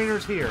 The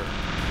trainer's here.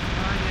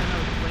 Oh yeah, no,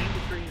 blame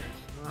the trainers.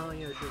 Oh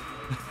yeah, sure.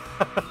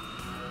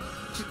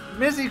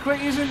 Mizzy,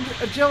 quit using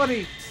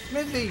agility.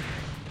 Mizzy.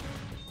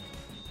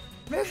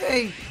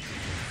 Mizzy.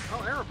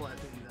 Oh, Aeroblast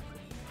didn't do that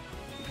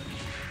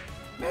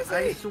much.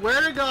 I Mizzy.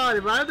 swear to God,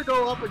 if I have to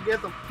go up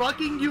against a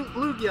fucking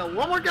Lugia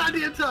one more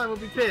goddamn time, I'll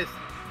be pissed.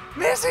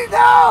 Mizzy,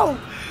 no!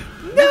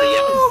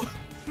 No!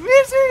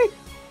 Mizzy!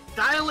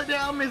 Dial it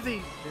down,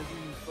 Mizzy!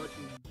 Mizzy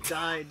fucking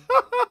died.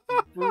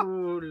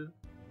 Food.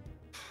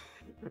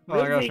 Oh,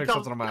 I gotta Mizzy, fix come-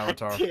 something on my God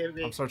avatar. damn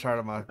it. I'm so tired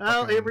of my.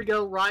 Oh, fucking- here we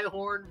go.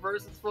 Rhyhorn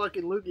versus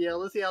fucking Lugia.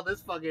 Let's see how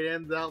this fucking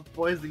ends out,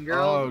 boys and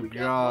girls. Oh,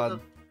 God.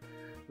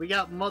 We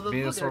got Venusaur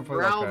motherfucking play-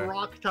 ground okay.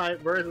 rock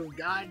type versus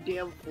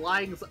goddamn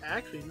flying.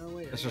 Actually, no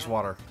way. It's just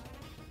water.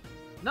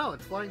 No,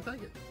 it's flying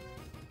psychic.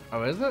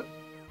 Oh, is it?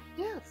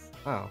 Yes.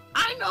 Oh.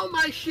 I know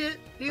my shit,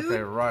 dude. Okay,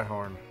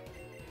 Rhyhorn.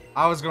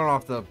 I was going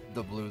off the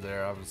blue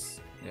there. I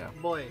was, yeah.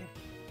 Boy,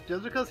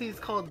 just because he's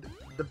called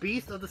the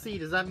Beast of the Sea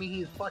does that mean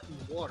he's fucking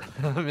water.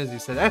 Mizzy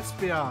said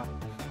Espeon.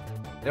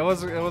 It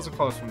was a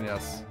close one,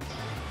 yes.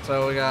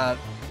 So we got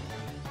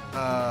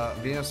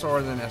Venusaur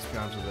and then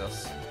Espeon to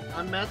this.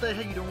 I'm mad that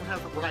you don't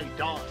have the right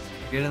dog.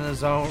 Get in the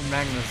zone,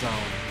 Magna Zone.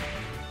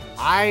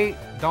 I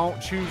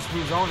don't choose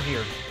who's on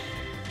here.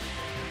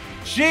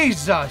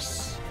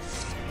 Jesus!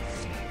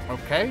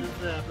 Okay.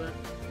 This happened.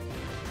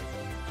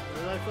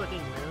 What did I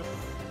fucking miss?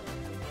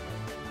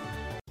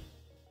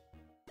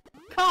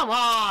 Come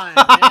on,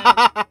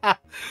 man!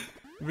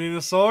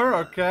 Venusaur,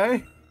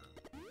 okay.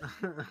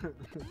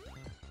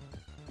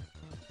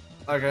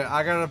 Okay,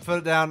 I gotta put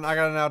it down. I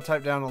gotta now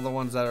type down all the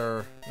ones that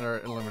are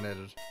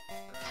eliminated.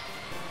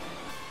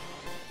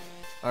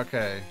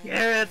 Okay.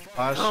 Yes!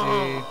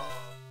 Hashi,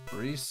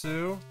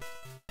 Risu,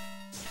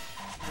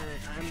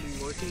 I'm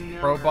working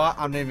now. Probot.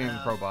 I'm naming him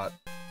Probot.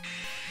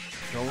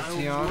 I'm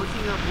looking Jolteon, up what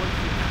you have.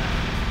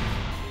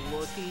 I'm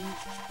looking.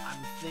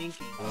 I'm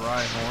thinking.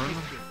 Rhyhorn,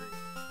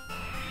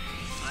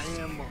 I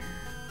am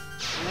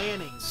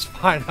planning.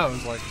 Spino.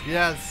 Was like,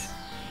 yes.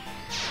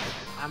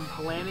 I'm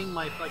planning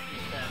my fucking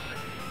stat.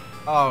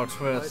 Oh,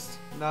 Twist.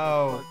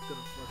 No.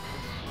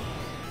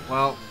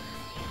 Well,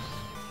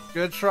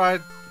 good try.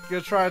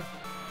 Good try,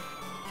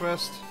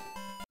 Twist.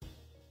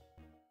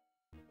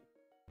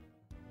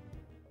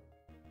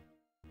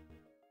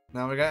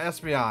 Now we got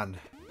Espeon.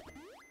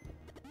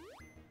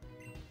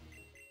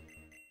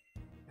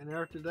 And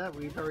after that,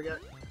 we've already got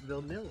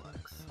Vanillux.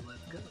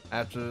 Let's go.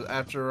 After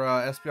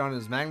Espeon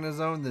is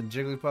Magnezone, then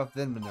Jigglypuff,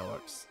 then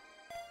Vanillux.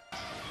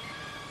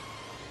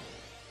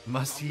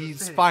 Must eat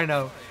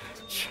Spino.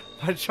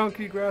 My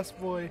chunky grass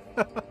boy.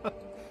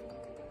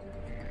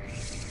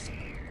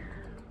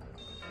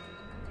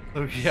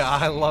 Oh yeah,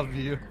 I love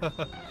you.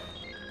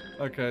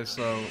 Okay,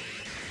 so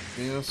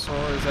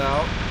Venusaur is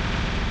out.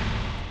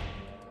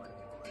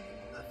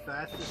 The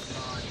fastest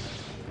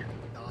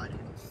God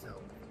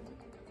himself.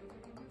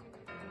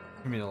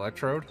 You mean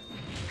Electrode?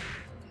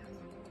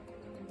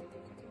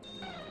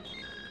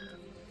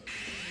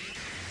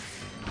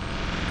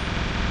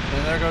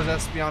 And there goes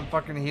Espeon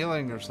fucking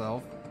healing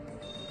herself.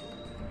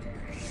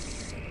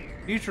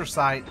 Future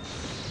sight.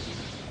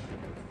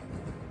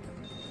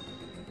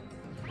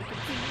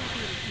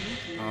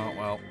 Oh,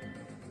 well.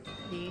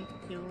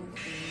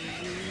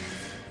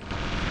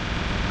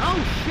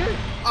 Oh, shit!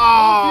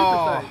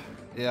 Oh!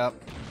 Yep.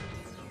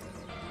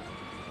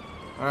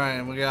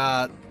 Alright, we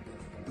got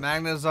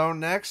Magnezone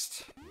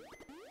next.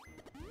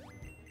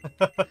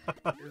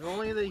 If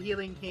only the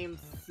healing came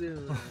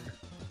soon.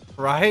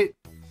 Right?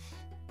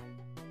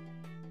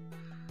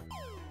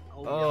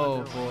 Oh,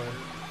 Oh, boy.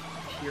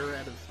 Pure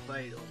out of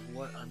spite of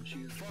what I'm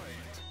choosing.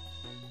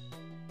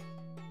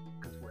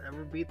 Because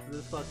whoever beats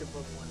this fucking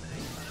Pokemon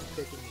next, I'm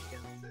picking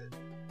against it.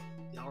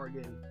 Y'all are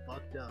getting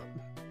fucked up.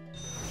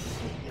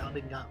 Y'all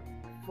done got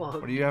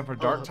fucked. What do you have for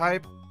Dark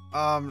type?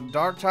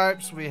 Dark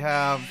types we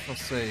have,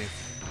 let's see.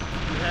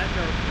 You have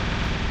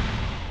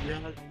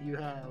no. You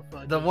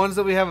have The ones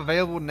that we have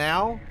available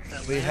now,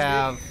 we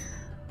have.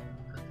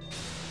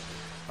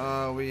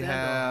 We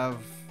have.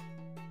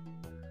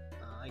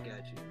 I got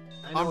you.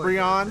 I know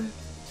Umbreon.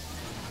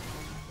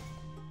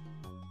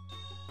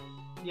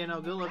 Yeah,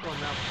 no, good luck on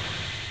that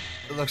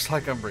one. It looks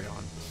like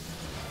Umbreon.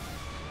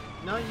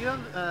 No, you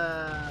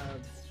have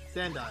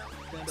Sandile.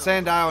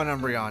 Sandile and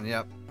Umbreon,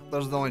 yep.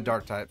 Those are the only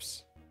Dark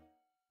types.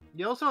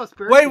 You also have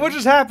Spirit. Wait, what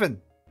just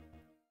happened?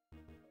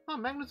 Oh,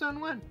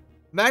 Magnezone win.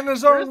 Magnezone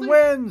Seriously?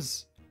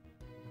 wins!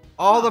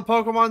 All the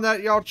Pokemon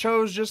that y'all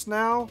chose just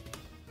now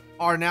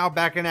are now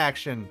back in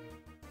action.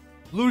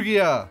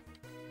 Lugia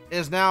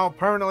is now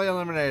permanently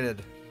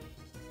eliminated.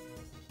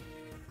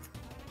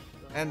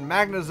 And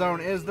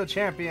Magnezone is the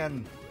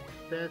champion.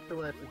 That's the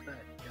last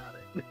effect. Got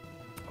it.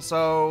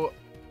 So,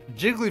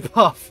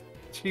 Jigglypuff.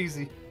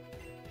 Cheesy.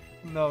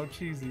 No,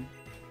 cheesy.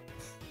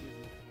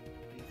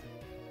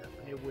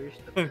 I wish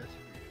the best for you.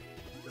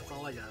 That's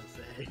all I gotta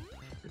say.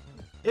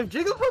 If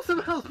Jigglypuff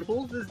somehow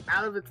pulls this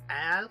out of its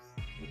ass,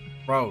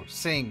 Bro,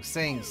 sing.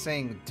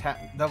 Tap,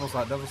 double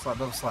slot.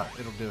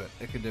 It'll do it.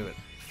 It can do it.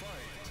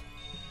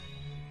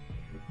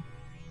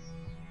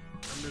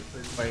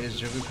 Wait, is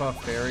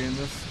Jigglypuff fairy in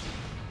this?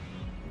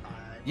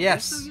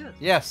 Yes. So, yes.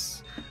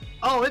 Yes.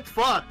 Oh, it's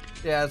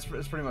fucked. Yeah, it's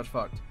pretty much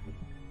fucked.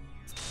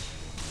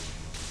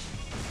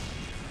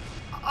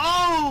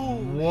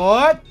 Oh.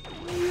 What?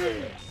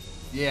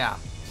 Yeah.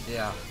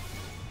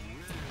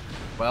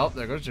 Well,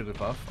 there goes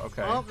Jigglypuff.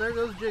 Okay. Oh, there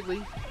goes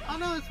Jiggly. Oh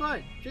no, it's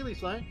fine. Jiggly's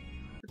fine.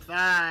 It's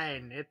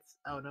fine.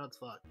 Oh no, it's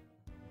fucked.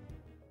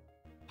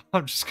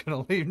 I'm just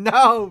gonna leave.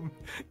 No,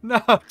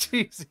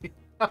 cheesy.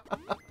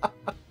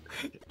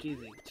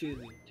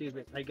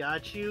 Cheesy. I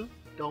got you.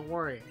 Don't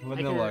worry.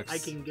 Vanillux. I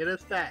can get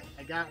us back.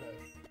 I got us.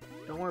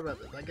 Don't worry about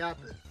this. I got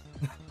this.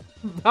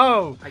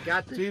 No. I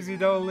got this. Cheesy,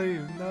 don't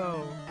leave.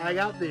 No. I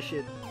got this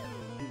shit.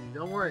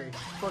 Don't worry.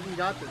 Fucking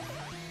got this.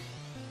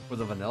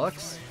 With a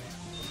Vanillux?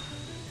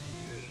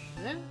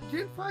 Yeah,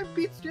 Gen 5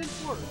 beats Gen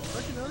 4.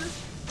 Fucking know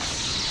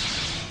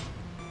this?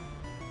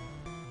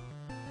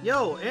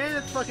 Yo, and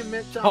it's fucking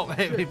mint Oh, chocolate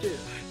maybe chip, too.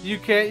 you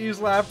can't use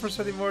Lapras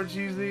anymore,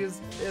 Cheesy.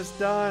 It's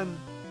done.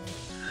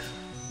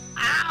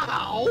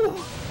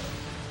 Ow!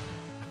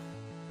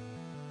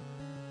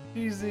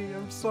 Cheesy,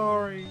 I'm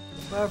sorry.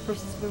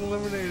 Lapras has been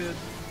eliminated.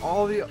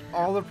 All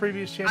the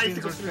previous champions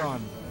Icicle are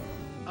gone.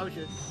 Oh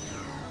shit.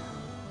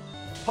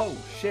 Oh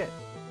shit.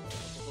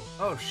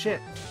 Oh shit.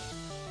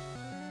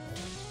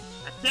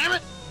 Damn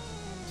it!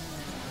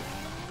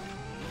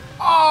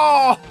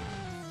 Oh!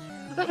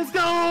 Let's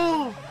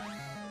go!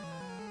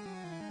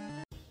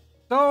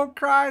 Don't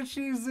cry,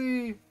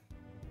 Cheesy.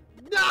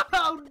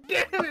 No!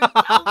 Damn it!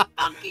 So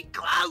fucking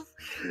close!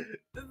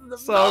 This is the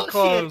So bullshit.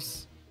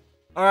 close.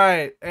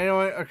 Alright,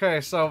 anyway, okay,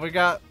 so we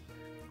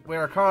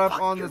are caught up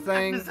Fuck on your the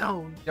thing.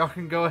 Magnezone. Y'all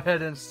can go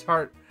ahead and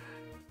start,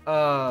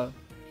 so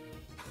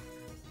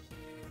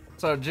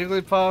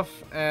Jigglypuff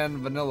and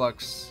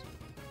Vanillux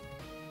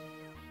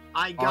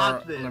I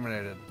got are this.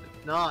 eliminated.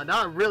 No,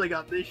 I really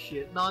got this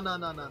shit. No.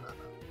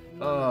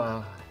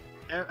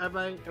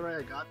 Everybody,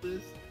 I got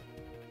this.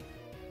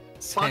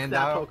 Fuck that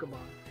Sandile? Pokemon.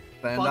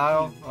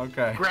 Sandile? Fuck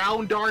Okay.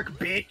 Ground Dark,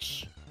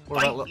 bitch.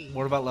 What Fight about, me.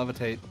 what about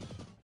Levitate?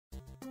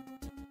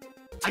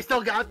 I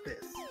still got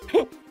this.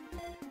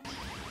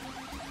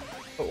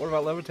 But what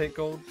about Levitate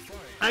Gold?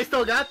 I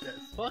still got this.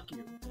 Fuck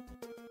you.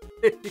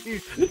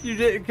 You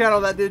didn't count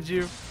on that, did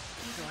you?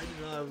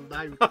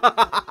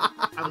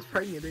 I was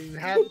pregnant. Didn't even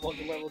have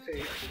fucking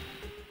levitate.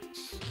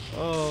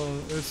 Oh,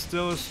 it's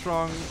still as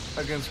strong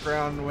against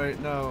ground. Wait,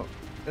 no.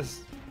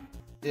 It's...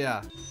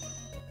 Yeah.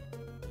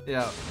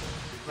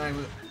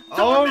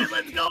 Oh!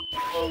 Let's go!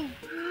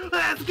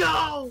 Let's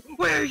go!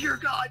 Where's your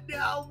god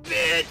now,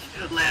 bitch?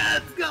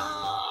 Let's go!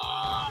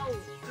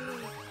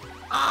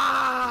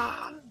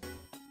 Ah!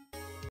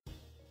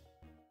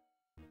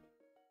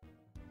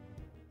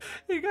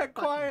 He got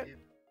quiet.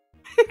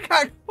 Fucking- He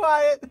got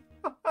quiet.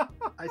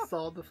 I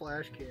saw the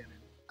flash cannon.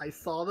 I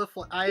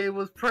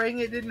was praying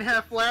it didn't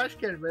have flash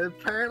cannon, but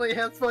apparently it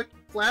has fucking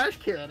flash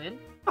cannon.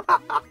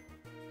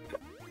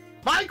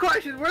 My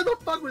question, where the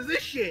fuck was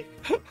this shit?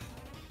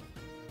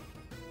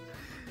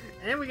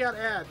 And we got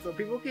ads, so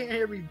people can't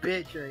hear me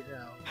bitch right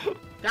now.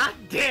 God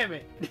damn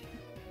it!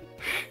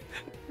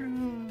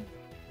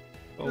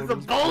 This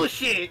is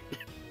bullshit!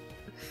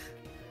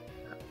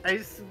 I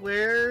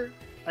swear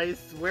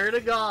to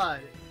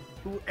God,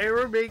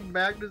 whoever made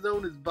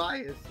Magnezone is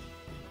biased.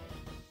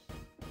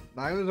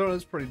 Magnezone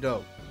is pretty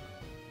dope.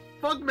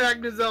 Fuck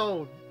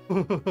Magnezone!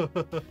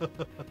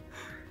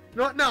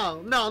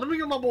 No, let me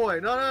get my boy.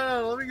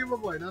 No, let me get my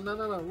boy. No.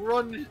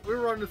 We're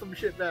running some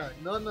shit back.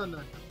 No.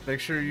 Make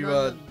sure you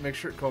Cole,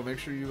 make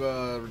sure you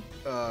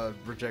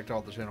reject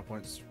all the channel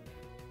points.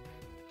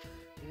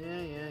 Yeah.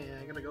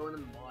 I gotta go into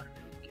the mod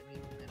view. Give me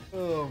a minute.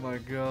 Oh my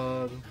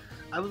god.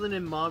 I wasn't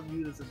in mod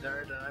view this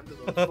entire time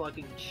because I was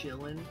fucking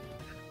chilling.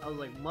 I was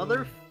like,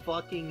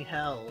 motherfucking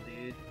hell,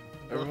 dude.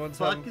 Everyone's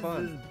the fuck having is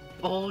fun. this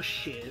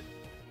bullshit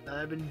that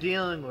I've been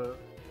dealing with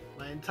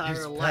my entire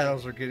These life?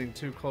 battles are getting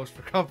too close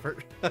for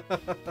comfort.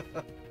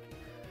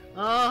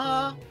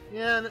 Yeah.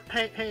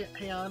 Hey,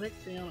 Onyx.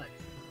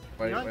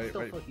 Wait, Onyx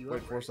still fuck you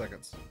up, 4 right?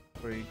 seconds.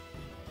 3,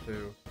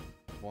 2,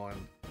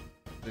 1,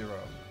 0.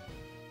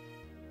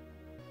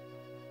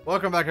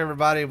 Welcome back,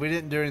 everybody. We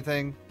didn't do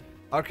anything.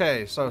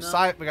 Okay, so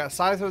No. we got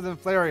Scyther and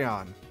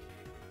Flareon.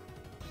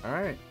 All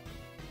right.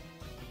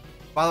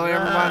 By the way,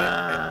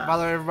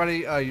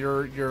 everybody,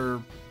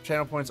 your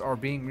channel points are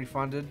being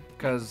refunded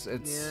because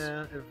it's.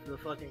 Yeah, if the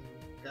fucking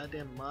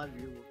goddamn mod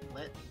view will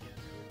let me.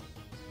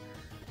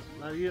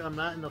 Mod view, I'm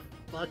not in the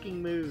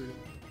fucking mood.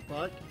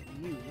 Fuck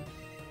you.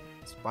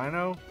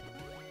 Spino.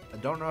 I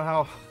don't know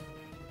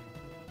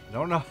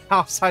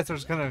how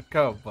Scyther's gonna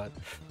go, but.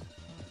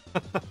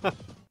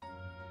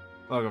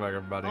 Welcome back,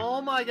 everybody. Oh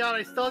my god,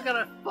 I still got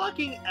a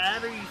fucking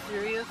ad. Are you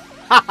serious?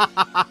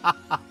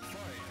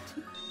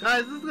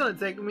 Guys, this is gonna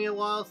take me a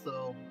while,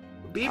 so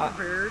be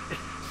prepared.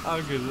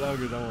 I'm good. Don't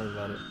worry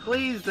about it.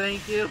 Please,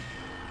 thank you.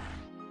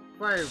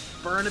 Before I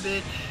burn a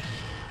bitch.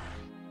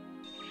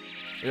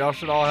 Y'all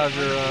should all have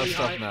your Really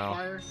stuff high now.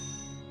 fire.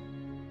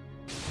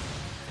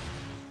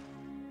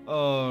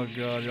 Oh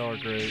god, y'all are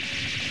great.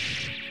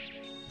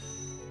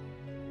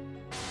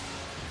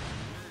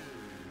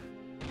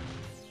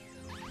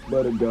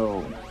 Butter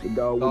dog. The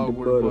dog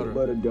with the butter.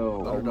 Butter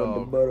dog. I Butter want the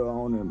dog. butter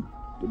on him.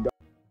 The dog.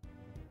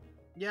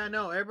 Yeah,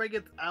 no, everybody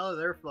gets out of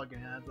their fucking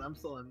hands. I'm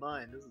still in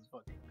mine. This is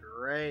fucking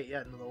great.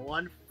 Yeah, the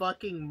one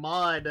fucking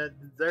mod that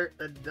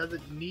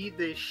doesn't need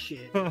this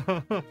shit. Am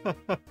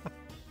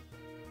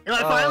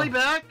I finally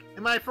back?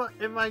 Am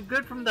I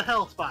good from the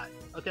hell spot?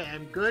 Okay,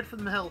 I'm good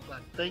from the hell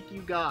spot. Thank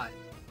you, God.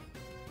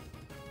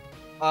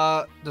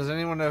 Does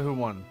anyone know who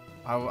won?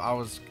 I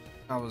was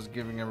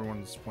giving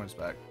everyone's points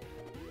back.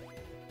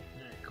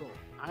 Alright, cool.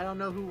 I don't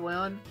know who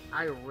won.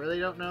 I really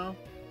don't know.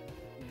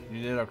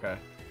 You did? Okay.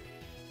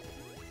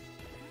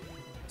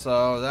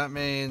 So that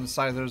means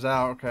Scyther's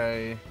out,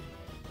 okay.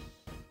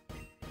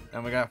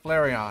 And we got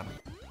Flareon.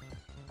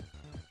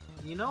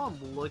 You know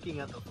I'm looking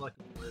at the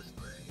fucking list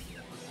right at this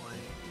point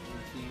to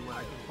see what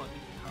I can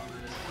fucking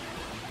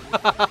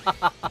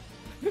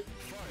cover this.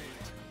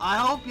 I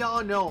hope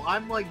y'all know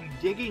I'm like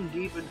digging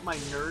deep into my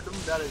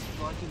nerddom that is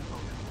fucking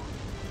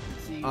Pokemon.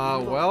 To see who the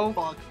well,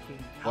 fuck can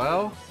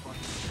well. cover the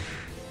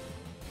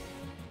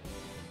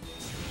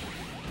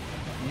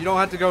fucking- You don't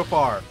have to go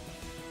far.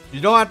 You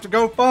don't have to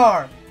go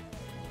far.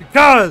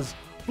 Because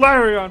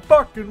Flareon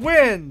fucking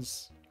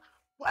wins!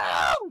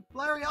 Wow!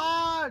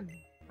 Flareon!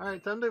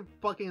 Alright, time to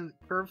fucking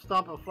curve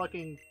stomp a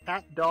fucking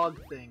cat dog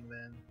thing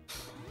then.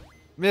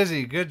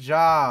 Mizzy, good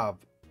job.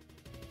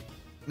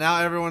 Now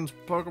everyone's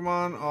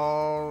Pokemon,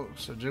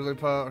 so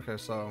Jigglypuff, okay,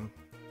 so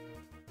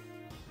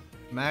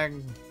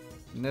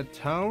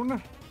Magnetone?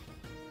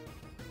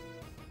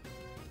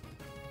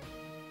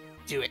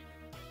 Do it.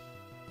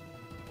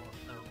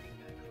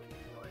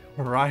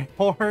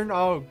 Rhyhorn?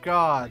 Oh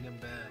god. Bring him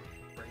back.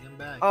 Bring him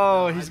back.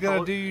 Oh, No, he's I gonna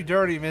told- do you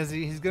dirty,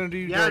 Mizzy. He's gonna do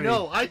you Yeah, dirty.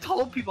 no, I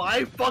told people I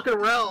ain't fucking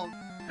around.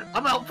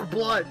 I'm out for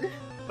blood.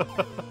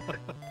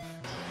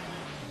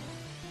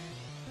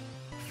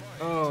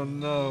 Oh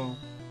no.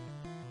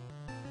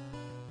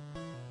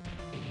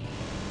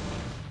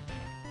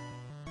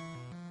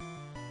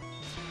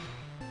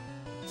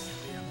 I'm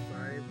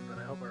sorry, but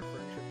I hope our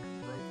friendship is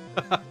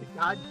broken.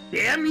 God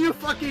damn you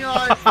fucking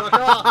odds, fuck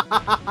off!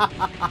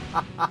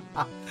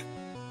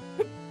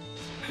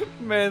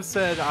 Man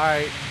said,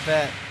 alright,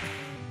 bet.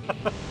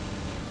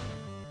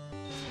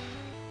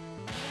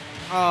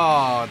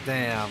 Oh,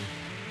 damn.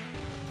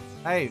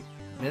 Hey,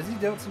 Mizzy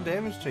dealt some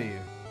damage to you.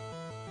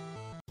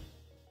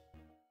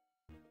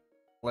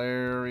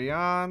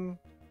 Flareon.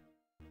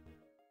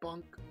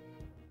 Bunk.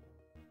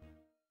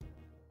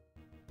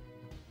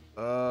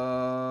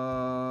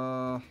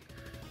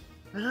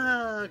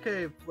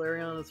 Okay,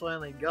 Flareon is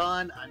finally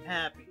gone. I'm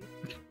happy.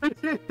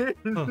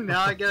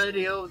 Now I gotta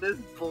deal with this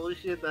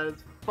bullshit that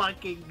is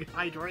fucking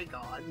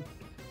Hydreigon.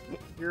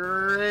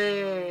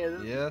 Great! This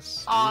is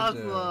Yes.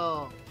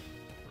 awesome!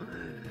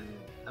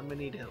 I'm gonna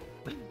need help.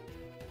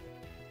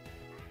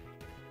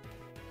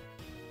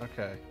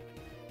 Okay.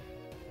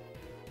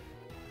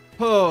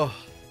 Oh,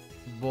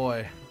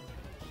 boy.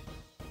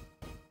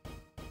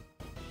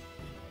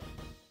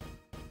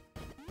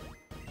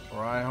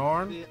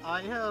 Rhyhorn. See,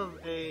 I have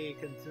a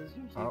contingency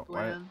Oh, wait.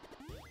 plan.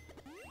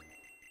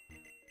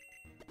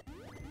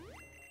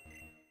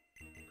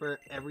 for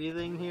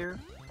everything here.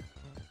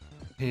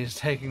 He's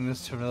taking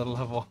this to another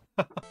level.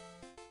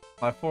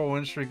 My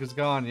 4-win streak is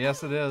gone.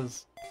 Yes, it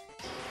is.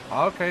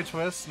 Okay,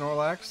 Twist,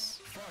 Snorlax.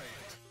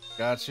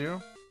 Got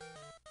you.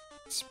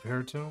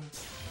 Spiritomb?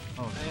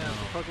 Oh, Yeah, no.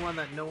 it's a Pokemon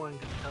that no one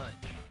can touch.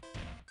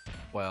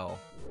 Well.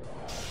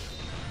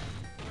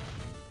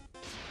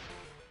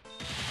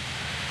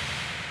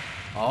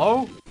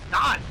 Oh?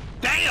 God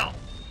damn!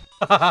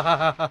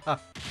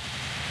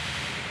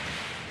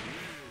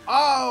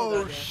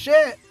 Oh,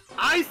 shit!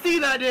 I see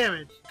that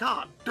damage!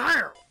 God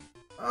damn!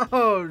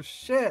 Oh,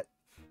 shit!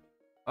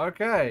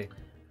 Okay.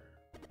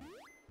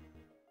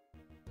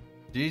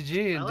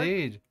 GG, I like-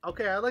 indeed.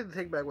 Okay, I'd like to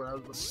take back what I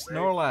was going to say.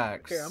 Snorlax.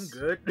 Okay, I'm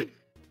good.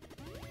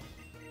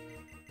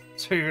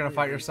 So you're gonna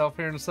fight yourself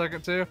here in a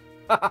second, too?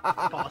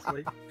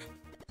 Possibly.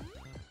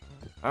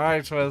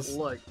 Alright, Twist.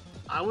 Look,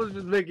 I was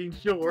just making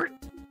sure.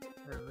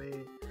 Let me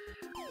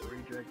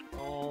redirect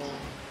all.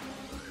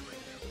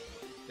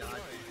 God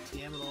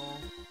damn it all.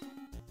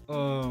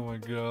 Oh my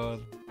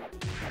god.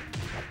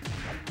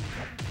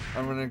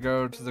 I'm gonna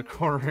go to the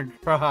corner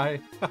and cry.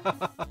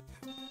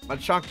 My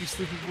chunky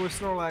sleepy boy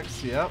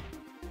Snorlax, yep.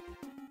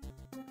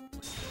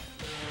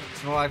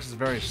 Snorlax is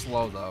very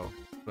slow though,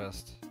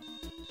 Twist.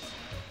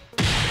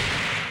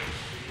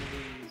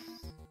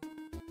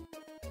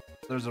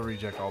 There's a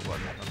reject all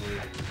button, I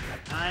believe.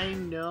 I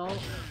know.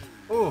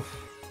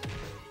 Oof.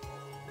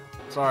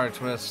 Sorry,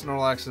 Twist.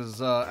 Snorlax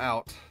is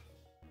out.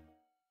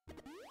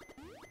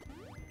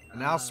 And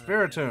now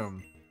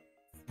Spiritomb.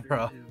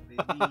 Bro.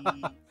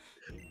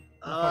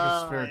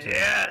 Spiritomb.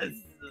 Yes!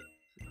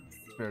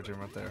 Spiritomb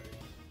right there.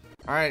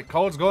 Alright,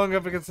 Cold's going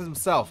up against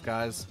himself,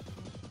 guys.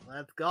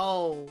 Let's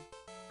go.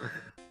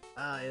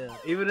 Yeah.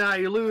 Even though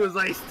you lose,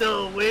 I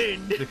still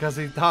win. Because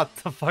he thought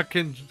the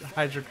fucking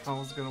Hydreigon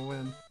was gonna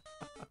win.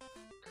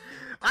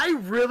 I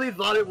really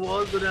thought it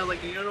was, but then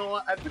like, you know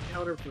what? I have to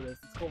counter for this.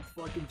 It's called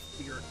fucking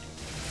Spirit.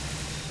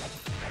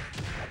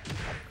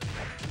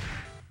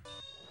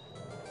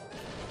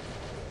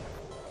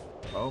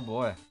 Oh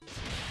boy.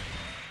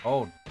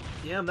 Cold.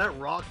 Damn, that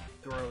rock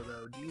throw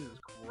though. Jesus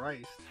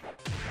Christ.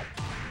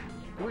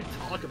 Can we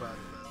talk about it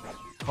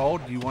though?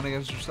 Cold, do you want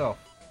against yourself?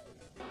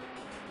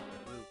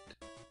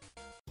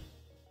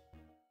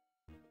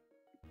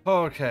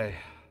 Okay.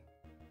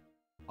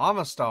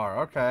 Amistar,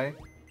 okay.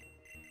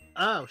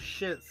 Oh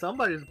shit,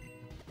 somebody's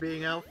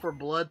being out for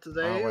blood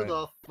today. Oh, Who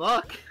the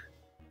fuck?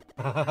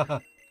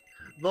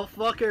 The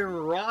fucking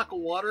rock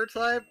water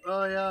type?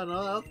 Oh yeah,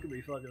 no, that's gonna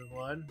be fucking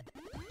fun.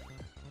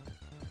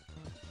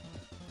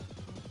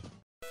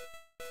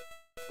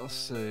 Let's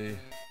see.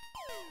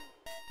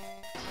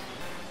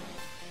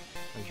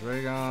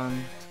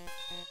 Hydreigon,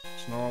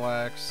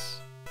 Snorlax,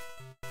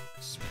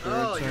 Spiritomb.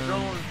 Oh, you're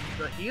going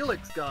the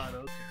Helix God.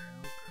 Okay,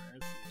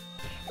 okay.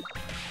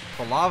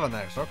 Quilava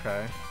next,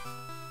 okay.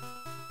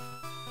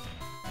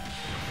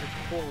 It's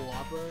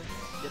Quilava.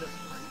 Get it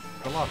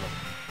right. Quilava.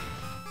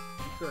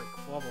 You said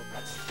Quilava.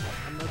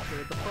 I'm not sure.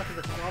 What the fuck is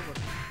a Quilava,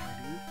 my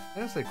dude? I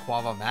didn't say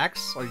Quava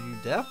Max. Are you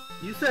deaf?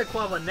 You said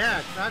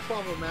Quavanax, not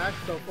Quavamax.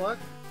 So fuck.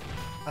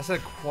 I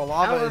said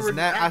Quilava is However,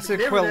 next. I said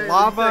after giving it, you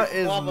Quilava said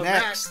is Quavamax.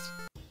 next.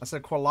 I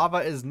said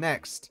Quilava is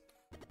next.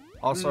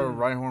 Also,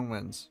 Rhyhorn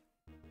wins.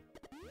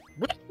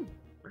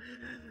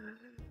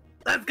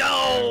 Let's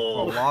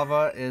go!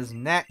 Quilava is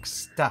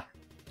next.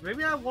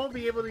 Maybe I won't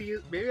be able to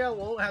use. Maybe I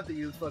won't have to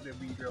use fucking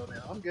V-Drill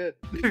now. I'm good.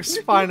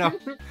 Spino.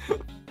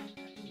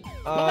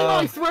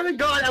 I swear to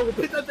God, I will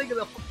put that thing in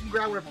the fucking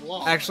ground where it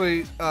belongs.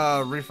 Actually,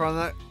 refund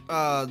that.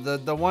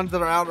 The ones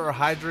that are out are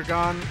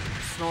Hydreigon,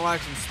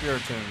 Snorlax, and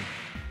Spiritomb,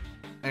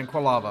 and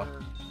Quilava.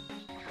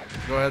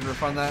 Go ahead and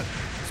refund that.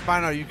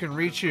 Spino, you can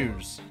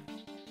re-choose.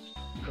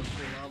 Because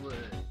Quilava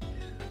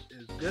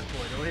is good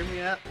boy. Don't hear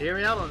me out. Hear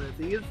me out on this.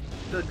 He is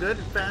the good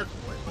and fast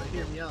boy, but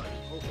hear me out.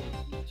 Also,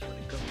 each when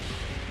it comes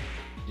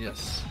to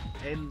Yes.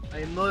 and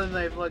I'm more than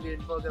my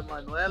fucking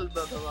Pokemon well,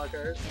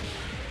 motherfuckers.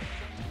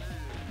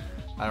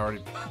 I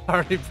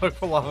already put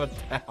Quilava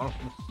down on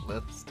the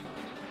list.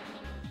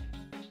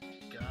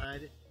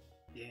 God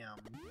damn.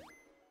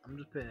 I'm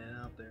just putting it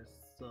out there.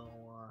 So,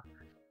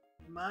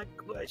 my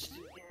question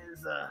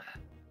is,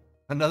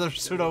 Another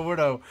pseudo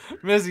widow.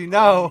 Mizzy,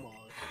 no.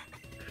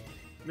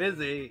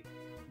 Mizzy,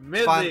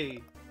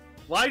 Fine.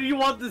 why do you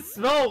want the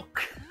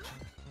smoke?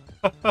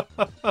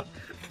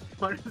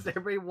 Why does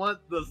everybody want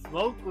the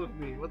smoke with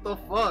me? What the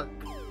fuck?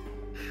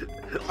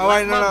 Oh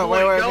wait, no,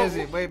 wait, go.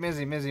 Mizzy,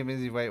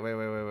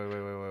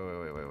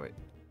 wait.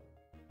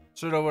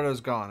 Pseudo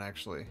widow's gone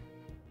actually.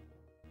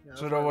 Yeah,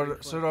 that's probably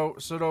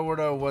Pseudo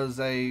widow was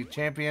a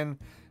champion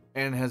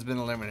and has been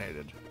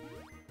eliminated.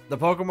 The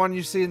Pokemon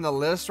you see in the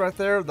list right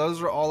there,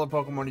 those are all the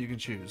Pokemon you can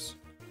choose.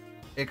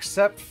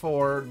 Except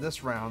for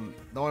this round.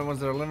 The only ones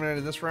that are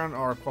eliminated this round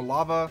are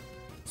Quilava,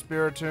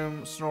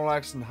 Spiritomb,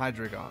 Snorlax, and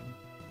Hydreigon.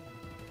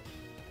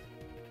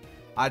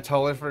 I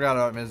totally forgot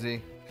about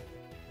Mizzy.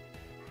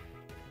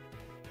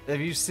 If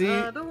you see...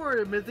 don't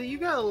worry, Mizzy. You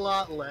got a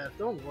lot left.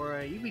 Don't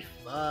worry. You be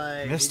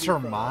fine.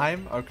 Mr.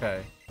 Mime?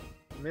 Okay.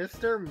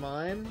 Mr.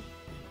 Mime?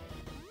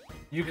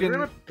 You If you're can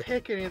gonna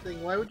pick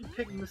anything, why would you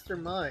pick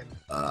Mr. Mime?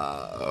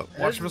 watch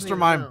doesn't Mr. even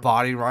Mime know.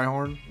 body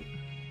Rhyhorn.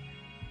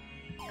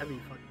 That'd be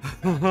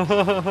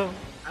fucking.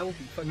 I will be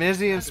fucking.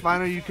 Mizzy and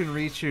sad if Spino, you can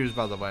re-choose,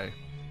 by the way.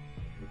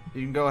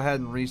 You can go ahead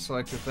and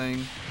reselect your thing.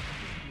 you-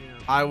 yeah.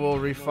 I will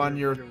refund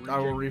your. fucking I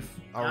will reject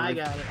ref. it. I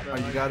got it. Bro. Oh,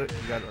 you I got it.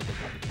 You got it. Okay.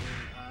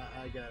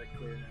 I got it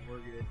clear now. We're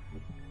good.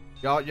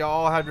 Y'all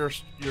all have your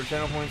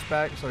channel points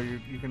back, so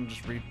you can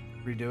just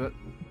redo it.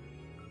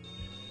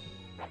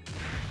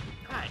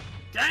 God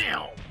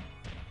damn!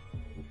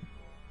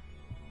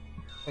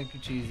 Thank you,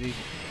 Cheesy.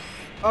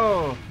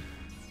 Oh,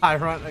 I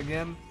run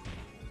again.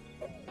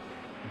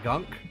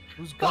 Gunk?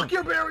 Who's Gunk? Fuck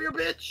your barrier,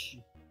 bitch!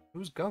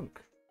 Who's Gunk?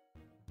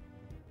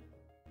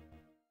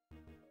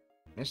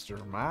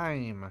 Mr.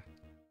 Mime.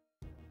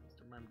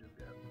 Mr. Mime just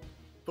got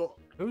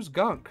fucked. Who's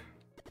Gunk?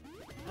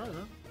 I don't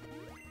know.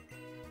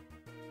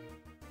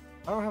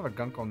 I don't have a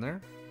Gunk on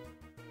there.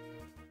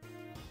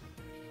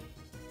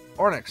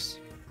 Ornix.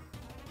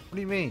 What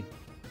do you mean?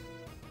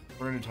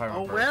 We're gonna try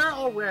Oh,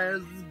 where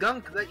is this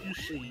gunk that you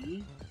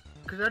see?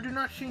 Because I do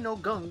not see no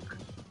gunk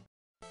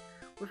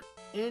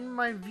within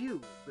my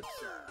view. But,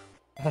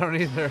 I don't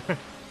either.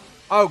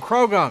 Oh,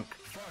 Croagunk.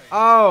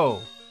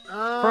 Oh.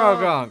 oh,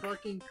 Croagunk.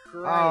 fucking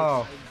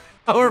Oh. Christ.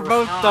 Oh, we're We're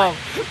both high. dumb.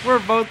 We're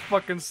both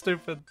fucking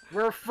stupid.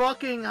 We're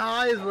fucking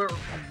high as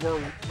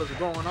what's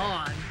going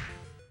on.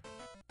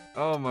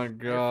 Oh my I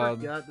god.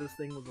 forgot this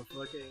thing was a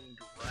fucking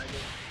dragon.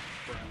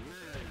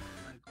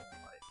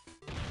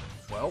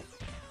 Well.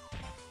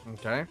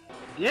 Okay.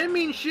 You didn't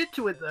mean shit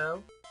to it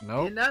though.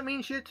 Nope. Did not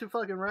mean shit to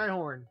fucking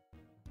Rhyhorn.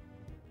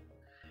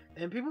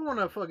 And people want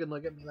to fucking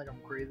look at me like I'm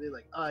crazy,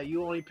 like,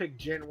 you only pick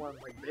Gen 1.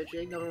 Like, bitch,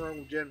 ain't nothing wrong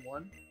with Gen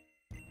 1.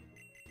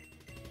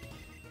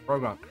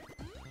 Croagunk.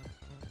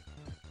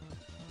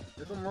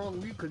 There's something wrong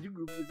with you because you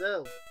goofy as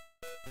hell.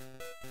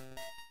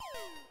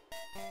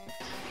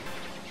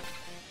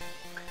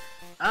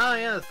 Ah,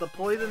 yes, the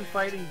poison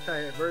fighting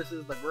type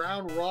versus the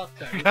ground rock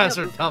type. You guys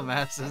are Yeah,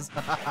 dumbasses.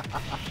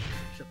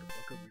 Shut the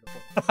fuck up, you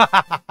the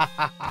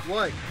fuck.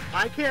 What?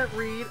 I can't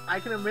read. I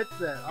can admit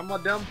that. I'm a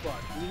dumb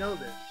fuck. You know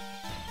this.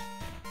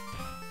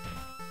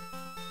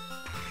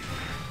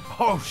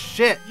 Oh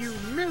shit. You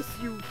miss,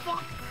 you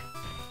fuck.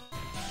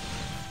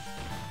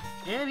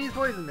 And he's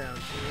poisoned now.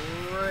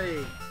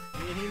 Great.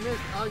 And he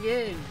missed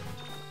again.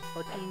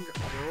 Fucking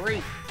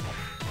great.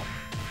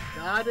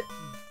 God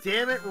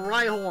damn it,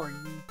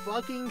 Rhyhorn. You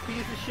fucking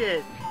piece of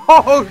shit.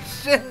 Oh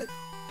shit.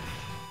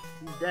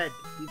 He's dead.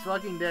 He's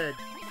fucking dead.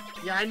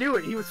 Yeah, I knew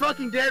it. He was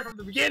fucking dead from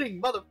the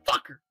beginning,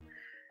 motherfucker.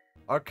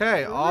 Okay,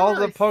 Remember all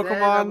the I said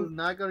I was Pokemon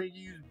not gonna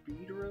use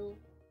Beedrill?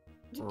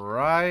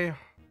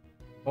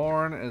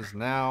 Rhyhorn is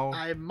now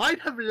I might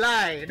have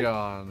lied.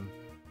 gone.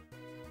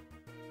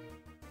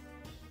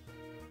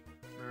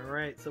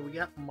 Alright, so we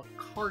got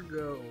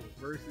Macargo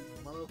versus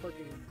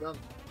motherfucking Gunk.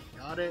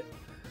 Got it?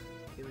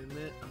 Give me a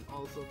minute. I'm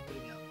also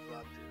putting out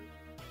Zatu.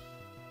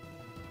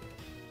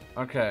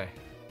 Okay.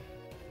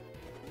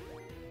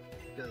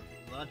 Because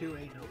Zatu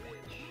ain't no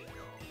bitch.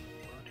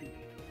 Zatu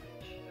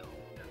ain't no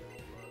bitch.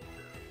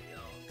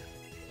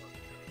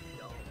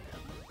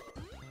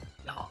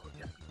 Y'all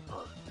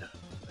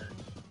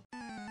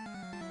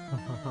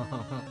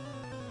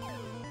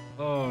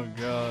Oh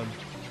god.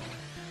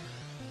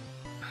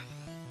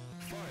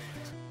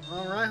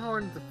 Well,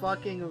 Rhyhorn's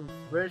fucking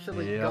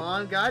virtually Yep.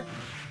 gone. God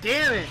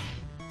damn it!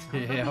 I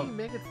was hoping Yep. he'd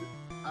make it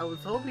I was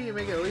hoping he'd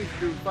make it at least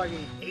through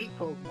fucking 8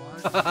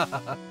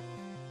 Pokemon.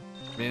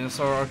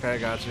 Venusaur, okay,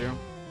 got you.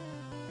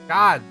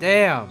 God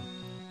damn.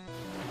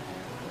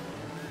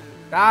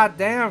 God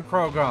damn,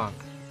 Croagunk.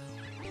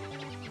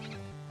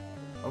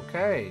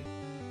 Okay.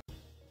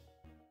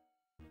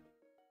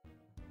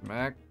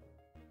 Mac.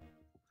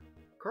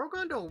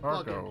 Croagunk don't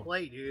Marco. fucking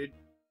play, dude.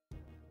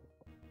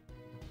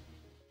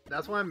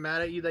 That's why I'm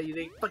mad at you that you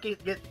didn't fucking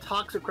get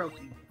Toxicroak,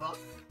 you fuck.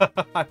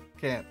 I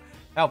can't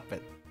help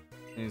it.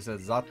 And he said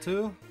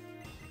Zatu?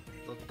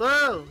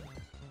 So,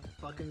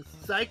 fucking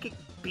psychic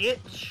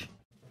bitch.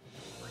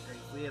 Like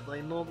I said,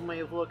 I know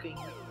my fucking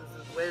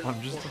weaknesses. Where's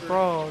I'm just a fucker?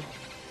 frog.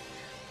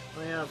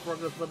 Oh yeah, frog,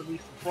 there's gonna be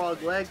some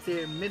frog legs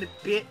here in a minute,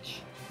 bitch.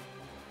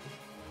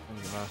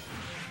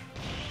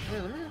 Hey,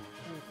 let me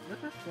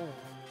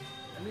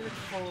I need to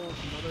call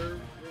Mother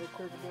real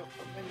quick about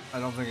something. I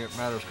don't think it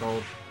matters,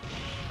 Cold.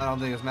 I don't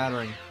think it's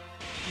mattering.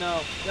 No,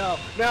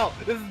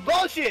 this is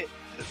bullshit!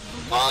 This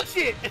is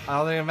bullshit! I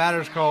don't think it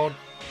matters, Cold.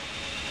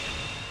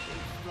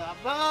 It's not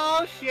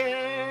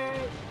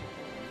bullshit!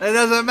 It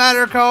doesn't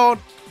matter, Cold.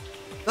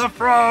 The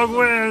frog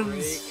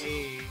wins.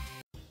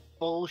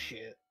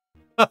 Bullshit.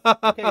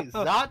 Okay,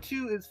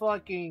 Zatu is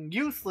fucking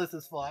useless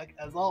as fuck,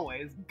 as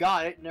always.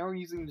 Got it. Never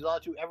using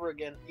Zatu ever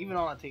again, even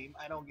on a team.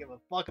 I don't give a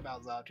fuck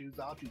about Zatu.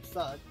 Zatu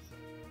sucks.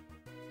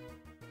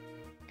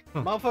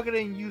 Motherfucker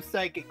didn't use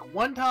Psychic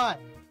one time.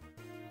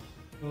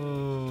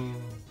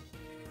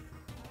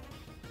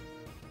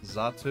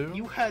 Zatu?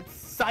 You had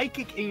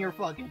Psychic in your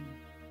fucking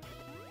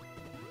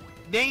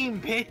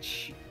name,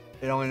 bitch.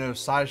 It only knows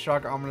Side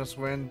Shock, Ominous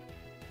Wind,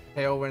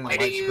 Tailwind, and Why Light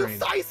did you Screen.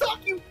 use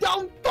Psysock, you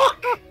dumb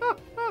fuck?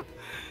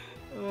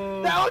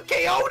 That one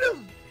KO'd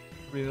him!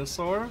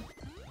 Venusaur?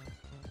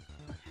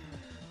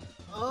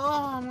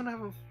 Oh, I'm gonna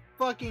have a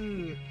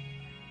fucking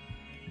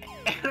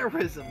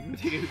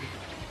aneurysm, dude.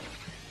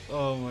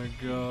 Oh my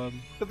god.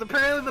 Because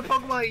apparently the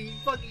Pokemon you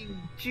fucking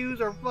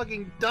choose are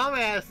fucking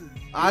dumbasses.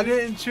 Dude. I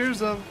didn't choose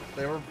them.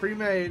 They were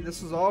pre-made.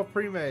 This is all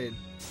pre-made.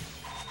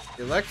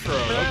 Electro,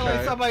 Apparently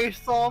okay. somebody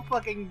saw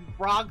fucking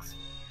Brock's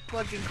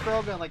fucking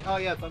Croagunk like, oh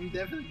yes, I'm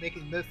definitely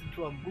making this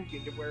into a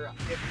MUGEN to where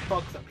it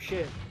fucks up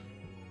shit.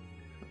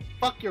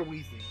 Fuck your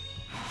Weezing.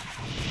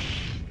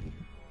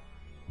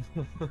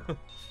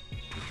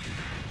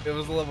 It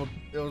was a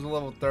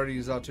level 30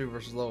 Zatu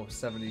versus level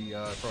 70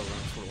 Croagunk. That's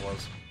what it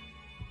was.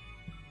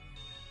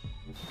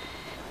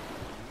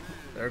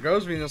 There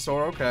goes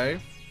Venusaur, okay.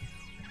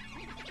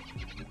 I'm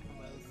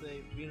gonna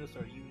say,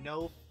 Venusaur, you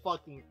know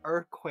fucking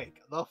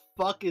Earthquake. The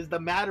fuck is the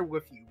matter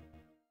with you?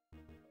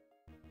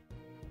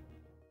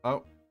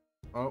 Oh.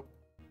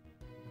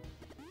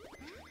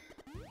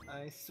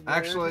 I swear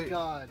Actually, to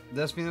God.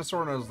 This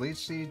Venusaur knows Leech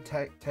Seed,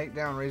 Take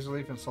Down, Razor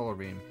Leaf, and Solar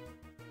Beam.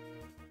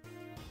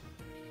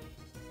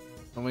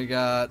 And we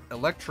got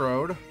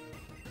Electrode.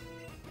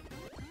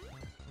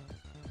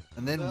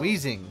 And then So-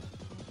 Weezing.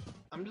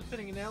 I'm just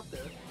putting it out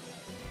there.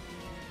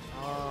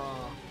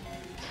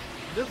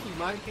 This was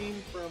my team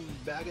from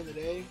back in the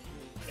day.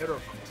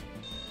 Earthquake.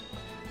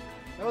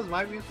 That was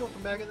my Venusaur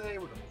from back in the day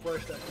with the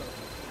first that comes.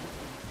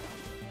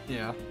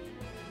 Yeah.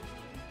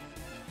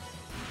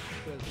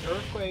 Because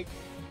Earthquake.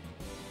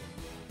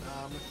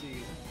 Let's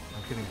see.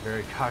 I'm getting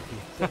very cocky.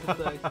 Second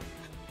size.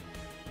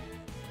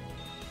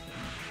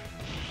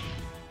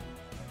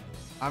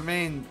 I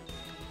mean,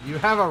 you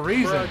have a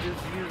reason. Bro,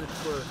 just use it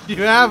for.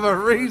 You have a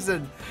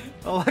reason.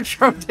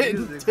 Electro Just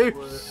didn't use do it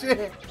for-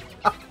 shit.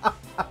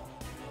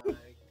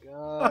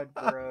 Oh my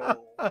god, bro.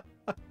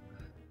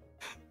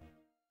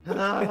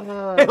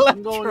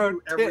 I'm going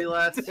through every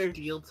last Electro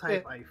steel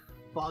type I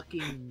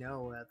fucking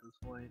know at this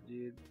point,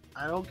 dude.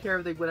 I don't care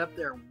if they went up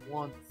there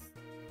once.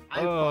 I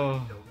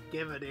fucking don't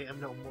give a damn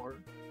no more.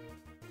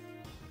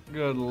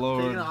 Good Taking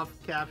lord. off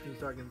captions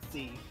so I can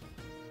see.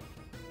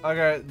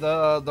 Okay,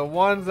 the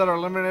ones that are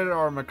limited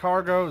are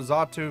Macargo,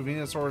 Zatu,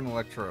 Venusaur, and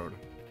Electrode.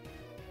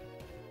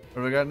 What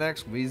do we got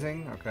next?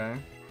 Weezing, okay.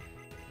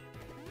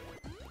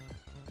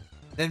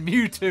 Then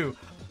Mewtwo.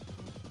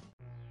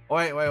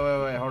 Wait,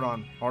 hold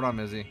on,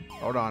 Mizzy.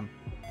 Hold on.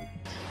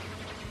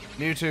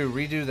 Mewtwo,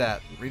 redo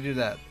that.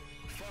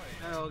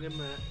 Oh, give me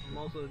a minute. I'm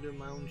also doing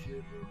my own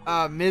shit.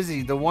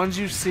 Mizzy, the ones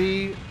you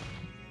see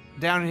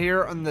down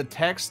here on the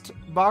text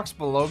box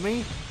below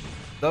me,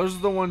 those are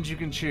the ones you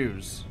can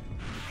choose.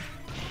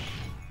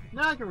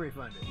 Now I can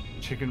refund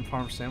it. Chicken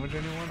farm sandwich,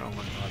 anyone? Oh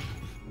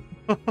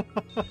my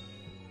god.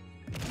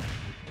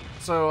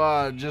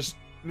 So, just,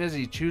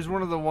 Mizzy, choose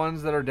one of the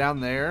ones that are down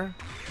there.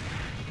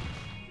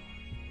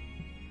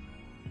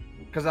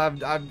 Because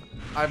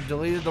I've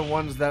deleted the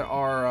ones that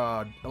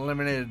are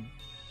eliminated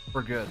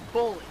for good.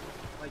 Fully.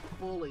 Like,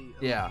 fully.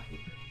 Yeah.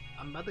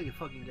 I'm about to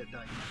fucking get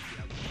diagnosed.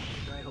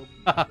 I hope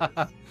you know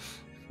this.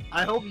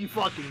 I hope you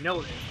fucking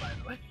know this, by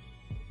the way.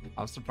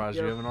 I'm surprised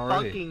Your you haven't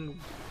already. fucking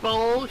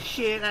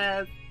bullshit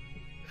ass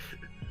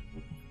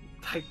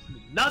types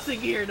nothing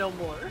here no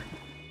more.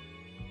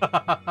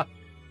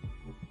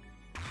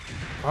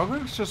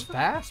 Croagunk's just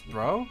fast,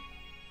 bro.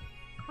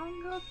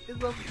 Croagunk is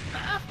a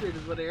bastard,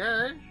 is what I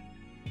heard.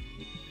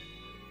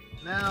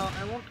 Now,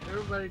 I want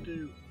everybody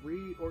to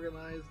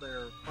reorganize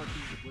their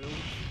fucking wills.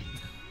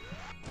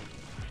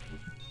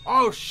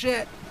 Oh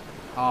shit!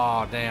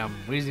 Oh damn,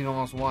 Weezing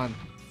almost won.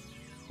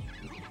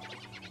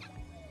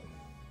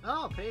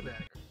 Oh,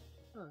 payback.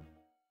 Huh.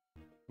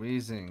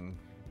 Weezing.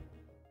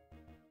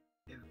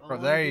 If Oh,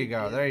 only there you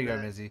go, did that.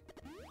 Mizzy.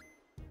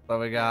 So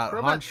we got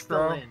Crobat's still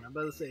Honchkrow. in. I'm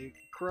about to say,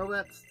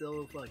 Crobat's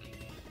still fucking.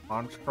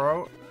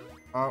 Honchkrow.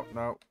 Oh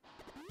no.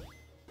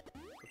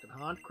 Fucking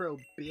Honchkrow,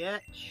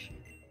 bitch.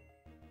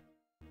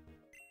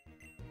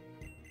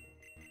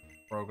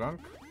 Croagunk.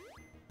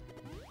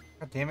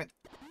 God damn it.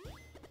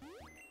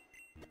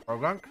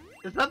 Croagunk.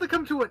 It's about to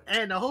come to an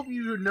end. I hope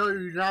you know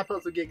you're not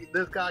supposed to get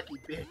this cocky,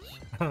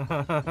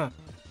 bitch.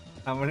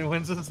 How many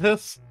wins is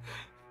this?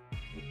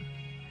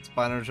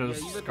 Spino shows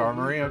you got the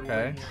Skarmory, loser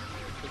okay. win here.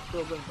 The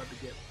Croagunk about to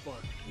get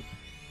fucked.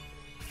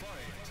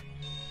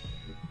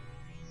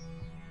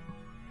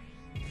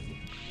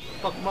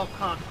 Fuck him up,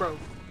 Honchkrow.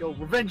 Yo,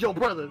 revenge your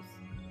brothers.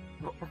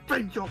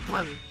 Revenge your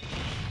brothers.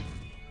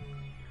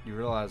 You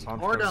realize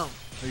Or don't.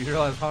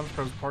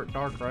 Honchkrow's part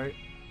dark, right?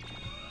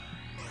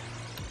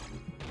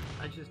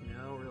 I just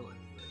now realized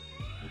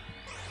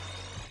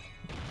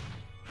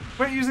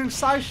Quit using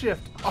Psy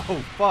Shift!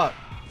 Oh, fuck.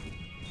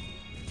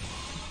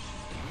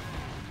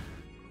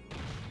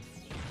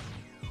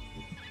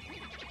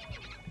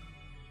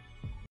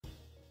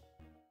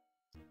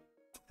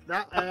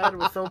 that. That ad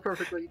was so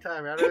perfectly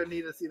timed. I don't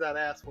need to see that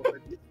ass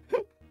woman.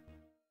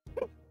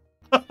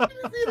 I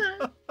didn't see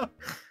that.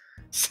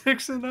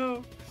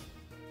 6-0.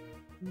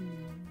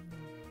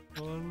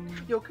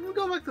 Yo, can we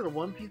go back to the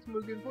One Piece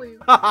Mugen, please?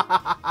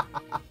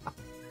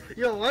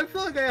 Yo, I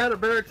feel like I had a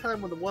better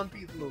time with the One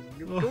Piece Mugen.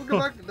 Can we go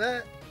back to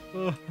that?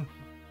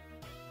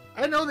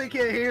 I know they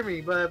can't hear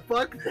me, but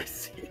fuck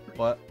this.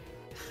 What?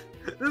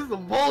 This is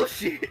some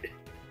bullshit.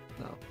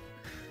 No.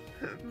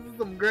 This is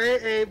some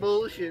grade A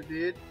bullshit,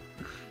 dude.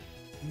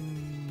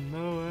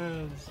 No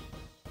ass.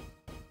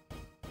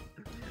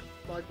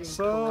 Fucking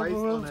Christ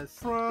on a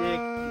stick,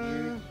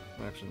 dude.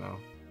 Actually, no.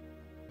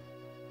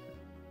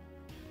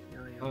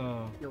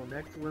 Yo,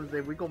 next Wednesday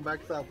we going back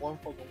to that one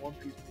fucking One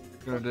Piece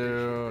movie. Gonna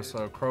do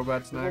so.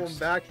 Crobat's We're next. going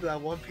back to that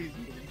One Piece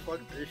movie. Fuck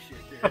this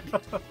shit,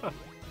 dude.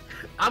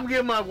 I'm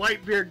getting my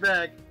white beard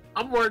back.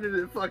 I'm running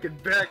it fucking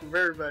back with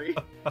everybody.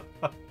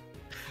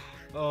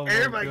 Oh my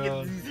Everybody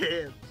God. gets these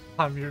hands.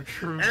 I'm your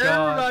true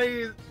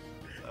god.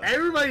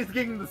 Everybody's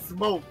getting the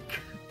smoke.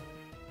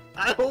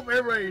 I hope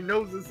everybody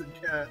knows this in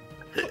chat.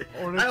 I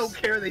don't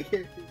care they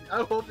can.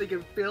 I hope they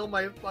can feel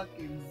my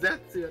fucking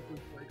Zetsu at this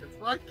point. Cause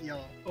fuck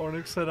y'all.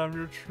 Onyx said I'm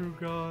your true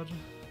god.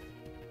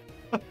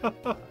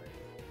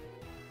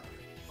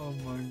 Oh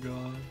my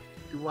god.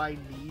 Do I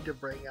need to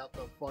bring out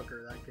the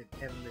fucker that could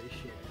end this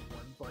shit in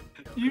one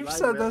fucking go? You've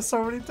said that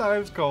so many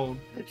times, Cold.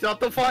 Shut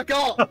the fuck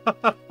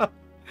up!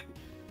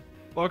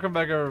 Welcome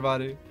back,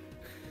 everybody.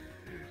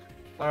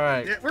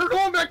 Alright. Yeah, we're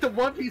going back to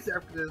One Piece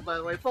after this, by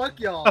the way. Fuck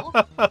y'all.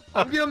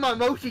 I'm getting my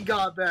Mochi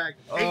God back.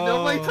 Ain't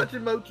nobody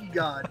touching Mochi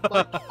God.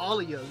 Fuck all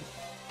of you.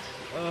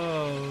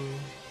 Oh.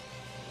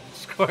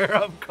 Square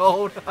up,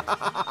 Cold.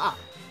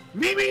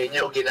 Mimi and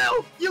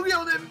Yu-Gi-Oh!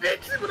 Yu-Gi-Oh! Them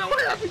bitches, but what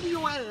happened to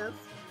your ass?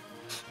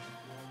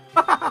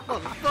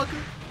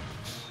 Motherfucker.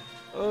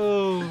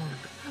 Oh.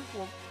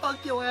 Well,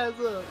 fuck your ass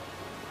up.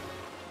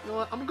 You know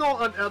what? I'm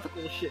going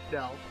unethical shit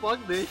now. Fuck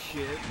this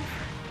shit.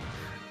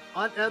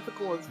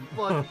 Unethical as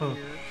fuck, man.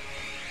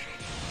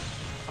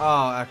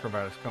 Oh,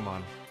 acrobatics, come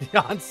on.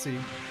 Yancey.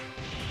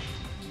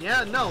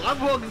 Yeah, no,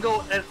 I'm willing to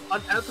go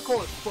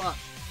unethical as fuck.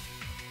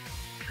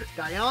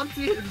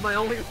 Diancie is my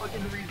only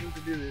fucking reason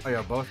to do this. Oh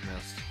yeah, both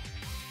missed.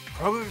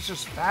 Croagunk's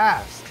just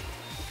fast.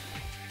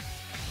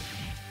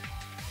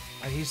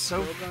 He's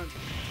so...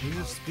 He's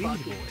a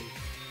speedy boy.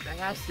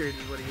 Bastard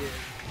is what he is.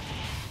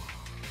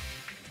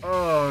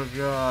 Oh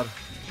god.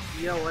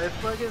 Yo, I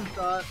fucking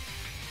thought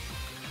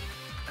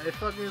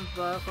fucking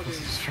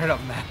Straight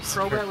up maps.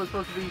 Crobat was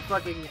supposed to be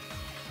fucking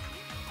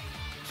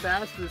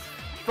fast as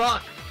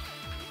fuck.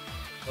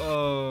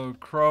 Oh,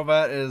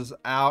 Crobat is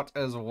out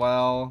as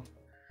well.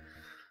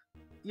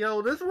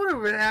 Yo, this would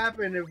have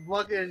happened if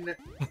fucking,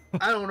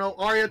 I don't know,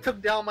 Arya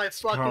took down my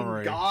fucking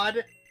Skarmory.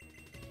 god.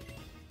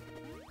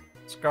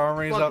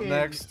 Skarmory's up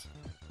next.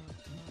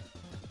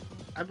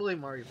 I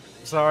blame Mario.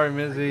 Sorry,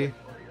 Mizzy.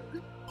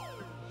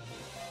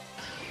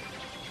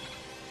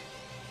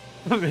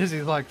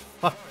 Mizzy's like,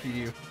 fuck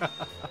you.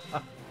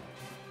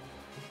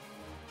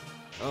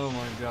 Oh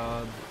my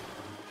god.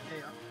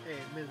 Hey,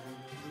 Mizzy,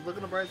 just look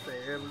at the bright side.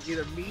 It was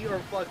either me or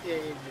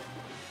fucking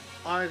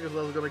Onyx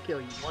was gonna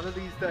kill you. One of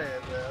these days,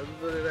 man.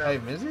 Hey,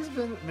 Mizzy's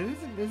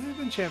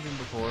been champion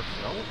before.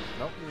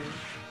 Nope.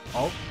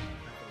 Oh.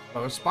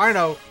 So is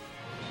Spino.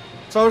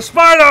 So is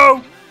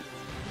Spino!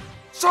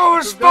 So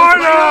is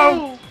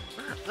Spino!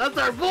 That's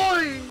our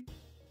boy!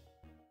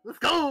 Let's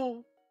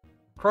go!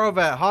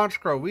 Crobat,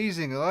 Honchkrow,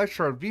 Weezing,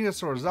 Electrode,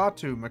 Venusaur,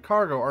 Xatu,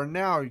 Macargo are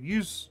now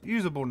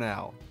usable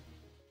now.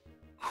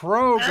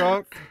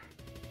 Croagunk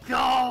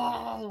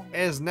Go!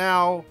 is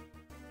now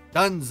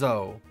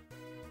Dunzo.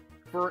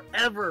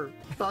 Forever.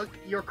 Fuck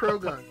your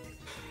Croagunk.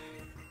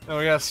 And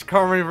we got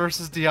Skarmory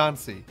versus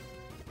Diancie.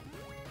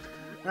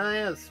 Oh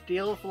yeah,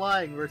 Steel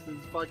Flying versus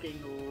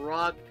fucking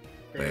Rock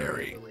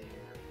Berry.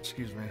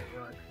 Excuse me.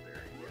 Rock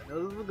Berry. Yeah,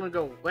 this is gonna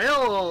go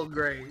well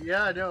great.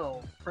 Yeah, I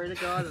know. Pray to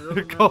God it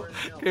doesn't Cold. matter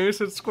right now. Can you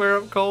sit square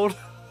up, Cold?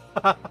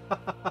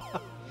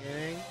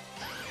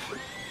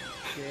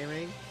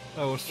 Gaming.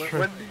 Oh,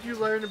 When did you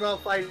learn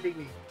about fighting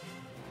me?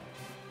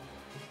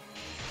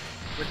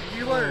 What did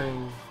you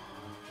learn?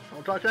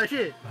 Don't talk that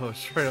shit. Oh,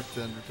 straight up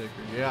to Undertaker.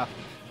 Yeah,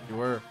 you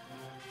were.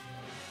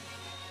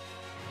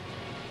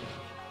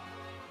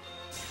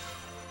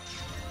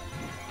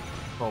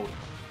 Cold.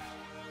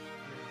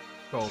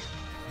 Cold.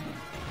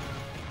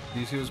 Do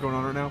you see what's going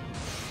on right now?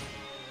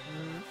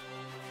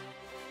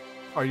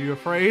 Are you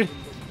afraid?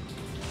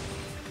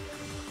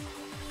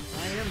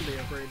 I am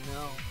afraid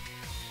now.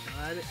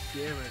 God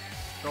damn it.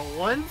 The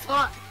one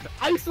time,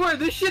 I swear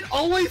this shit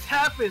always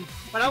happens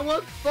when I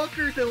want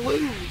fucker to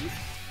lose.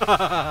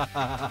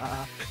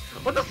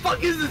 What the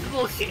fuck is this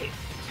bullshit?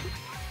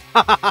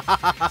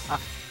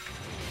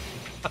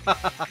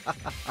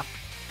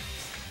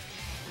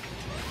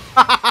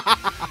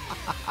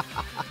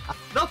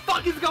 The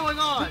fuck is going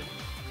on?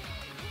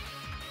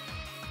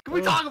 Can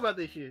we talk about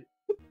this shit?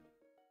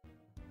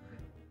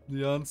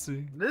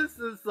 Yancey. This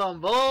is some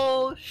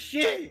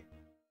bullshit.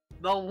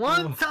 The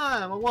one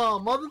time I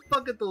want a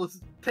motherfucker to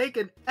take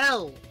an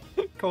L.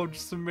 Cold,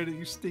 just admit it,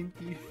 you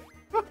stinky.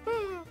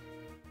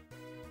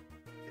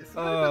 Is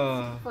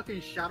somebody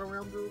fucking shout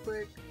around real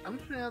quick? I'm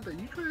just trying to.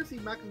 You trying to see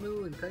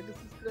Makamu and Pegasus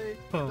today?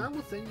 'Cause I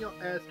will send your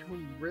ass to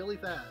him really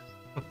fast.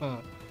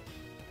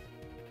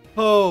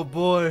 Oh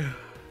boy.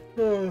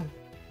 Alright,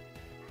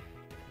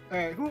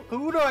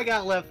 who do I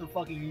got left to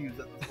fucking use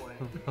at this point?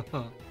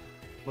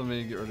 Let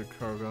me get rid of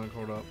Croagunk.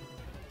 Hold up.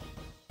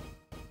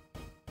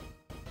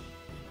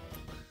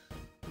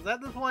 Because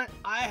at this point,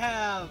 I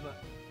have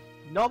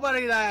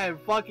nobody that I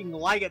fucking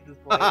like at this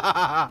point.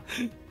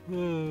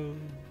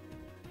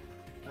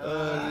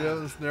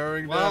 Yeah, it's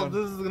narrowing well, down.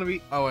 this is gonna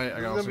be. Oh wait,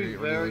 I got this is also gonna be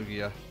get very.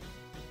 Lugia.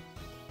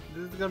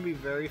 This is gonna be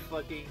very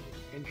fucking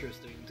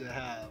interesting to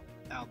have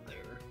out there.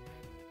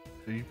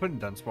 Are you putting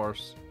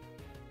Dunsparce?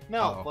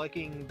 No, Oh.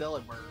 fucking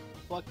Delibird.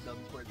 Fuck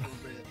Dunsparce a little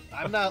bit.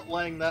 I'm not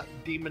letting that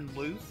demon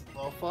loose.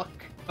 The fuck?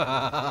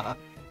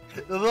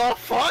 The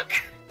fuck?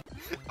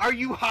 Are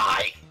you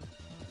high?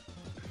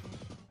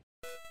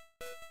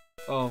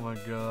 Oh my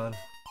god.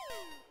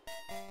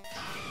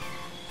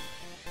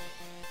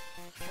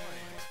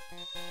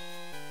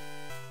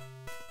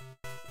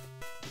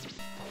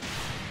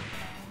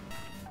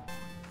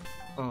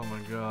 Oh my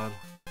god.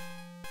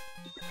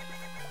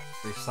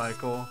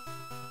 Recycle.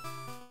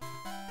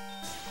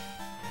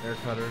 Air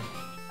cutter.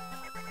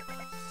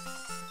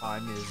 Hi,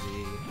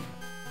 Mizzy.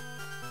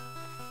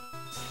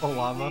 Oh,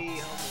 lava.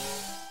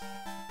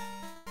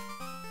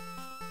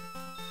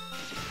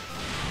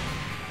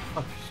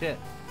 Oh shit.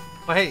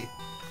 Wait.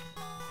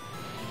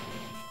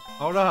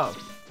 Hold up.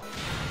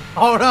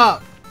 Hold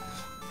up.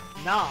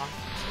 Nah.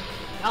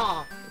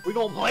 Nah. We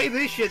gonna play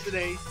this shit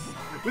today.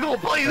 We gonna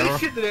play this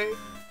shit today.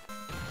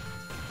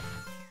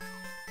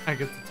 I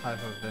get the type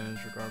of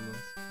advantage regardless.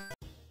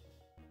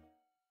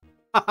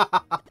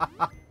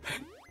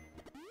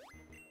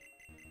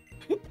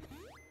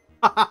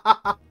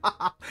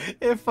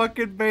 It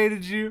fucking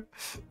baited you.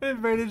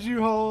 It baited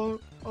you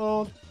whole.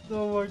 Oh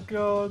my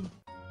god.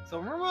 So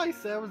remember I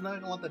said I was not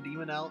gonna let the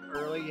demon out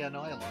early? Yeah,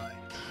 no, I lied.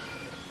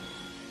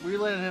 We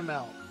letting him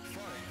out.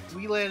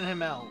 We letting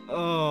him out.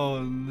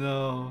 Oh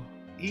no.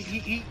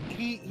 He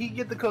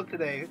get the cook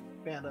today,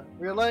 Panda.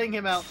 We're letting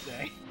him out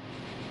today.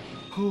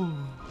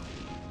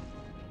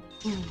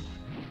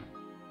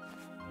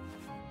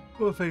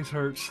 My face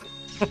hurts.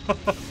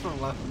 I'm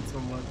laughing so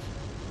much.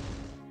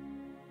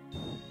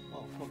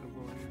 Oh, fucking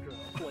bro, you're trying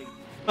to play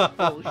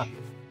bullshit.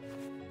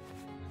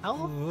 How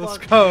the Let's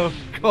fuck? go,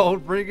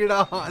 Cold, bring it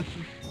on.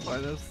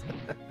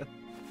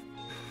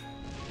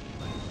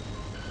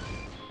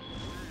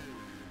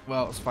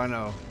 Well,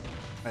 Spino,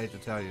 I hate to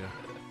tell you,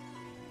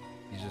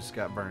 you just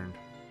got burned.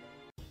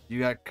 You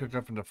got cooked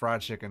up into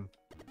fried chicken.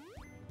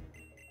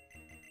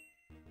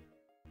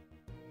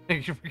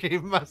 Thank you for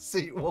keeping my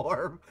seat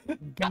warm.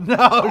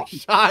 No,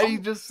 Shy, you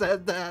just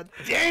said that.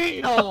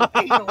 Damn! Ain't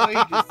no way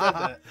you just said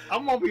that.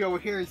 I'm gonna be over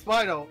here in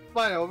Spino.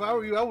 Spino, if I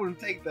were you, I wouldn't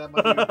take that,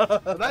 my dude.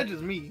 But that's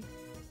just me.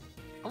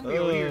 I'm gonna be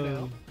over here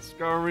now.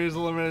 Skarmory is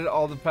eliminated.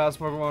 All the past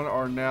Pokemon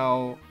are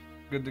now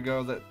good to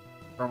go that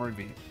Skarmory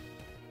beat.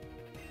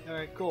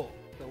 Alright, cool.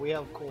 So we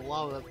have cool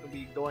lava that's gonna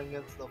be going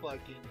against the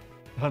fucking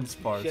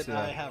Dunsparce, shit yeah.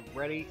 I have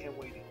ready and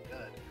waiting.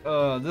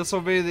 Good. This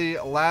will be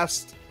the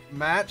last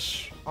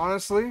match,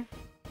 honestly.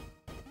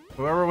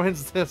 Whoever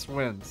wins this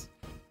wins.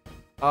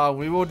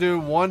 We will do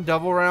one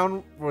double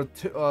round with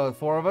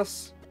 4 of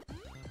us.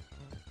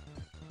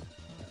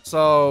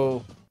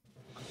 So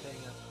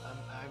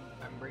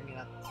I'm bringing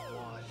out the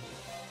squad.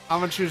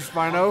 I'm gonna choose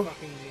Spino.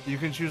 You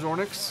can choose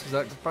Ornix. Is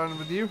that fine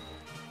with you?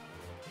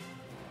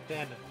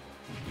 Panda.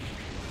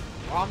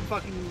 Wrong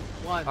fucking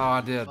one. Oh,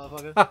 I did.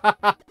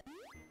 Motherfucker.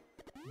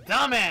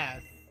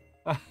 Dumbass.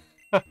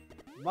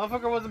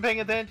 Motherfucker wasn't paying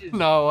attention.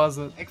 No, it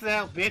wasn't. Exit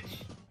out,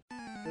 bitch.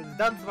 It's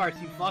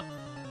Dunsparce, you fuck.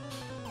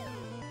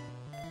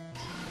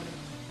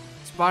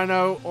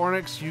 Spino,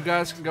 Ornix, you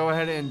guys can go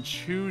ahead and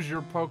choose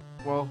your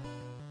Well,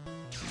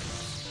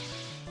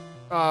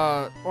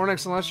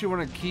 Ornix, unless you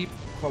want to keep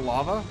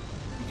Quilava,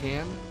 you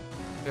can.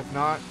 If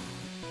not,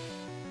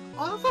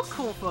 Oh, that's a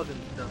cool fucking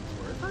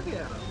Dunsparce. Look at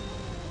him.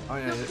 oh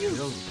yeah, it is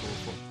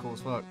cool as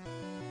fuck.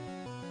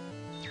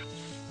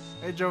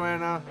 Hey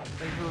Joanna,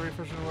 thank you for the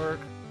refreshing work.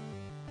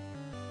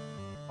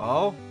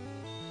 Oh.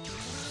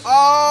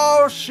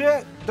 Oh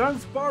shit!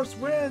 Dunsparce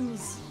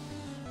wins!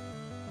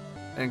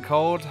 And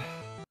Cold,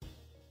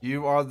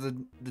 you are the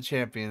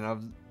champion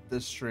of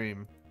this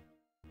stream.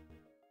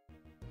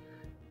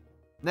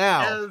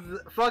 Now. As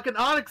fucking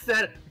Onyx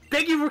said,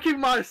 thank you for keeping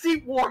my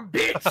seat warm,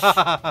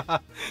 bitch!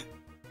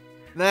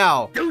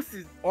 Now,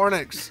 Deuces!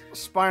 Ornix,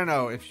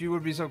 Spino, if you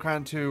would be so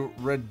kind to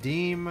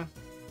redeem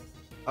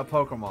a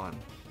Pokemon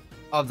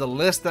of the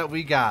list that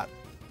we got.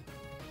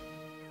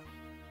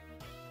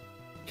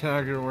 Can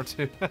I get over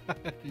two?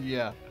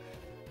 Yeah.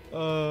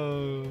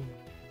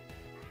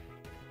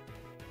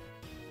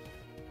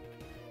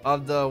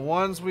 Of the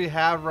ones we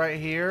have right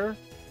here,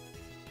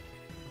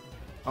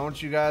 I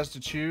want you guys to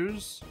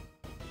choose.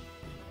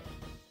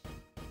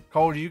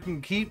 Cole, you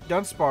can keep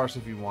Dunsparce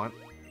if you want.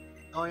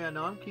 Oh yeah,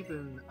 no, I'm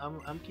keeping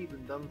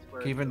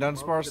Dunsparce. Keeping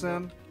Dunsparce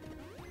in?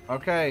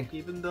 Okay.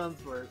 Keeping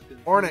Dunsparce.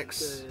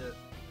 Ornix.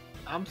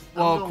 I'm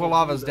Well, going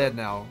Quilava's with dead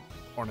now.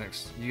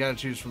 Ornix, you gotta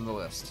choose from the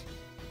list.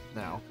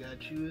 Now. Gotta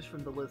choose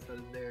from the list that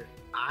is there.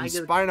 And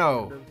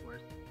Spino.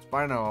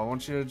 Spino, I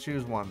want you to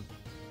choose one.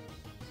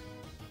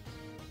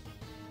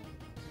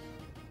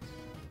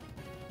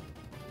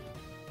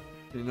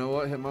 You know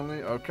what?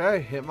 Hitmonlee?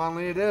 Okay,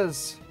 Hitmonlee it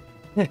is.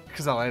 Because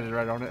because I landed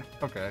right on it.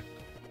 Okay.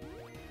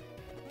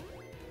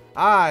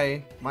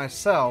 I,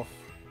 myself,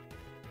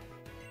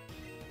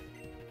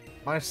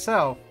 am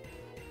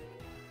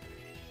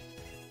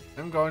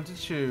going to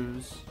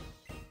choose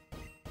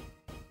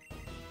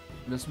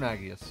Miss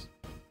Magius.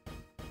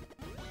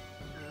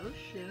 Oh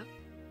shit.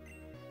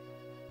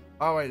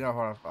 Oh wait, no,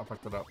 hold on. I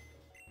fucked it up.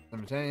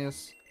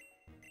 Simultaneous.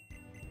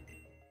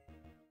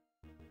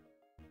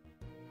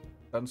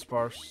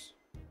 Dunsparce.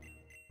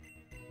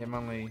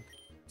 Hitmonlee.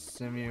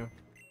 Simu.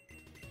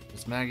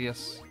 Miss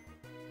Magius.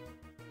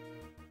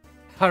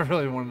 I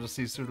really wanted to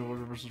see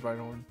Sudowoodo versus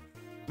Rhyhorn.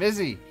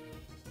 Mizzy!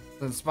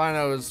 Since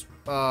Spino is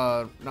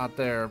not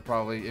there,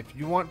 probably. If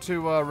you want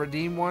to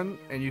redeem one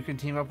and you can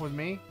team up with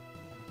me,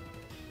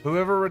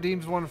 whoever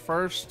redeems one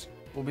first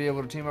will be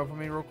able to team up with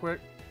me real quick.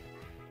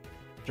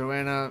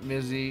 Joanna,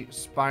 Mizzy,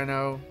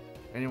 Spino,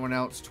 anyone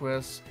else,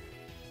 Twist.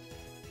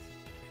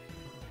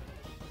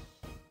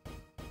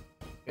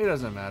 It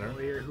doesn't matter.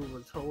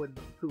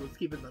 Who was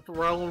keeping the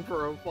throne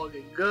for a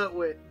fucking gut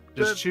with.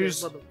 Just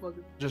choose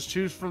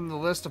from the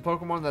list of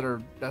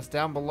Pokemon that's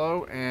down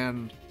below,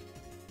 and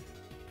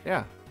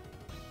yeah,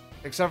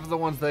 except for the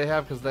ones they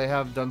have, because they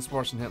have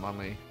Dunsparce and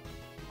Hitmonlee.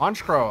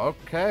 Honchkrow,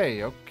 okay,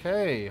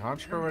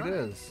 Honchkrow it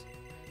is.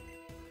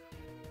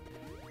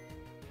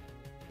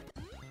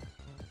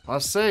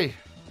 Let's see.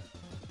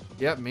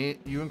 Yep,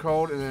 you and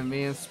Cold, and then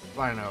me and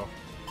Spino.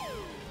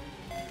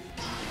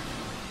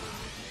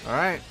 All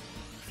right.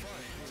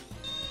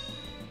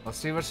 Let's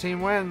see which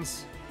team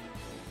wins.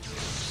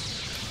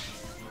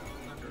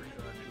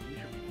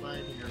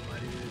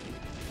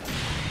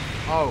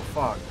 Oh,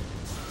 fuck.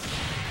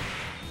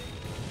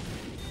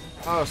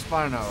 Oh,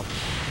 Spino.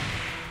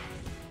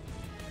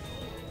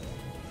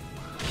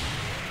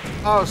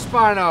 Oh,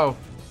 Spino.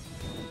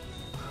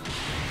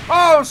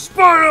 Oh,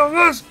 Spino,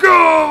 let's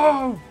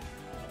go!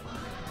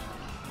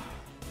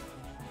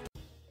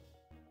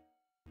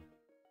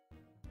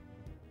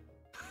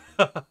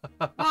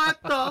 What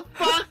the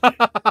fuck?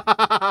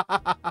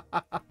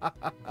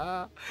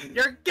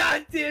 Your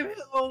goddamn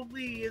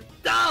Hitmonlee is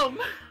dumb!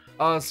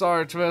 Oh,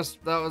 sorry, Twist.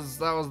 That was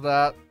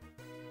that.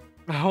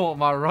 I want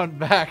my run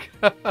back.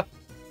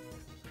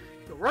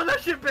 Run that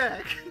shit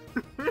back!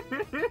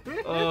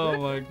 Oh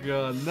my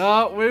god.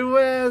 No, we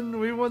win!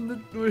 We won the...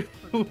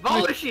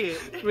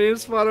 Bullshit! Me and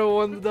Spino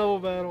won the double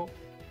battle.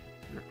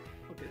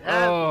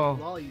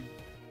 Oh.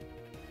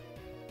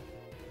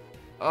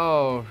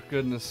 Oh,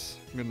 goodness.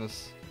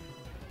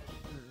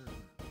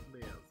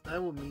 I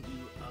will meet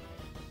you up.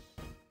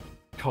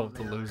 Cold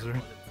the loser.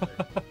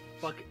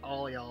 Fuck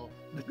all y'all.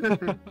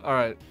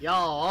 Alright. Y'all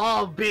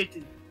all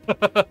bitches.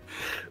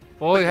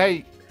 Well,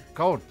 hey,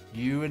 Cold,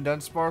 you and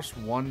Dunsparce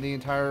won the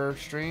entire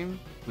stream.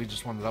 We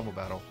just won the double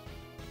battle.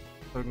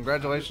 So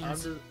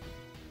congratulations.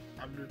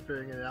 I'm just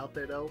putting it out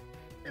there though.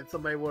 And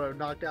somebody would have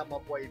knocked out my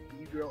boy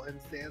B-Drill and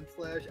Sand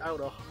Slash, I would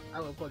have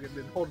fucking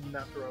been holding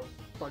that throne.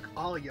 Fuck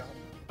all y'all.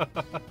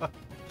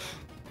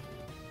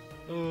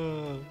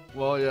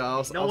 Well,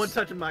 yeah, no one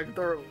touching my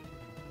throne.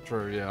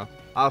 True, yeah.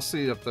 I'll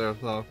see you up there,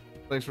 though.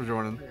 Thanks for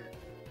joining.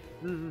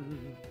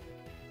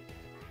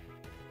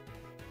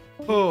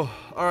 Oh,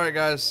 alright,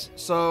 guys.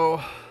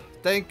 So,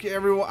 thank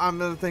everyone. I'm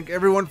going to thank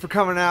everyone for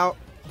coming out,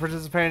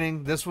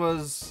 participating. This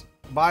was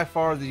by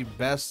far the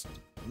best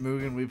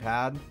Mugen we've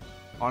had,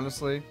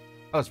 honestly.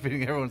 I was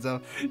beating everyone's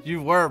out.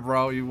 You were,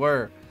 bro. You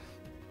were.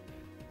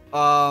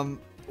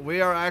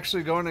 We are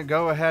actually going to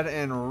go ahead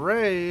and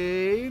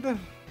raid.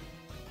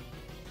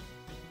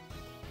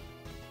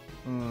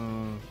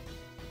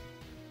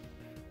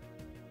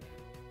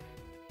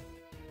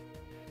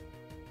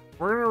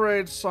 We're gonna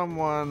raid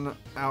someone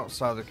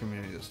outside the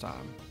community this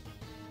time.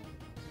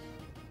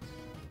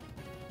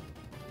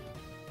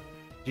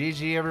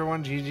 GG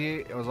everyone,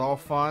 GG. It was all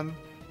fun.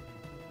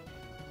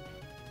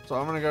 So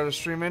I'm gonna go to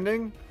stream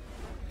ending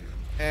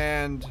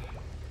and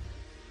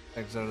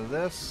exit out of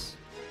this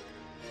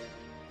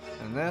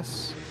and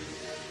this.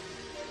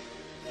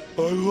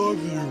 I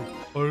love you.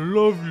 I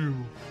love you.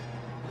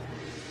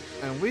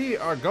 And we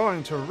are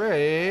going to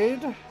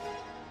raid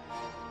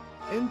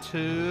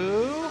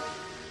into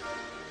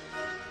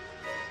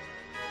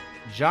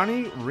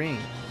Johnny Rings.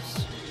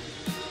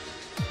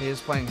 He is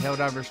playing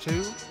Helldivers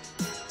 2.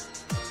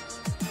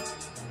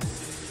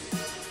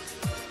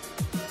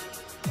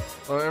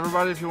 So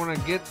everybody, if you want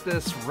to get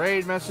this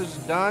raid message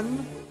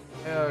done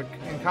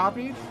and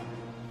copied,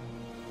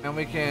 and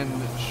we can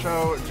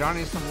show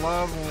Johnny some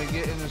love when we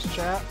get in his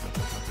chat.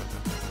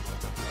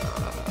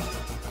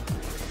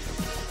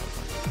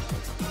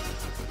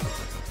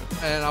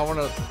 And I want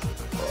to,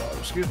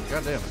 excuse me,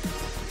 goddamn.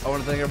 I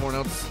want to thank everyone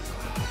else.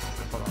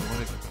 Hold on, let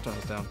me turn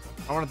this down.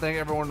 I want to thank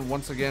everyone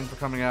once again for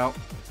coming out.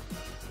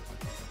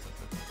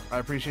 I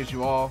appreciate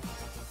you all.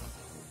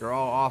 You're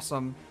all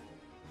awesome.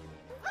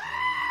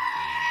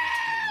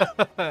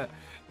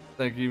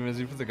 Thank you,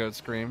 Mizzy, for the goat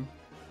scream.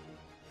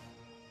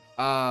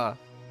 That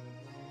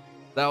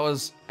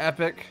was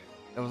epic.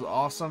 It was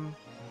awesome.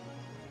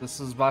 This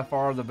is by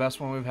far the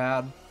best one we've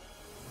had.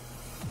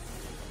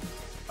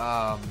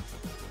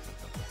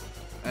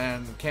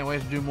 And can't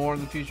wait to do more in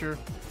the future.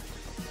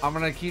 I'm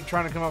gonna keep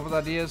trying to come up with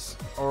ideas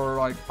or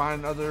like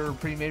find other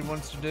pre-made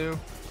ones to do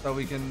so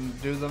we can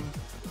do them,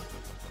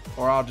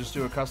 or I'll just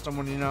do a custom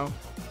one, you know.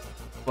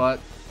 But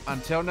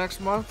until next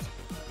month,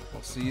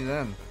 we'll see you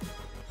then.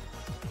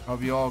 I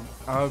hope you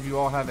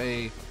all have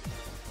a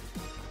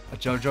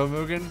JoJo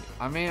Mugen.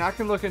 I mean, I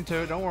can look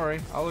into it. Don't worry,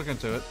 I'll look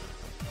into it.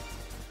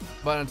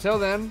 But until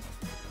then,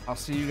 I'll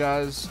see you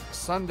guys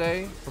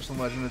Sunday for some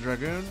Legend of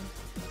Dragoon.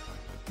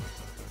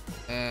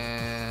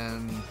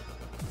 And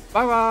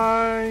bye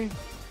bye.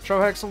 Show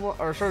Hex some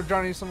show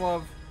Johnny some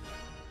love.